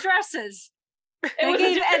of those dresses. It was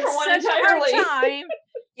a different one entirely. Time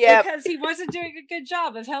because he wasn't doing a good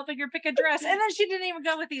job of helping her pick a dress, and then she didn't even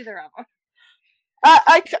go with either of them.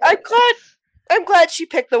 I'm glad she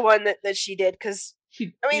picked the one that she did, because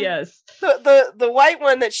the white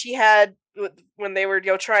one that she had when they were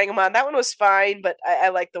trying them on, that one was fine, but I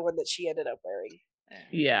like the one that she ended up wearing.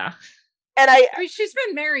 Yeah. And I mean, she's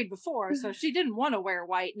been married before, so she didn't want to wear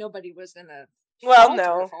white. Nobody was in a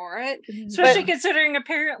for it, especially considering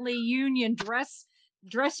apparently union dress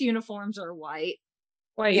uniforms are white.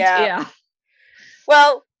 Yeah.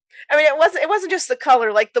 Well, I mean, it wasn't just the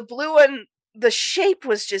color. Like the blue one, the shape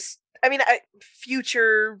was just. I mean,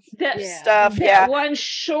 future stuff. That one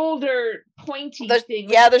shoulder pointy thing.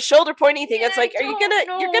 Yeah, the shoulder pointy thing. It's like, you're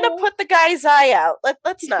gonna put the guy's eye out?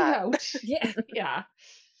 Let's not. Yeah.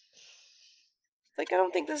 Like, I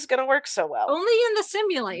don't think this is gonna work so well. Only in the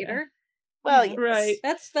simulator. Well, yes. Right.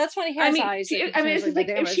 That's when he has eyes. It's like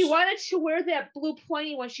if she wanted to wear that blue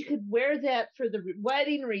pointy one, she could wear that for the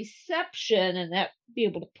wedding reception, and that be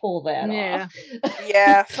able to pull that off.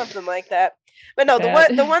 Yeah, something like that. But no,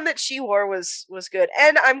 the one that she wore was good,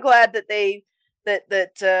 and I'm glad that the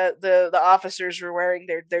officers were wearing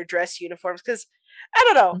their dress uniforms, because I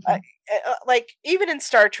don't know, like even in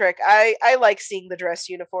Star Trek, I like seeing the dress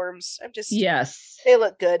uniforms. They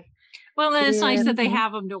look good. Well, and it's nice that they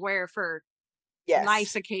have them to wear for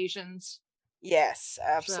nice occasions. Yes,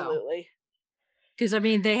 absolutely. Because I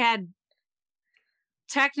mean, they had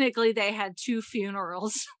 2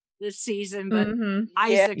 funerals this season, but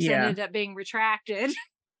Isaac's ended up being retracted.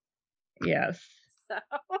 Yes. So.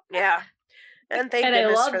 Yeah. And I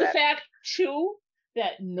love the fact too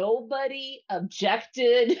that nobody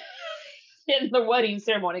objected in the wedding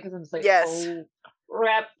ceremony, because I'm just like, oh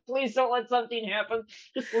crap, please don't let something happen.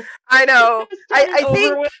 I know. I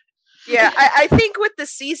think I think with the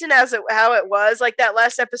season how it was, like that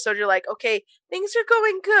last episode, you're like, okay, things are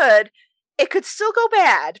going good. It could still go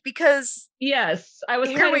bad, because I was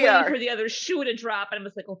kind of waiting for the other shoe to drop, and I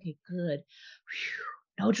was like, okay, good. Whew,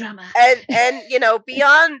 no drama. And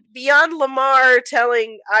beyond Lamar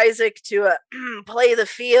telling Isaac to play the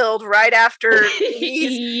field right after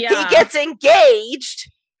he gets engaged.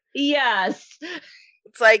 Yes.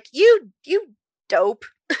 It's like, you dope.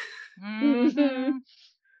 Mm-hmm.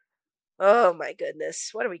 Oh my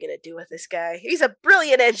goodness. What are we going to do with this guy? He's a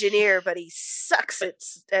brilliant engineer, but he sucks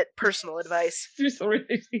at personal advice.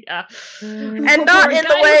 Yeah. And not in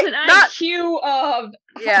the way, not IQ of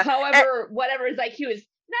however, whatever his IQ is,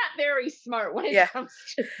 not very smart when it comes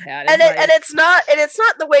to that. And it's not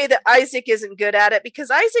the way that Isaac isn't good at it,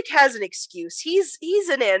 because Isaac has an excuse. He's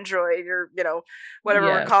an android, or whatever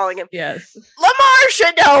we're calling him. Yes. Lamar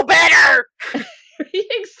should know better.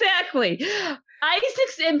 Exactly.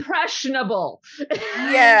 Isaac's impressionable.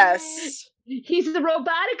 Yes. He's the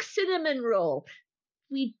robotic cinnamon roll.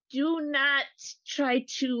 We do not try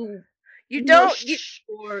to. Don't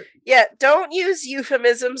use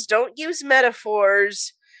euphemisms. Don't use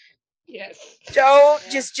metaphors. Yes. Don't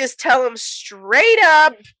just tell him straight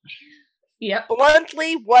up. Yep.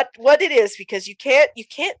 Bluntly what it is, because you can't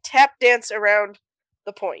tap dance around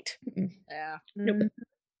the point. Yeah. Nope.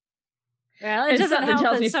 Well, it doesn't help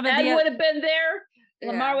that some of Ed would have been there.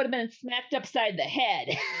 Lamar would have been smacked upside the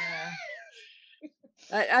head.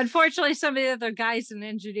 Unfortunately, some of the other guys in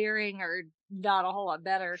engineering are not a whole lot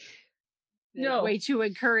better. No. Way too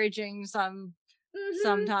encouraging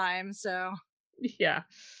sometimes. So yeah.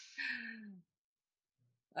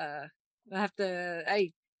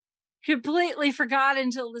 I completely forgot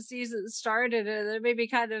until the season started, and it made me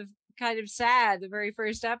kind of sad. The very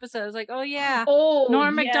first episode, I was like, "Oh yeah,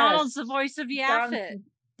 Norm Macdonald's the voice of Yaphet."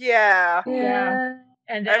 Yeah.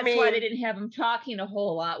 And that's why they didn't have him talking a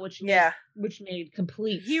whole lot, which made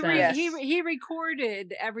complete sense. He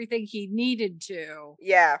recorded everything he needed to.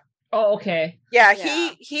 Yeah. Oh, okay. Yeah,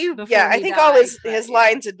 he I think all his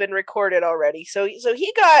lines had been recorded already. So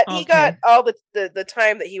he got all the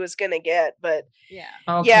time that he was gonna get, but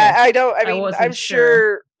I'm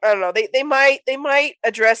sure I don't know. They might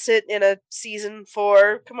address it in a season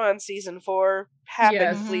 4. Come on, season 4.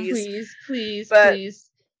 Happen, please. But, please.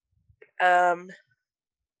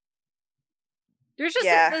 There's just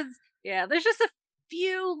there's just a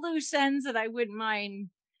few loose ends that I wouldn't mind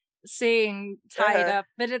seeing tied up,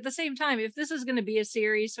 but at the same time, if this is going to be a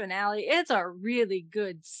series finale, it's a really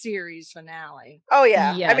good series finale. Oh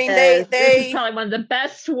yeah, I mean this is probably one of the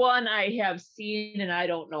best one I have seen, and I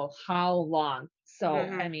don't know how long. So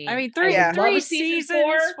I mean, three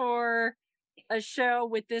seasons for a show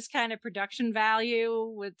with this kind of production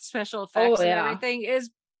value, with special effects and everything,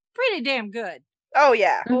 is pretty damn good. Oh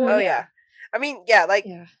yeah, I mean,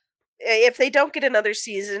 if they don't get another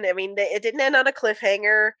season, I mean, it didn't end on a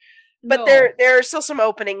cliffhanger, but there are still some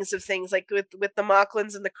openings of things like with the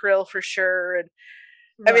Mocklins and the Krill for sure. And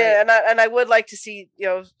I mean, and I would like to see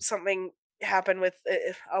something happen with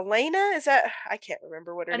Elena. Is that I can't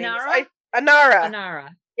remember what her name is. Anara.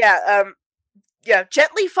 Yeah.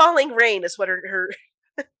 Gently falling rain is what her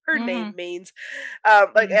name means.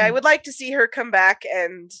 I would like to see her come back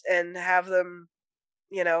and have them,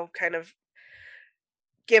 kind of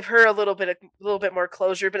give her a little bit more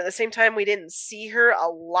closure, but at the same time we didn't see her a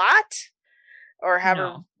lot or have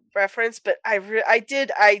her reference, but I do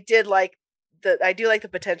like the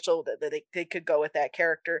potential that they could go with that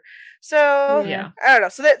character. So I don't know.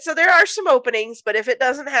 So there are some openings, but if it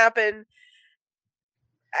doesn't happen,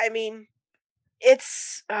 I mean,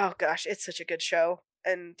 it's such a good show.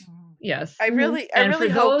 And yes, I really for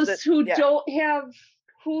hope those who don't have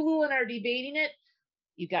Hulu and are debating it,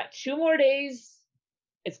 you got 2 more days.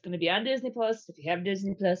 It's going to be on Disney Plus. If you have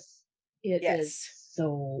Disney Plus, it is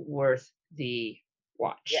so worth the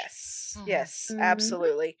watch. Yes,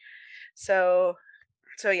 absolutely. So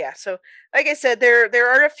like I said, there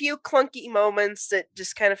are a few clunky moments that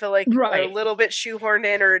just kind of feel like are a little bit shoehorned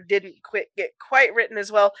in or didn't get quite written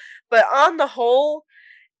as well. But on the whole,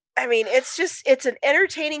 I mean, it's an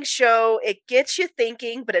entertaining show. It gets you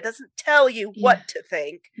thinking, but it doesn't tell you what to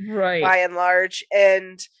think, by and large.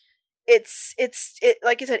 And it's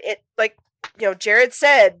like I said, Jared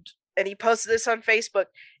said, and he posted this on Facebook,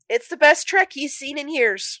 it's the best Trek he's seen in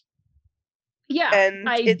years. Yeah, and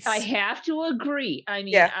I have to agree. I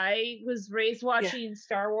mean, I was raised watching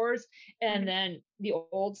Star Wars and then the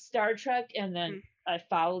old Star Trek, and then I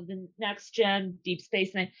followed the Next Gen, Deep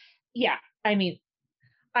Space Nine. Yeah, I mean,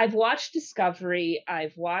 I've watched Discovery,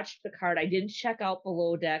 I've watched Picard. I didn't check out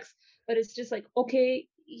Below Decks, but it's just like, okay,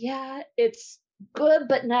 it's good,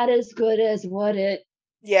 but not as good as what it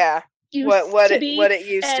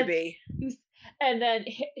used to be. And then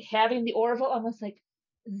having the Orville, I'm just like,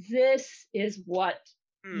 this is what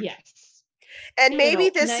and maybe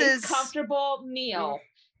this nice, is comfortable meal,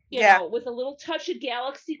 you know, with a little touch of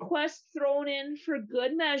Galaxy Quest thrown in for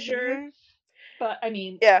good measure. But I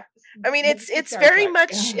mean, it's very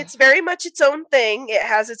much its own thing. It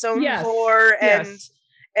has its own lore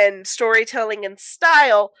and storytelling and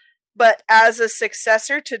style. But as a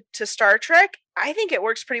successor to Star Trek, I think it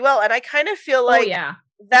works pretty well. And I kind of feel like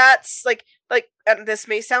that's like, and this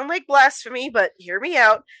may sound like blasphemy, but hear me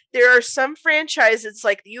out. There are some franchises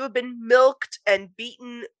like you have been milked and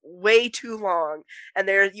beaten way too long, and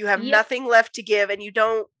you have nothing left to give, and you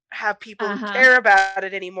don't have people who care about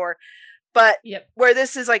it anymore. But where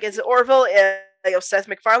this is like, as Orville, Seth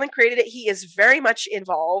MacFarlane created it. He is very much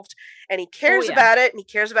involved, and he cares about it, and he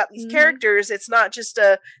cares about these characters. It's not just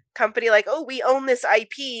a company like, oh, we own this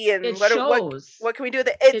IP, and what can we do with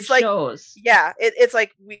it? It's like, it's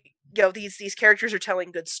like these characters are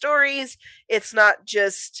telling good stories. It's not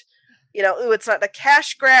just, it's not a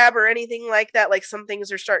cash grab or anything like that. Like some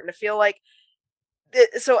things are starting to feel like.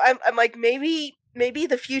 So I'm like, maybe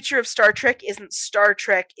the future of Star Trek isn't Star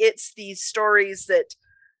Trek. It's these stories that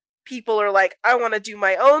people are like, I want to do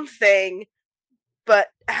my own thing, but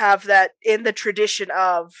have that in the tradition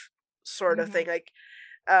of sort of thing. Like,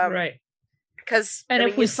 because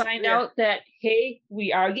if we find out that, hey,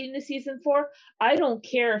 we are getting to season 4, I don't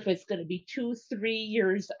care if it's going to be 2-3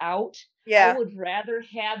 years out. I would rather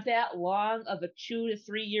have that long of a 2 to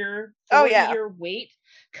 3 year, 4 year wait.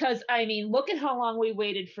 Because I mean, look at how long we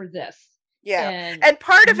waited for this. And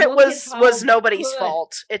part of it was nobody's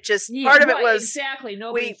fault. It just part of it was exactly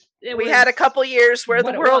we had a couple years where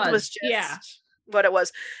the world was just what it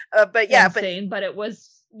was. But it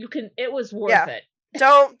was worth it.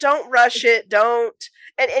 don't rush it. Don't.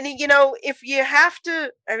 And you know, if you have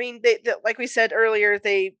to, I mean, they like we said earlier,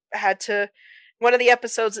 they had to. One of the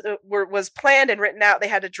episodes was planned and written out. They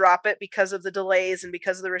had to drop it because of the delays and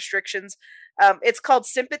because of the restrictions. It's called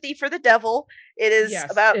Sympathy for the Devil. It is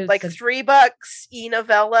about like $3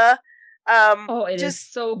 e-novella. It is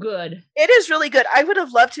so good. It is really good. I would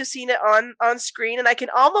have loved to have seen it on screen, and I can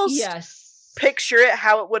almost picture it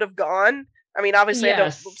how it would have gone. I mean, obviously, I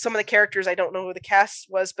don't. Some of the characters, I don't know who the cast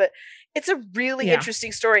was, but it's a really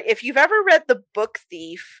interesting story. If you've ever read The Book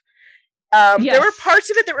Thief, there were parts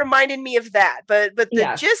of it that reminded me of that, but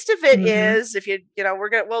the gist of it is, if you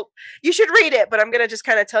you should read it, but I'm gonna just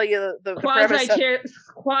kind of tell you the premise.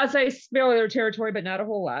 Quasi spoiler territory, but not a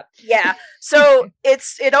whole lot. Yeah. So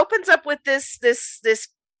it opens up with this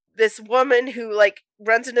woman who like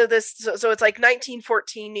runs into this. So it's like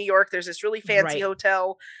 1914 New York. There's this really fancy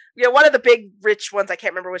hotel. You know, one of the big rich ones. I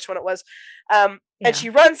can't remember which one it was. And she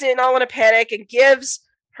runs in all in a panic and gives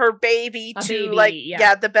her baby to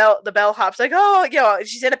the bellhop's like, oh, you know,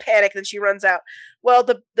 she's in a panic. Then she runs out. Well,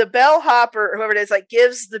 the bellhop or whoever it is, like,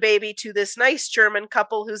 gives the baby to this nice German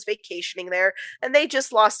couple who's vacationing there, and they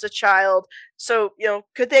just lost a child. So, you know,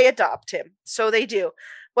 could they adopt him? So they do.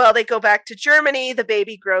 Well, they go back to Germany. The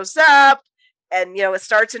baby grows up. And, you know, it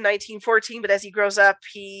starts in 1914, but as he grows up,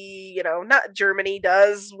 not Germany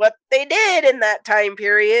does what they did in that time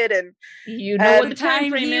period. And what the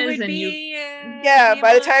time frame is.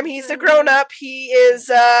 By the time he's a grown up, he's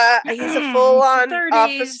a full on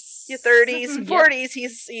office, 30s and 40s.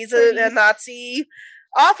 He's a Nazi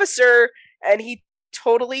officer, and he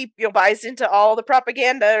totally buys into all the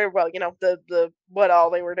propaganda, or the what all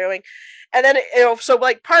they were doing. And then for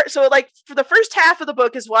the first half of the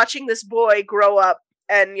book is watching this boy grow up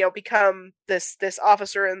and become this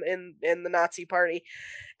officer in the Nazi party.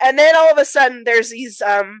 And then all of a sudden there's these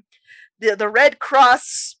the Red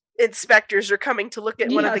Cross inspectors are coming to look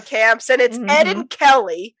at one of the camps, and it's Ed and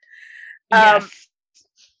Kelly. And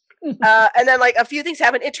then like a few things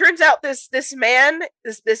happen. It turns out this man,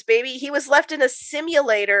 this baby, he was left in a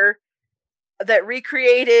simulator that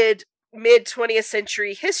recreated mid 20th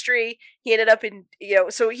century history. He ended up in,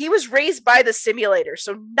 so he was raised by the simulator.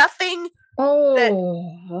 So nothing so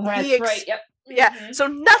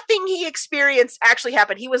nothing he experienced actually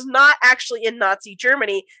happened. He was not actually in Nazi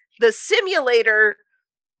Germany. The simulator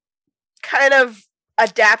kind of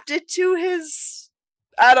adapted to his,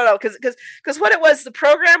 I don't know, because what it was, the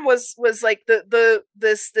program was like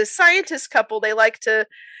this scientist couple, they like to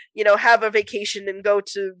have a vacation and go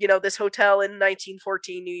to this hotel in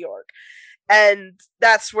 1914 New York, and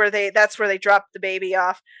that's where they dropped the baby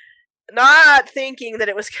off, not thinking that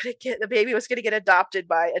the baby was gonna get adopted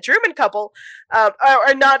by a German couple,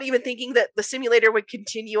 or not even thinking that the simulator would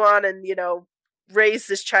continue on and raise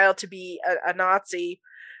this child to be a Nazi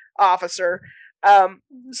officer.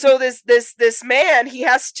 So this man, he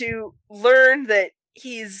has to learn that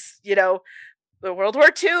he's, the World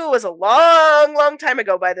War II was a long time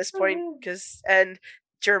ago by this point, and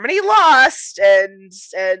Germany lost, and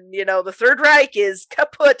the Third Reich is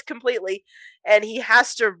kaput completely, and he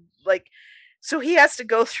has to he has to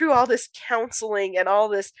go through all this counseling and all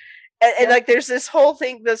this, and like there's this whole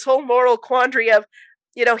moral quandary of,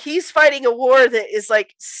 he's fighting a war that is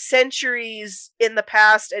like centuries in the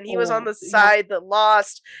past, and he was on the side that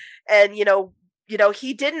lost, and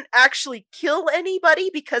he didn't actually kill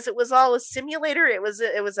anybody because it was all a simulator. It was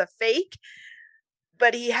a fake,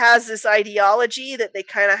 but he has this ideology that they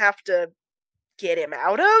kind of have to get him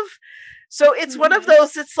out of. So it's one of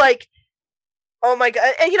those. It's like, oh my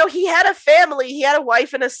god, and he had a family. He had a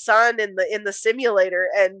wife and a son in the simulator,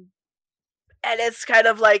 and it's kind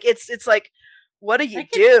of like it's like, what do you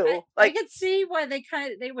do? I could see why they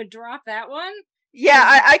would drop that one.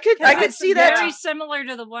 Yeah, I could see that. Very similar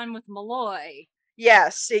to the one with Malloy.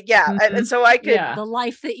 Yes, yeah, and so I could the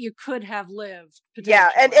life that you could have lived. Yeah,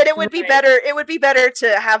 and it would be better. It would be better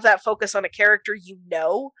to have that focus on a character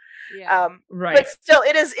Yeah. Right. But still,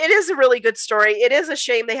 it is a really good story. It is a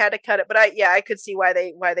shame they had to cut it, but I could see why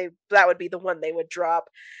they that would be the one they would drop.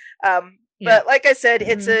 But like I said,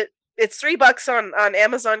 it's $3 on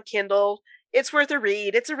Amazon Kindle. It's worth a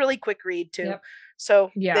read. It's a really quick read too. Yep.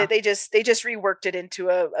 So they just reworked it into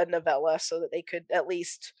a novella so that they could at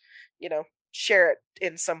least share it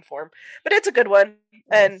in some form. But it's a good one,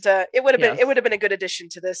 and it would have been a good addition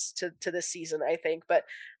to this season, I think. But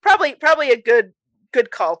probably a good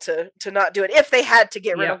call to not do it if they had to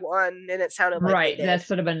get rid of one, and it sounded like that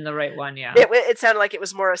should have been the right one. It sounded like it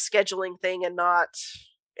was more a scheduling thing and not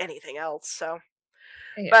anything else. So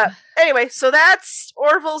But anyway, so that's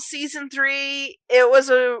Orville season 3. It was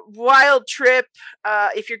a wild trip.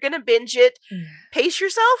 If you're gonna binge it, pace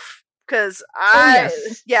yourself, because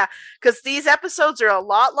because these episodes are a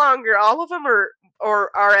lot longer. All of them are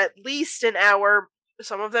at least an hour.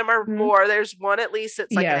 Some of them are more. There's one at least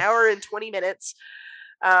that's like an hour and 20 minutes.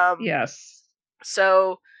 Yes.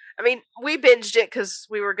 So I mean, we binged it because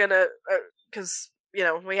we were gonna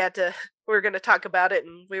we were going to talk about it,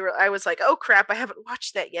 and I was like, oh crap, I haven't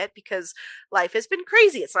watched that yet because life has been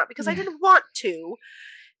crazy. It's not because I didn't want to.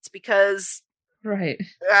 It's because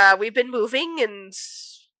we've been moving, and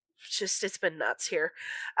it's been nuts here.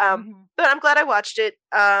 But I'm glad I watched it.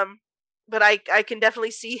 But I can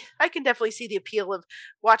definitely see the appeal of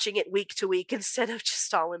watching it week to week instead of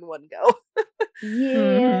just all in one go.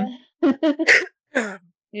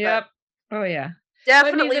 Yep. Oh yeah.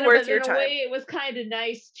 Definitely worth your time. In a way, it was kind of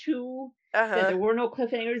nice too. That there were no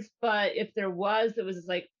cliffhangers, but if there was, it was just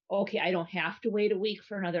like, okay, I don't have to wait a week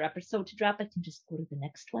for another episode to drop. I can just go to the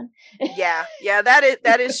next one. yeah,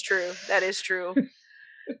 that is true. That is true.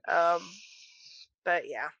 But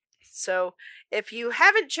yeah. So if you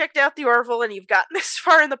haven't checked out the Orville and you've gotten this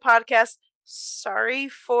far in the podcast, sorry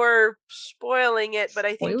for spoiling it, but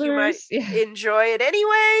I think you might enjoy it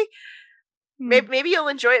anyway. Maybe you'll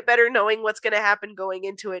enjoy it better knowing what's going to happen going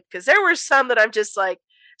into it, because there were some that I'm just like,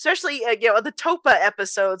 especially the Topa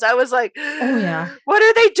episodes, I was like, what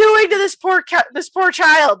are they doing to this poor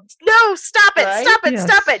child? No, stop it,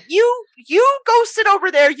 stop it. You go sit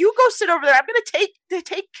over there. I'm going to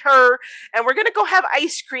take her, and we're going to go have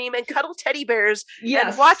ice cream and cuddle teddy bears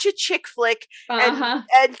and watch a chick flick and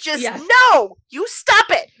just no, you stop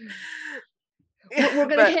it. We're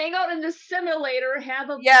going to hang out in the simulator, have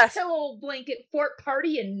a pillow blanket fort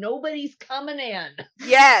party, and nobody's coming in.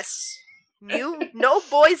 Yes. No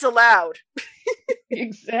boys allowed.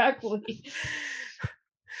 Exactly.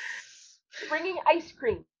 Bringing ice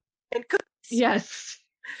cream and cookies. Yes.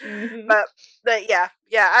 But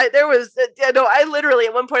there was, I literally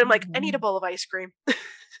at one point I'm like, I need a bowl of ice cream.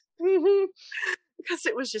 Because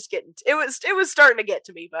it was just it was starting to get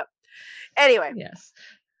to me. But anyway. Yes.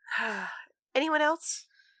 Anyone else?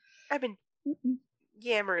 I've been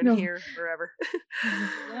yammering here forever.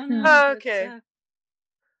 Okay.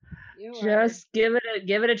 Just give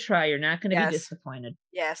it a try. You're not going to be disappointed.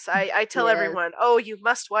 Yes, I tell everyone, oh, you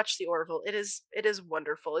must watch the Orville. It is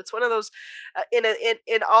wonderful. It's one of those in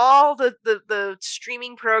all the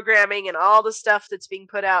streaming programming and all the stuff that's being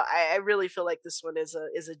put out. I really feel like this one is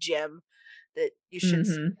a gem that you should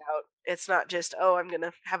seek out. It's not just, oh, I'm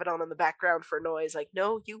gonna have it on in the background for noise. Like,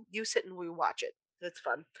 no, you sit and we watch it. It's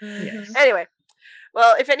fun. Yes. Anyway,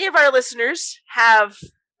 well, if any of our listeners have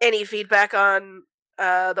any feedback on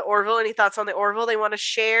the Orville, any thoughts on the Orville, they want to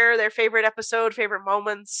share their favorite episode, favorite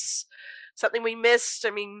moments, something we missed. I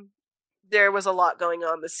mean, there was a lot going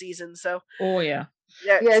on this season, so. Oh yeah.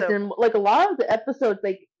 Yes, and like a lot of the episodes,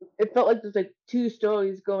 like it felt like there's like two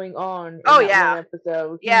stories going on. In one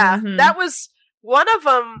episode. Yeah, that was one of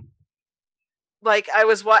them. Like I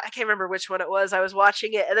can't remember which one it was. I was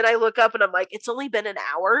watching it, and then I look up, and I'm like, it's only been an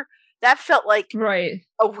hour. That felt like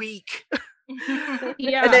a week.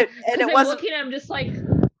 Yeah, and it wasn't. Looking, I'm just like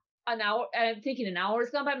an hour, and I'm thinking an hour's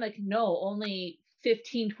gone by. I'm like, no, only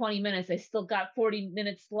 15-20 minutes. I still got 40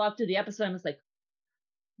 minutes left of the episode. I was like,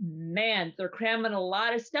 man, they're cramming a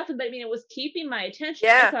lot of stuff, but I mean, it was keeping my attention.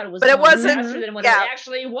 Yeah, I thought it was, but it wasn't faster than what it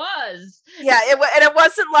actually was. Yeah, it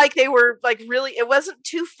wasn't like they were like really. It wasn't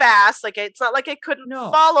too fast. Like it's not like I couldn't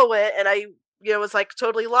follow it, and I was like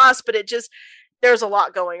totally lost. But it just there's a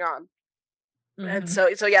lot going on. And so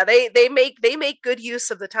yeah, they make good use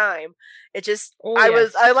of the time. It just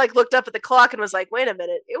I like looked up at the clock and was like, wait a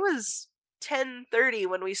minute, it was 10:30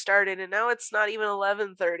 when we started, and now it's not even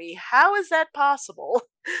 11:30. How is that possible?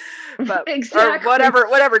 But exactly. Or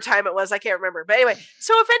whatever time it was, I can't remember. But anyway,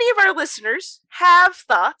 so if any of our listeners have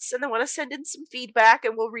thoughts and they want to send in some feedback,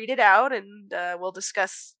 and we'll read it out and we'll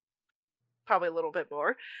discuss probably a little bit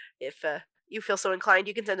more if you feel so inclined,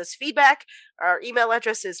 you can send us feedback. Our email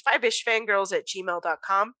address is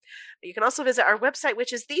 5ishfangirls@gmail.com. You can also visit our website,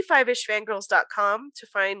 which is the5ishfangirls.com, to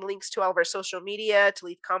find links to all of our social media, to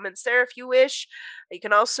leave comments there if you wish. You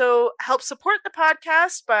can also help support the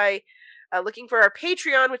podcast by looking for our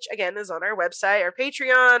Patreon, which again is on our website, our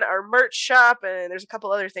Patreon, our merch shop, and there's a couple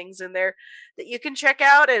other things in there that you can check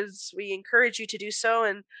out, as we encourage you to do so.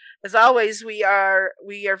 And as always, we are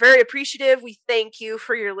very appreciative. We thank you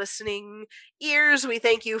for your listening ears. We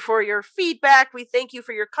thank you for your feedback. We thank you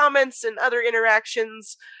for your comments and other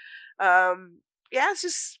interactions.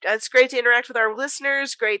 It's great to interact with our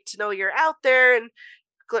listeners. Great to know you're out there, and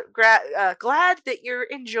glad that you're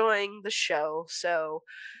enjoying the show. So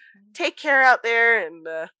take care out there, and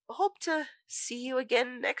hope to see you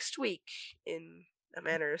again next week, in a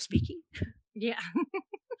manner of speaking. Yeah.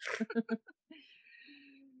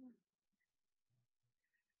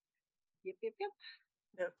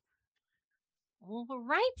 Yep. All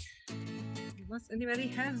right. Unless anybody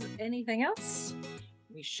has anything else,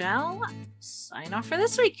 we shall sign off for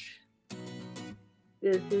this week.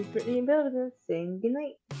 This is Brittany and Belvedere saying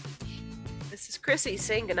goodnight. This is Chrissy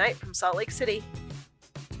saying goodnight from Salt Lake City.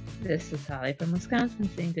 This is Holly from Wisconsin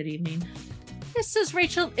saying good evening. This is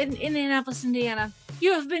Rachel in Indianapolis, Indiana.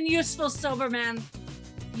 You have been useful, Soberman.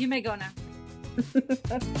 You may go now.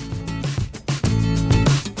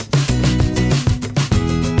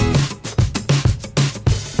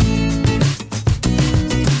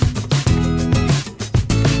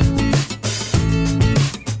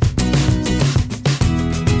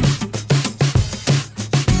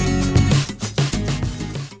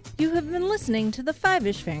 Listening to the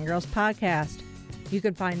Five-ish Fangirls podcast. You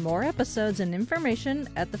can find more episodes and information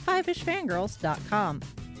at thefivishfangirls.com.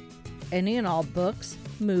 Any and all books,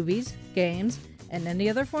 movies, games, and any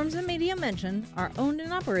other forms of media mentioned are owned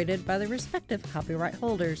and operated by the respective copyright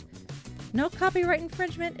holders. No copyright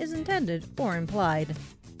infringement is intended or implied.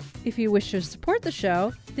 If you wish to support the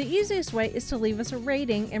show, the easiest way is to leave us a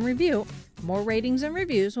rating and review. More ratings and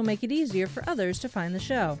reviews will make it easier for others to find the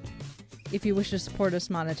show. If you wish to support us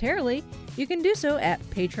monetarily, you can do so at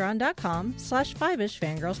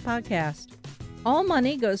patreon.com/5ishfangirlspodcast. All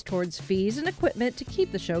money goes towards fees and equipment to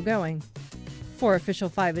keep the show going. For official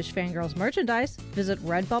Five-ish Fangirls merchandise, visit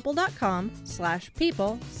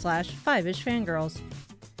redbubble.com/people/5ishfangirls.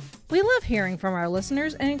 We love hearing from our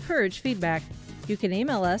listeners and encourage feedback. You can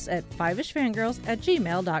email us at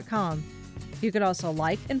fiveishfangirls@gmail.com. You can also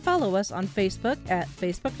like and follow us on Facebook at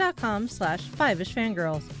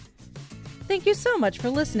facebook.com/5ishfangirls. Thank you so much for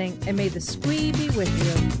listening, and may the squee be with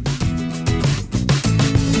you.